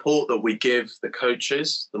more support that we give the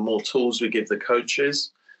coaches, the more tools we give the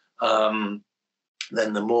coaches,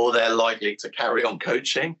 then the more they're likely to carry on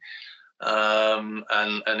coaching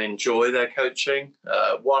and enjoy their coaching.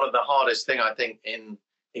 One of the hardest thing I think in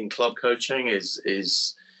club coaching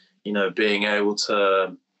is being able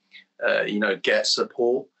to get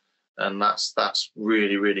support, and that's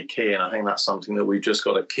really, really key. And I think that's something that we've just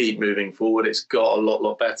got to keep moving forward. It's got a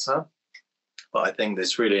lot better, but I think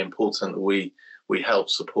it's really important that we help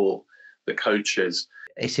support the coaches.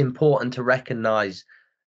 It's important to recognise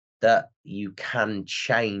that you can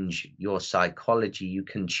change your psychology, you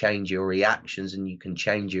can change your reactions, and you can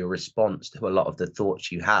change your response to a lot of the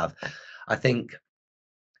thoughts you have. I think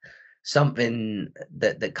something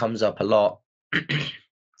that comes up a lot,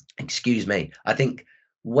 excuse me, I think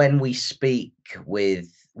when we speak with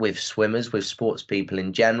swimmers, with sports people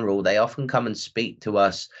in general, they often come and speak to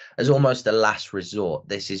us as almost a last resort.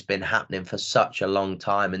 This has been happening for such a long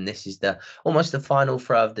time, and this is almost the final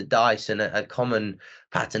throw of the dice. And a common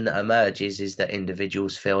pattern that emerges is that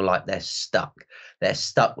individuals feel like they're stuck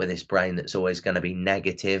with this brain that's always going to be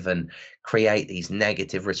negative and create these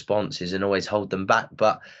negative responses and always hold them back.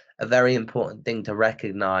 But a very important thing to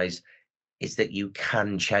recognize is that you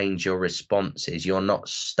can change your responses. You're not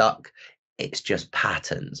stuck. It's just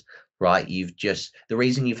patterns, right? The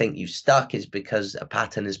reason you think you've stuck is because a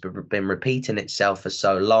pattern has been repeating itself for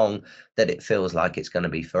so long that it feels like it's going to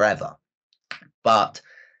be forever. But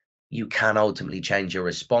you can ultimately change your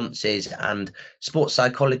responses. And sports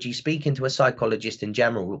psychology, speaking to a psychologist in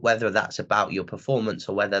general, whether that's about your performance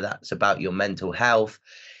or whether that's about your mental health,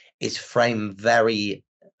 is framed very,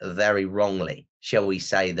 very wrongly. Shall we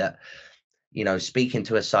say that, speaking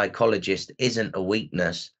to a psychologist isn't a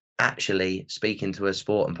weakness, actually speaking to a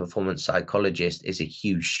sport and performance psychologist is a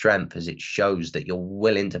huge strength, as it shows that you're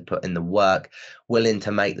willing to put in the work, willing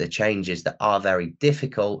to make the changes that are very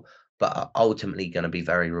difficult, but are ultimately going to be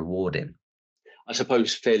very rewarding. I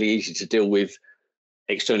suppose fairly easy to deal with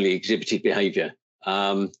externally exhibited behaviour.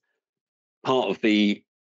 Part of the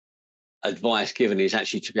advice given is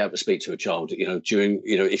actually to be able to speak to a child,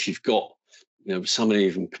 if you've got, somebody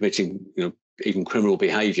even committing, even criminal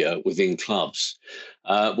behaviour within clubs.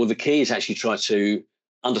 Well, the key is actually try to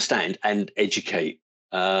understand and educate.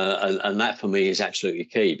 And that for me is absolutely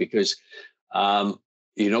key, because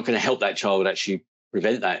you're not going to help that child actually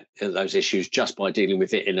prevent those issues just by dealing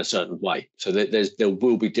with it in a certain way. So there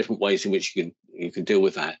will be different ways in which you can deal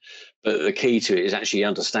with that. But the key to it is actually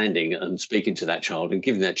understanding and speaking to that child and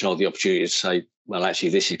giving that child the opportunity to say, well, actually,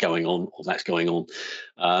 this is going on or that's going on.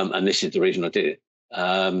 And this is the reason I did it.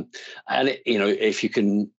 If you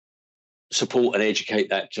can support and educate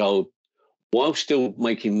that child while still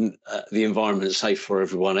making the environment safe for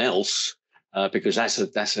everyone else, because that's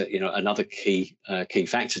another key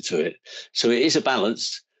factor to it. So it is a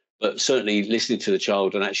balance, but certainly listening to the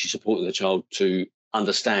child and actually supporting the child to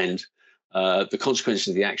understand the consequences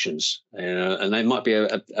of the actions, and they might be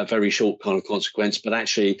a very short kind of consequence, but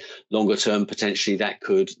actually longer term potentially that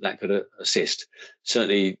could assist.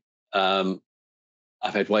 Certainly,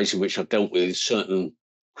 I've had ways in which I've dealt with certain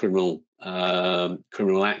criminal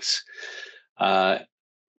acts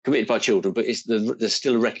committed by children, but there's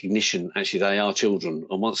still a recognition actually they are children,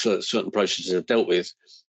 and once certain processes are dealt with,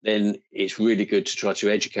 then it's really good to try to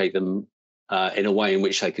educate them in a way in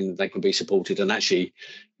which they can be supported and actually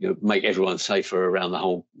make everyone safer around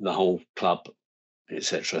the whole club,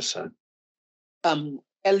 etc. So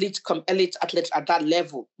elite athletes at that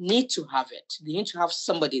level need to have it. They need to have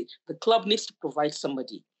somebody. The club needs to provide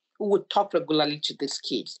somebody who would talk regularly to these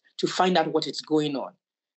kids to find out what is going on.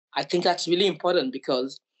 I think that's really important,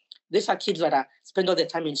 because these are kids that spend all their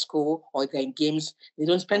time in school or they're in games. They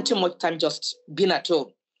don't spend too much time just being at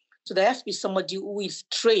home. So there has to be somebody who is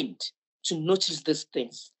trained to notice these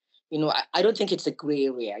things. I don't think it's a gray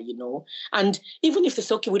area, And even if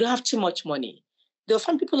it's okay, we don't have too much money, there are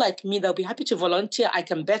some people like me that will be happy to volunteer. I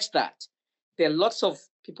can bet that. There are lots of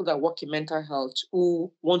people that work in mental health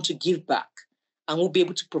who want to give back and will be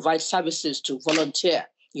able to provide services to volunteer,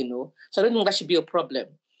 So I don't think that should be a problem.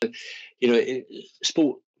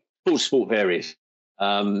 Sport varies.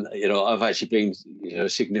 I've actually been,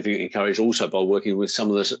 significantly encouraged also by working with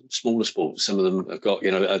some of the smaller sports. Some of them have got,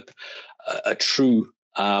 a true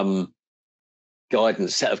set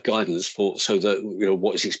of guidance so that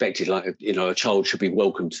what is expected. Like a child should be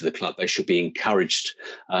welcomed to the club. They should be encouraged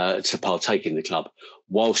to partake in the club.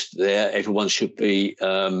 Whilst everyone should be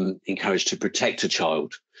encouraged to protect a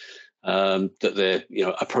child, that they're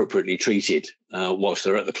appropriately treated whilst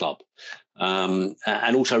they're at the club. And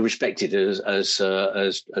also respected as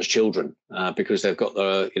children, because they've got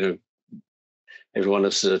everyone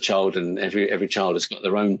is a child, and every child has got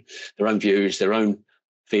their own views, their own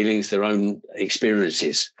feelings, their own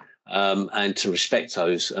experiences, and to respect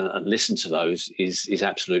those and listen to those is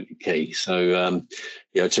absolutely key. So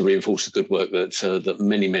to reinforce the good work that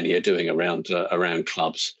many are doing around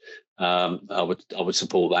clubs, I would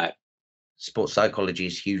support that. Sports psychology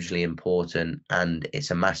is hugely important, and it's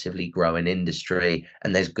a massively growing industry,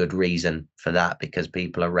 and there's good reason for that, because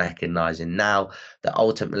people are recognizing now that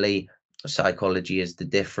ultimately psychology is the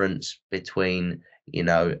difference between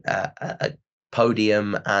a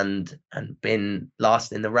podium and being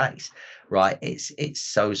last in the race, right? It's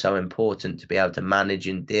so important to be able to manage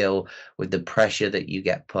and deal with the pressure that you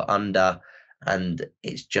get put under, and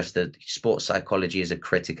it's just that sports psychology is a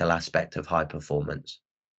critical aspect of high performance.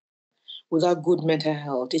 Without good mental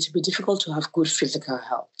health, it would be difficult to have good physical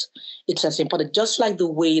health. It's as important, just like the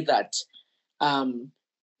way that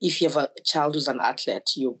if you have a child who's an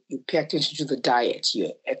athlete, you pay attention to the diet,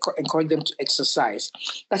 you encourage them to exercise.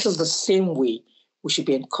 That is the same way we should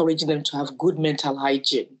be encouraging them to have good mental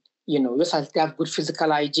hygiene. Just as they have good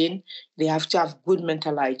physical hygiene, they have to have good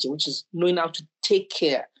mental hygiene, which is knowing how to take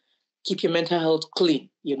care, keep your mental health clean.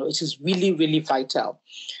 It is really, really vital.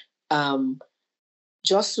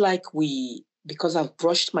 Just like because I've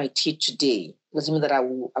brushed my teeth today, doesn't mean that I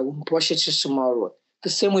won't brush it tomorrow. The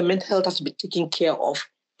same way mental health has to be taken care of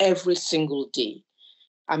every single day.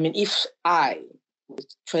 I mean, if I, with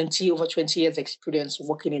over 20 years experience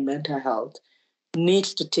working in mental health, need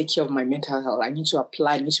to take care of my mental health, I need to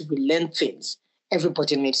relearn things.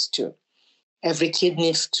 Everybody needs to. Every kid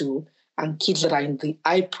needs to. And kids that are in the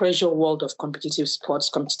high pressure world of competitive sports,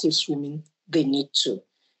 competitive swimming, they need to.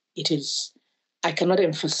 I cannot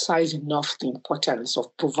emphasize enough the importance of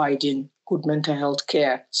providing good mental health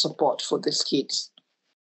care support for these kids?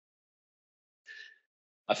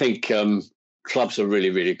 I think clubs are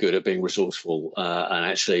really, really good at being resourceful. And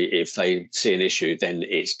actually, if they see an issue, then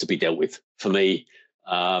it's to be dealt with. For me,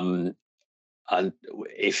 and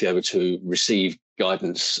if they were to receive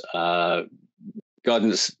guidance from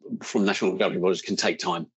national governing bodies can take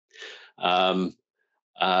time. And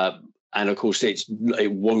of course,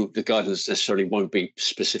 the guidance necessarily won't be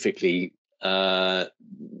specifically apply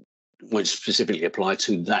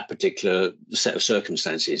to that particular set of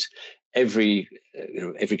circumstances. Every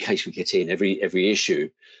case we get in, every issue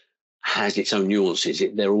has its own nuances.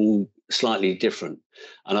 They're all slightly different.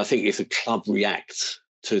 And I think if the club reacts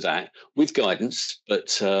to that with guidance,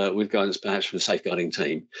 but with guidance perhaps from the safeguarding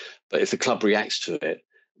team, but if the club reacts to it,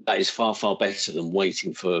 that is far, far better than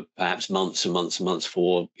waiting for perhaps months and months and months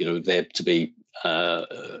for there to be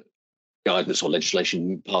guidance or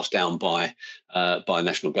legislation passed down by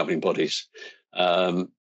national governing bodies.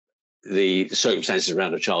 The circumstances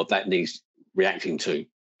around a child that needs reacting to,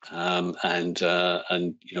 and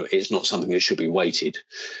it's not something that should be waited.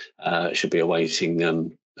 It should be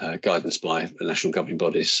awaiting guidance by the national governing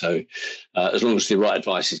bodies. So, as long as the right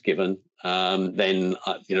advice is given, then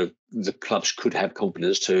the clubs could have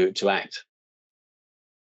confidence to act.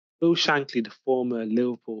 Will Shankly, the former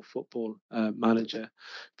Liverpool football manager,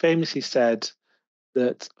 famously said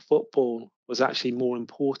that football was actually more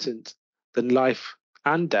important than life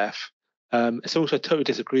and death. It's something I totally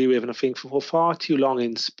disagree with, and I think for far too long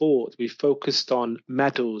in sport, we focused on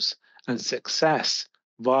medals and success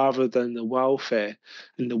rather than the welfare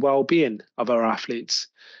and the well-being of our athletes.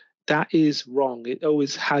 That is wrong. It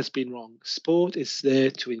always has been wrong. Sport is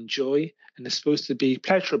there to enjoy, and it's supposed to be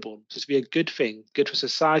pleasurable. It's supposed to be a good thing, good for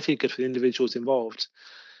society, good for the individuals involved.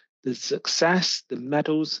 The success, the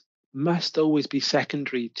medals must always be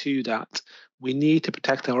secondary to that. We need to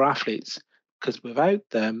protect our athletes, because without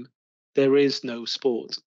them, there is no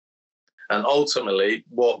sport. And ultimately,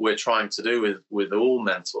 what we're trying to do with all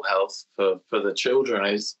mental health for the children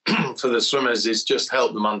is, for the swimmers, is just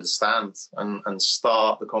help them understand and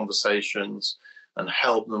start the conversations and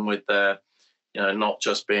help them with their, not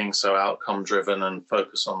just being so outcome driven and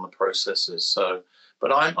focus on the processes. So,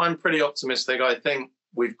 but I'm pretty optimistic. I think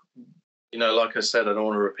we've, like I said, I don't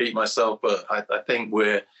want to repeat myself, but I think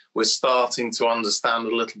we're starting to understand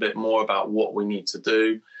a little bit more about what we need to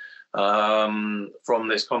do. From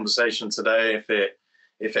this conversation today, if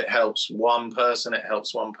it helps one person, it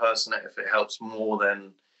helps one person. If it helps more,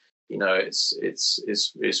 then it's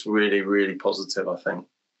really, really positive, I think.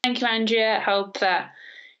 Thank you, Andrea. I hope that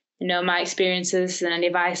my experiences and any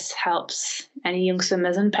advice helps any young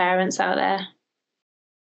swimmers and parents out there.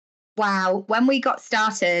 Wow, when we got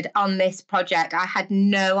started on this project, I had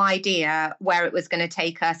no idea where it was going to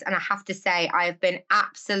take us. And I have to say, I have been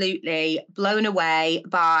absolutely blown away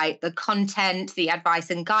by the content, the advice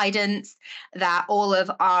and guidance that all of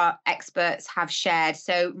our experts have shared.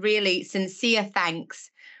 So really sincere thanks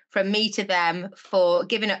from me to them for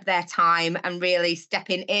giving up their time and really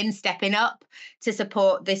stepping up to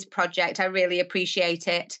support this project. I really appreciate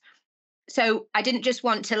it. So I didn't just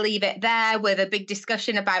want to leave it there with a big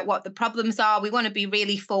discussion about what the problems are. We want to be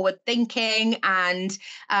really forward thinking and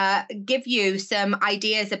give you some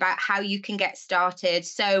ideas about how you can get started.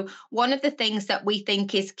 So one of the things that we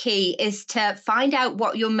think is key is to find out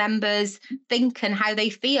what your members think and how they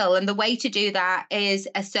feel. And the way to do that is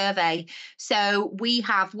a survey. So we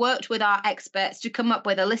have worked with our experts to come up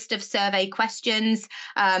with a list of survey questions.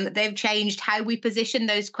 They've changed how we position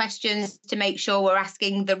those questions to make sure we're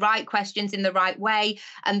asking the right questions in the right way,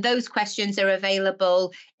 and those questions are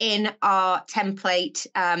available in our template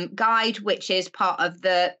guide, which is part of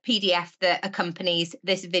the PDF that accompanies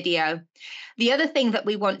this video. The other thing that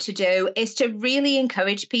we want to do is to really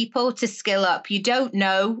encourage people to skill up. You don't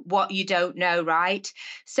know what you don't know, right?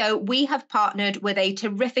 So we have partnered with a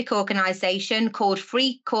terrific organisation called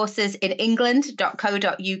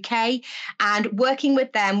freecoursesinengland.co.uk, and working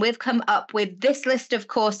with them, we've come up with this list of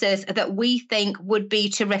courses that we think would be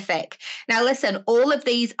terrific. Now, listen, all of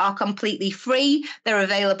these are completely free. They're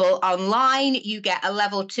available online. You get a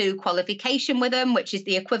level 2 qualification with them, which is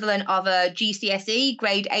the equivalent of a GCSE,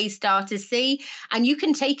 grade A star to C, and you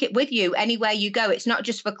can take it with you anywhere you go. It's not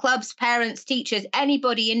just for clubs, parents, teachers,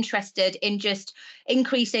 anybody interested in just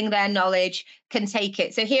increasing their knowledge can take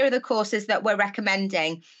it. So here are the courses that we're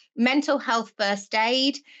recommending: mental health first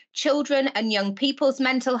aid, children and young people's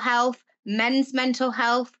mental health, men's mental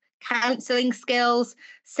health, counselling skills,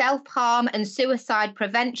 self-harm and suicide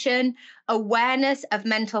prevention, awareness of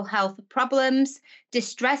mental health problems,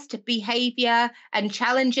 distressed behaviour and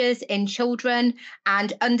challenges in children,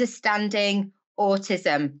 and understanding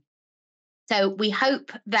autism. So we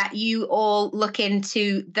hope that you all look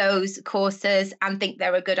into those courses and think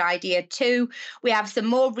they're a good idea too. We have some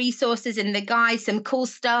more resources in the guide, some cool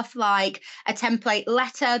stuff like a template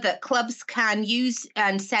letter that clubs can use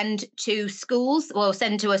and send to schools, or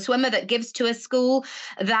send to a swimmer that gives to a school,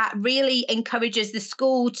 that really encourages the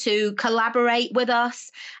school to collaborate with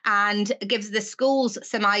us and gives the schools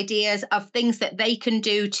some ideas of things that they can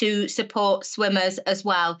do to support swimmers as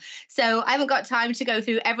well. So I haven't got time to go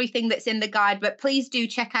through everything that's in the guide, but please do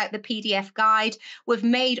check out the PDF guide. We've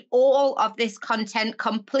made all of this content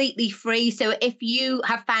completely free. So if you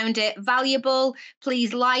have found it valuable,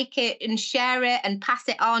 please like it and share it and pass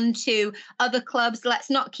it on to other clubs. Let's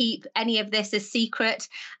not keep any of this a secret.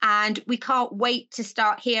 And we can't wait to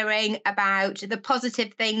start hearing about the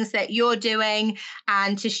positive things that you're doing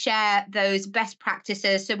and to share those best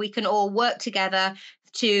practices so we can all work together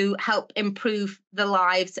to help improve the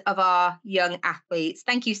lives of our young athletes.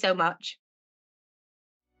 Thank you so much.